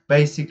to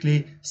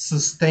basically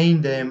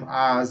sustain them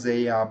as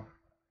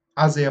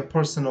a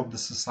person of the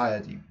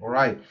society. All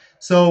right,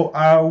 so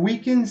we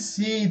can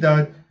see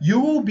that you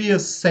will be a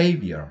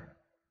savior.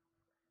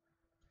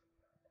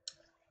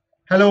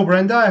 Hello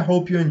Brenda, I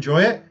hope you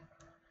enjoy it.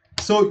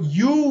 So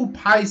you,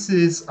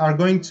 Pisces, are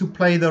going to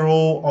play the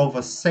role of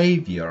a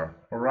savior,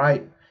 all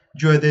right,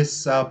 during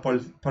this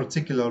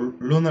particular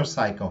lunar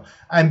cycle.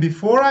 And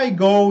before I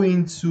go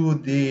into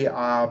the,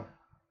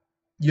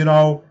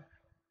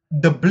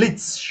 the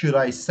blitz, should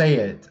I say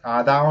it,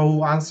 that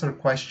will answer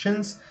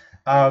questions,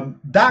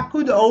 that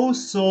could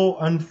also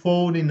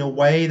unfold in a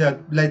way that,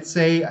 let's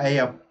say,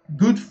 a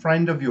good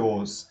friend of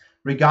yours,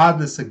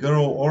 regardless a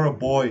girl or a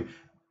boy,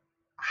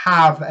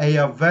 have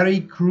a very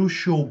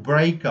crucial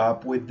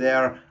breakup with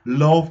their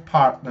love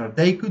partner.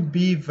 They could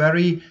be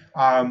very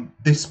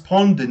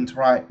despondent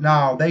right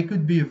now. They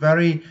could be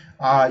very,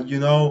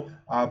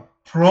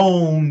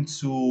 prone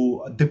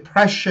to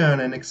depression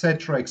and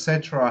etc.,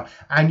 etc.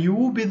 And you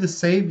will be the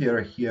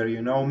savior here,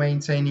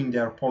 maintaining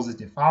their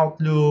positive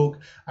outlook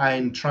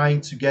and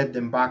trying to get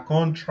them back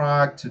on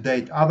track to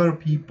date other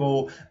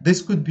people.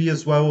 This could be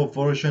as well a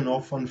version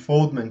of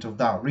unfoldment of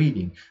that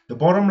reading. The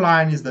bottom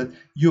line is that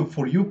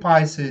for you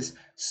Pisces,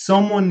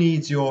 someone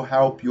needs your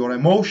help, your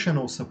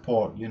emotional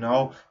support,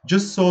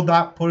 just so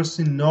that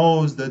person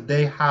knows that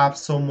they have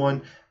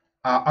someone,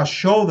 a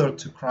shoulder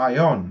to cry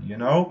on,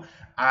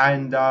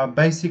 and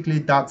basically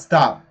that's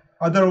that.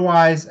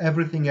 Otherwise,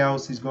 everything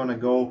else is going to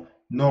go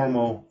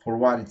normal for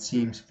what it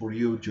seems for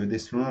you during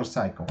this lunar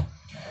cycle.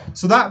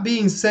 So that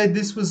being said,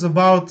 this was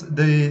about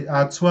the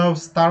 12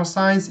 star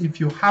signs. If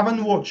you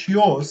haven't watched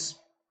yours,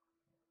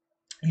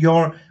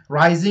 your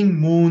rising,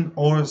 moon,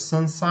 or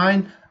sun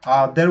sign,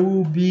 there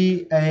will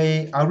be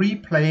a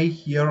replay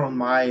here on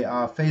my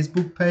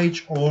Facebook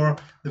page, or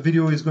the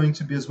video is going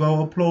to be as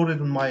well uploaded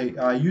on my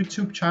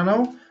YouTube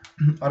channel,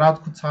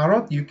 Radko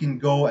Tarot. You can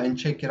go and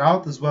check it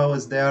out, as well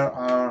as there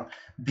are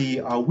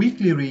the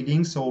weekly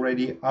readings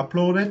already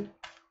uploaded,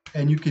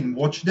 and you can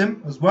watch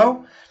them as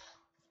well.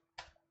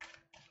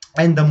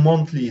 And the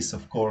monthlies,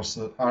 of course,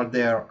 are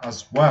there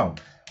as well.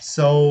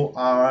 So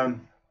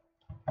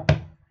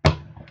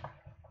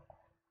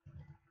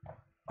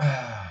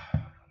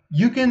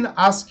you can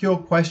ask your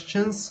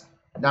questions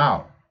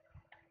now.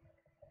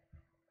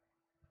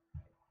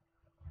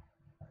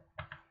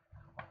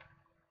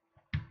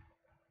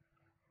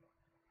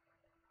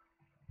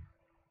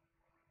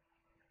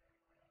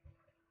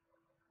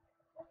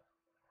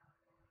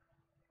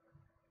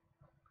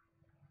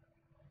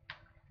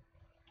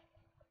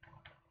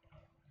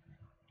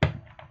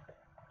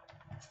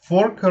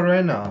 For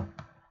Karena,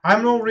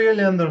 I'm not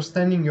really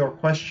understanding your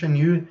question.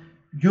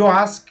 You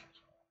ask,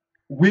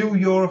 will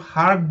your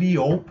heart be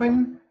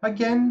open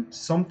again?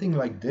 Something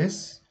like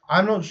this.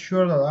 I'm not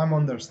sure that I'm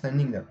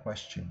understanding that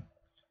question.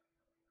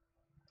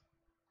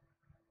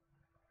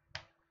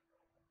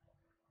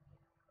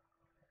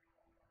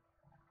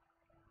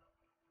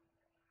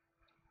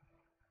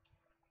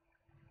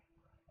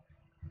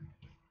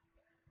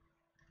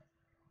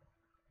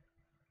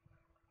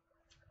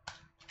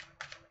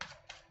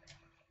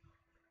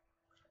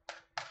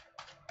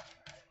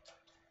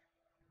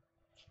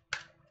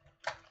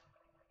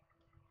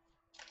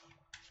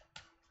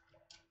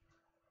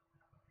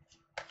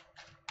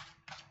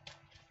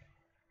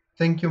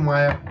 Thank you,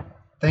 Maya.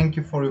 Thank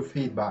you for your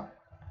feedback.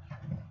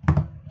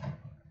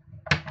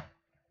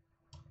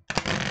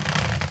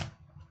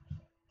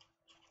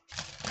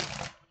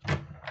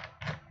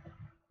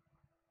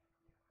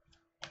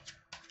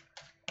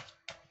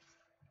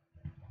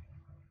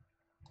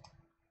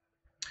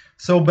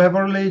 So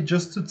Beverly,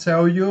 just to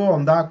tell you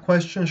on that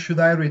question, should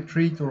I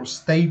retreat or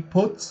stay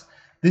put?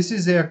 This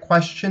is a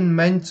question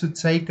meant to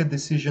take a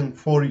decision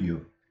for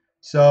you.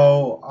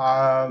 So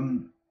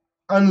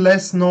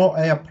unless not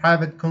a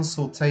private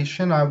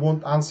consultation, I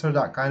won't answer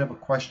that kind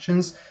of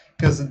questions,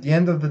 because at the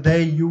end of the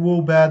day, you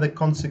will bear the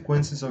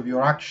consequences of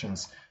your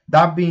actions.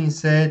 That being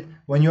said,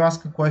 when you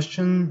ask a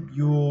question,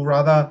 you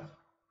rather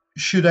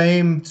should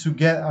aim to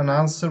get an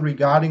answer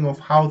regarding of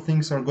how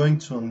things are going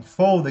to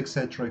unfold,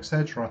 etc.,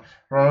 etc.,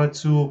 rather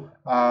to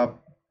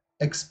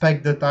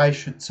expect that I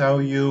should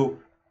tell you,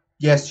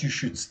 yes, you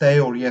should stay,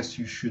 or yes,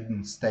 you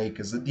shouldn't stay,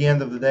 because at the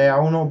end of the day, I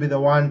will not be the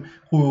one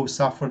who will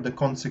suffer the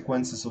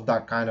consequences of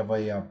that kind of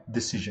a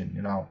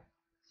decision,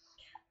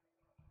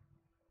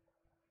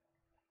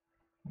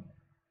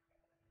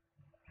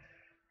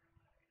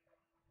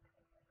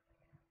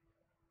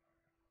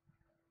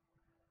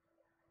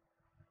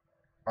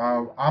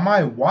 Am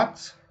I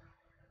what?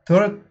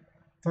 Third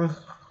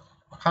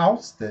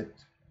house? That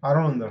I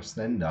don't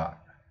understand that.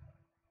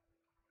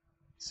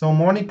 So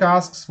Monica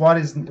asks, what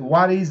is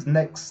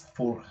next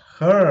for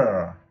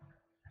her?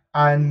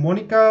 And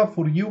Monica,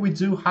 for you, we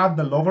do have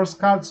the Lovers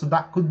card, so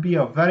that could be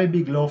a very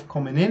big love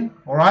coming in,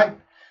 all right?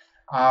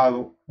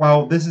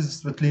 Well, this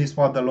is at least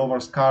what the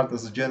Lovers card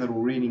as a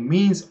general reading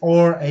means,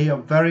 or a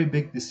very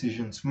big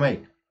decision to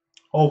make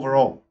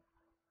overall.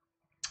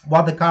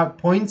 What the card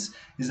points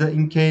is that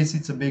in case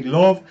it's a big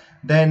love,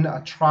 then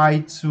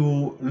try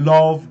to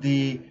love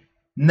the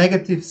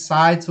negative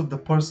sides of the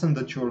person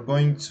that you're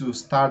going to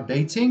start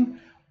dating,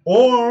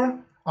 or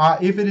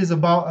if it is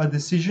about a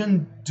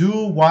decision,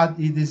 do what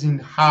it is in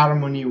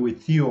harmony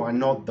with you and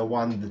not the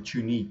one that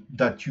you need,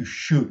 that you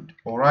should.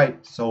 All right,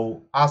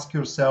 so ask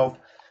yourself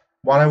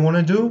what I want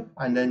to do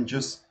and then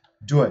just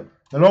do it.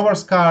 The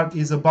Lovers card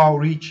is about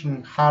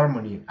reaching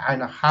harmony,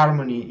 and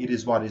harmony, it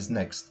is what is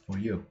next for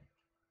you.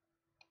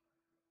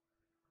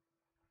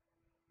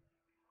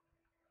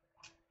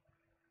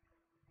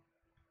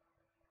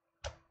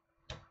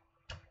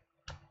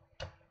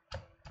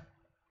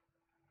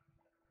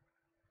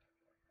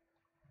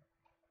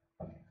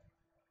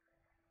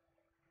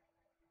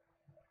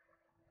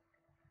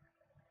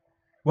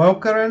 Well,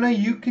 Karina,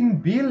 you can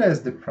be less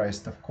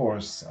depressed, of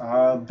course.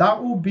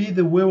 That will be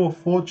the Wheel of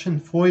Fortune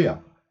for you.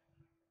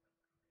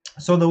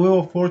 So the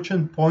Wheel of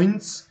Fortune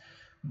points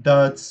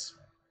that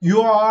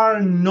you are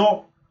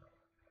not,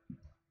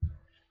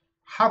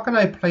 how can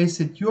I place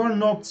it? You are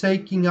not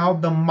taking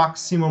out the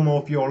maximum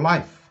of your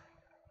life.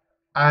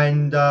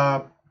 And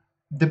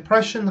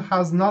depression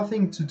has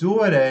nothing to do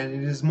with it.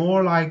 It is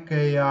more like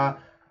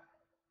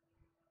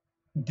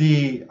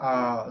the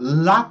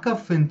lack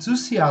of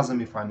enthusiasm,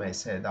 if I may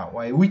say it that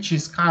way, which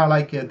is kind of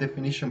like a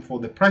definition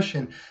for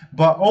depression.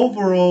 But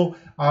overall,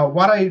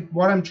 what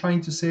I'm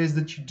trying to say is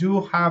that you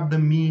do have the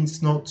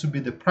means not to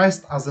be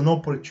depressed as an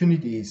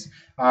opportunity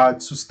to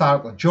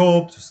start a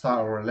job, to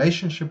start a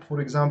relationship, for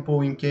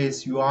example, in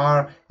case you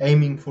are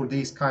aiming for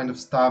this kind of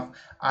stuff.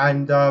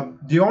 And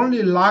the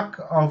only lack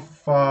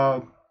of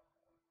how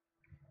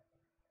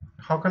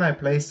can I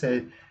place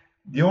it?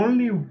 The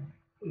only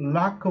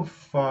lack of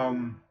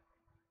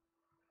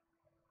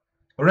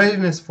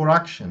readiness for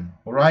action,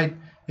 all right?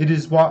 It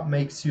is what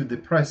makes you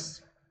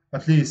depressed,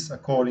 at least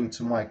according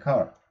to my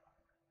card.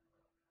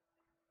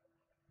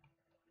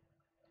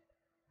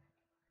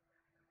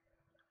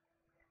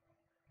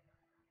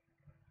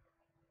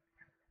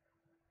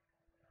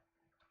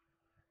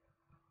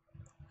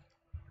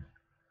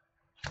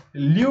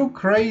 Leo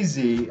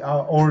Crazy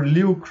or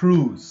Leo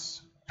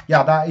Cruz.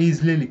 Yeah, that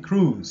is Lily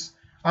Cruz.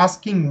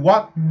 Asking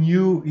what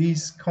new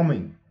is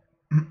coming.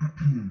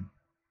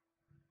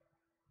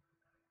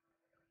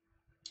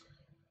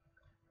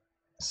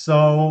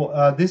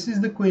 So this is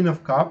the Queen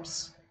of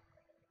Cups.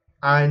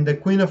 And the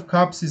Queen of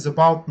Cups is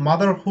about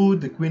motherhood.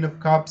 The Queen of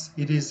Cups,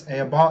 it is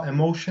about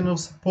emotional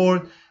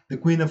support. The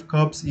Queen of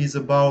Cups is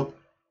about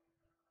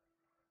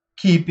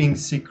keeping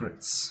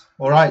secrets.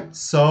 All right,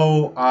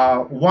 so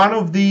one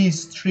of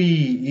these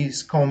three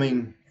is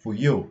coming for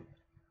you.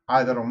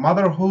 Either a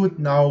motherhood.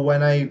 Now,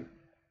 when I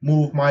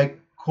move my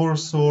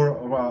cursor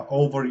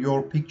over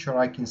your picture,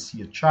 I can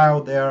see a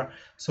child there.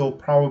 So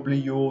probably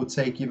you will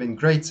take even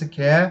greater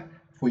care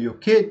for your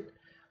kid.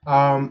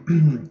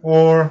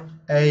 Or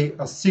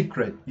a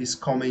secret is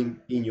coming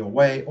in your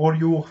way, or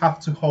you will have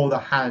to hold a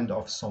hand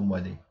of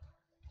somebody.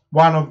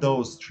 One of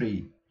those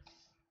three.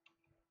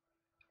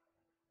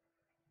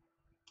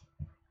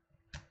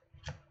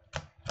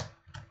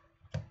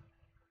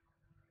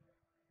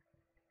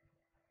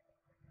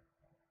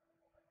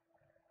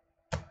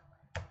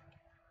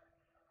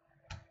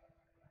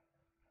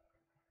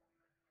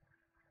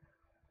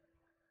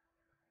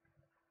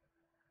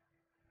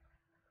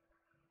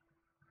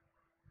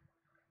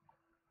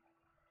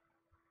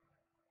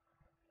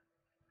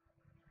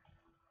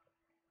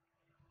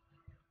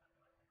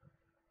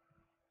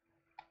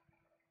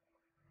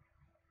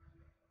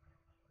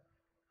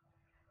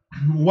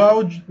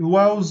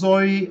 Well,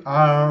 Zoe,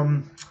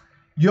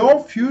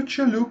 your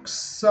future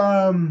looks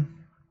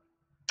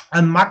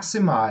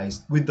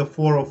unmaximized with the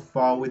Four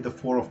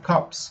of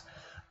Cups.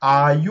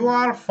 You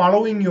are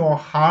following your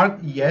heart,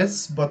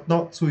 yes, but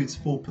not to its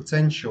full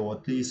potential,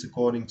 at least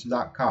according to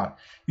that card.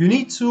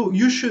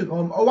 You should.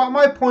 What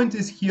my point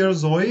is here,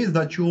 Zoe, is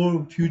that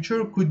your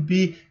future could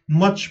be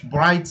much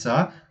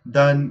brighter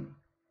than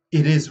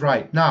it is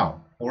right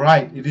now. All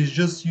right, it is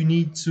just you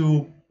need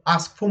to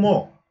ask for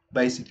more,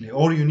 basically,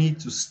 or you need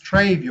to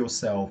strive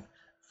yourself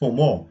for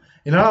more.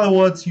 In other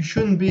words, you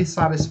shouldn't be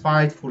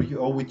satisfied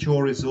with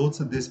your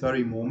results at this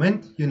very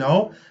moment,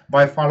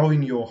 by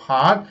following your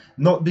heart,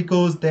 not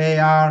because they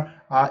are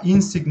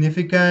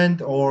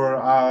insignificant or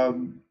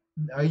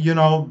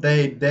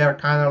they are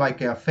kind of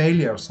like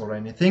failures or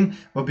anything,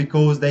 but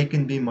because they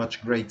can be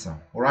much greater.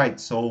 All right,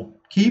 so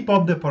keep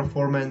up the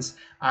performance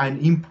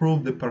and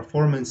improve the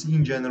performance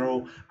in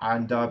general,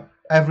 and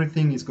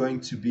everything is going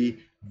to be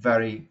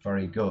very,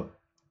 very good.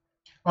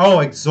 Oh,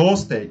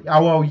 exhausted.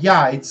 Oh, well,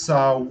 yeah, it's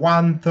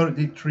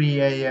 1:33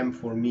 a.m.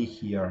 for me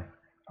here,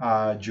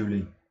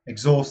 Julie.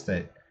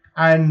 Exhausted.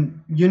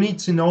 And you need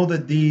to know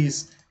that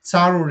these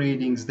tarot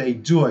readings, they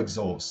do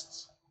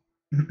exhaust.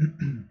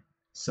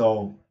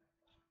 So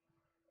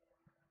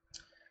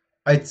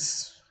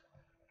it's,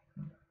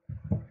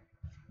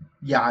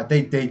 yeah,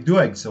 they do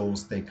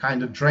exhaust, they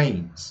kind of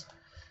drains,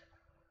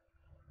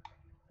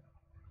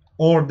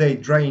 or they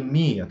drain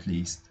me at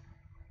least.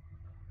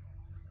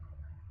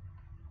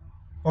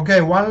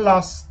 Okay, one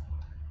last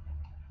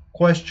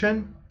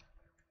question.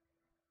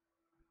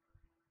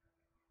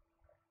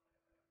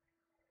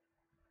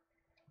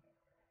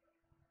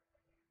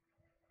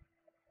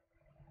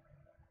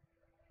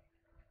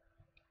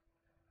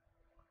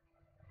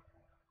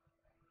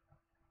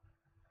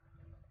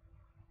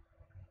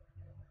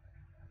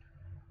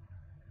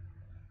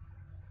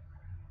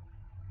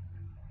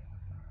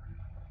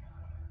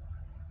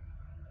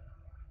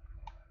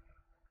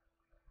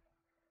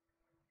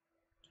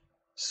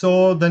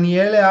 So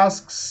Daniele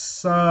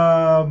asks,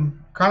 can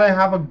I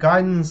have a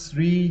guidance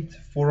read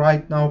for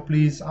right now,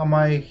 please? Am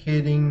I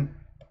heading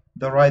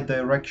the right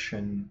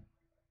direction?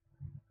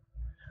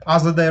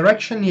 As a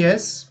direction,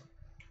 yes,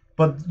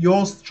 but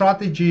your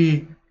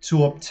strategy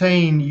to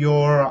obtain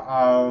your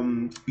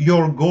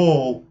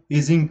goal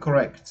is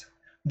incorrect.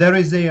 There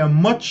is a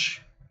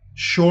much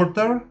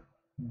shorter,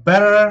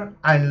 better,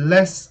 and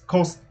less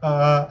cost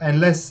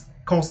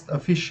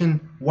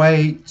efficient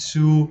way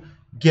to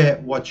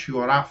get what you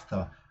are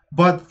after.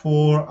 But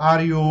for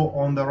are you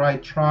on the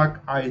right track?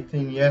 I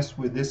think yes,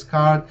 with this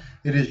card.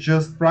 It is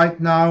just right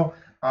now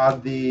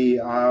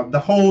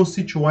the whole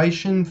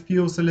situation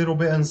feels a little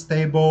bit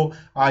unstable.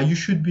 You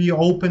should be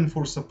open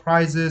for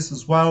surprises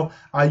as well.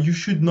 You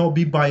should not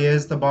be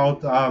biased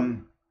about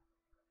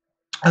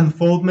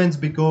unfoldments,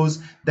 because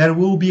there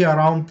will be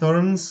around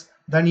turns,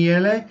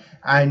 Daniele,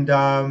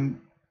 and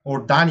or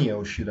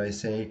Daniel, should I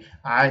say,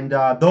 and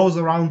those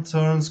around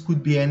turns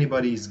could be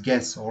anybody's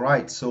guess. All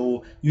right,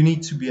 so you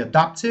need to be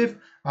adaptive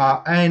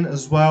and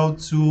as well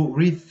to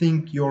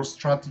rethink your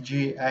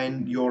strategy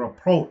and your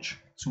approach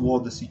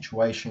toward the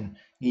situation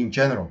in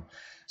general.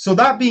 So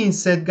that being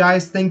said,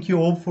 guys, thank you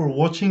all for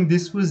watching.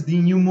 This was the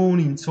new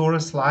moon in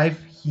Taurus live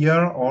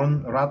here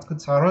on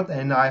Radko Tarot,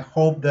 and I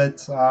hope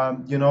that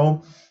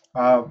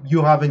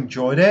you have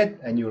enjoyed it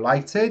and you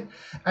liked it.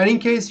 And in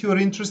case you're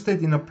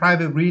interested in a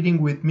private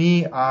reading with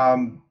me,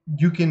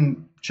 you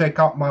can check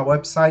out my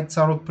website,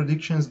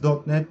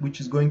 tarotpredictions.net, which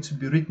is going to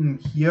be written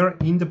here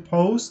in the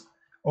post.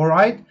 All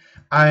right,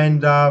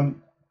 and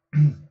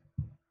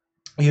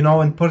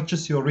and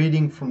purchase your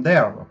reading from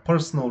there, a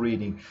personal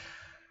reading.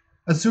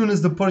 As soon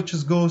as the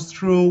purchase goes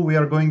through, we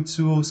are going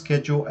to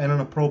schedule an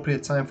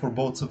appropriate time for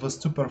both of us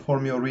to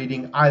perform your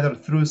reading, either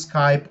through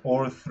Skype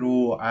or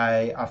through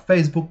a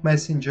Facebook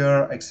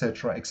Messenger,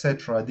 etc.,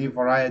 etc. The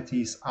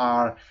varieties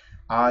are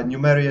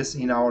numerous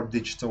in our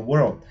digital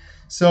world.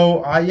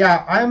 So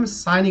yeah, I'm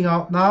signing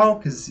out now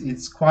because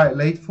it's quite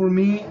late for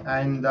me,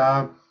 and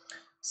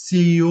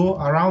see you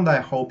around, I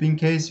hope. In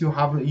case you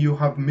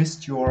have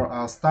missed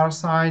your star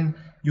sign,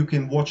 you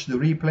can watch the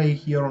replay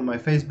here on my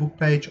Facebook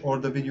page, or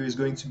the video is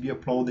going to be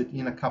uploaded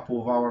in a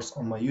couple of hours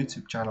on my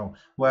YouTube channel,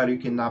 where you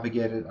can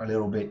navigate it a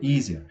little bit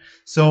easier.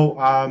 So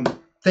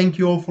thank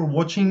you all for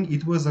watching.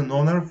 It was an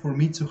honor for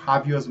me to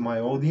have you as my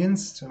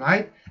audience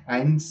tonight,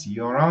 and see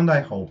you around,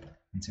 I hope.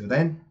 Until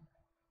then,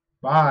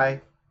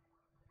 bye.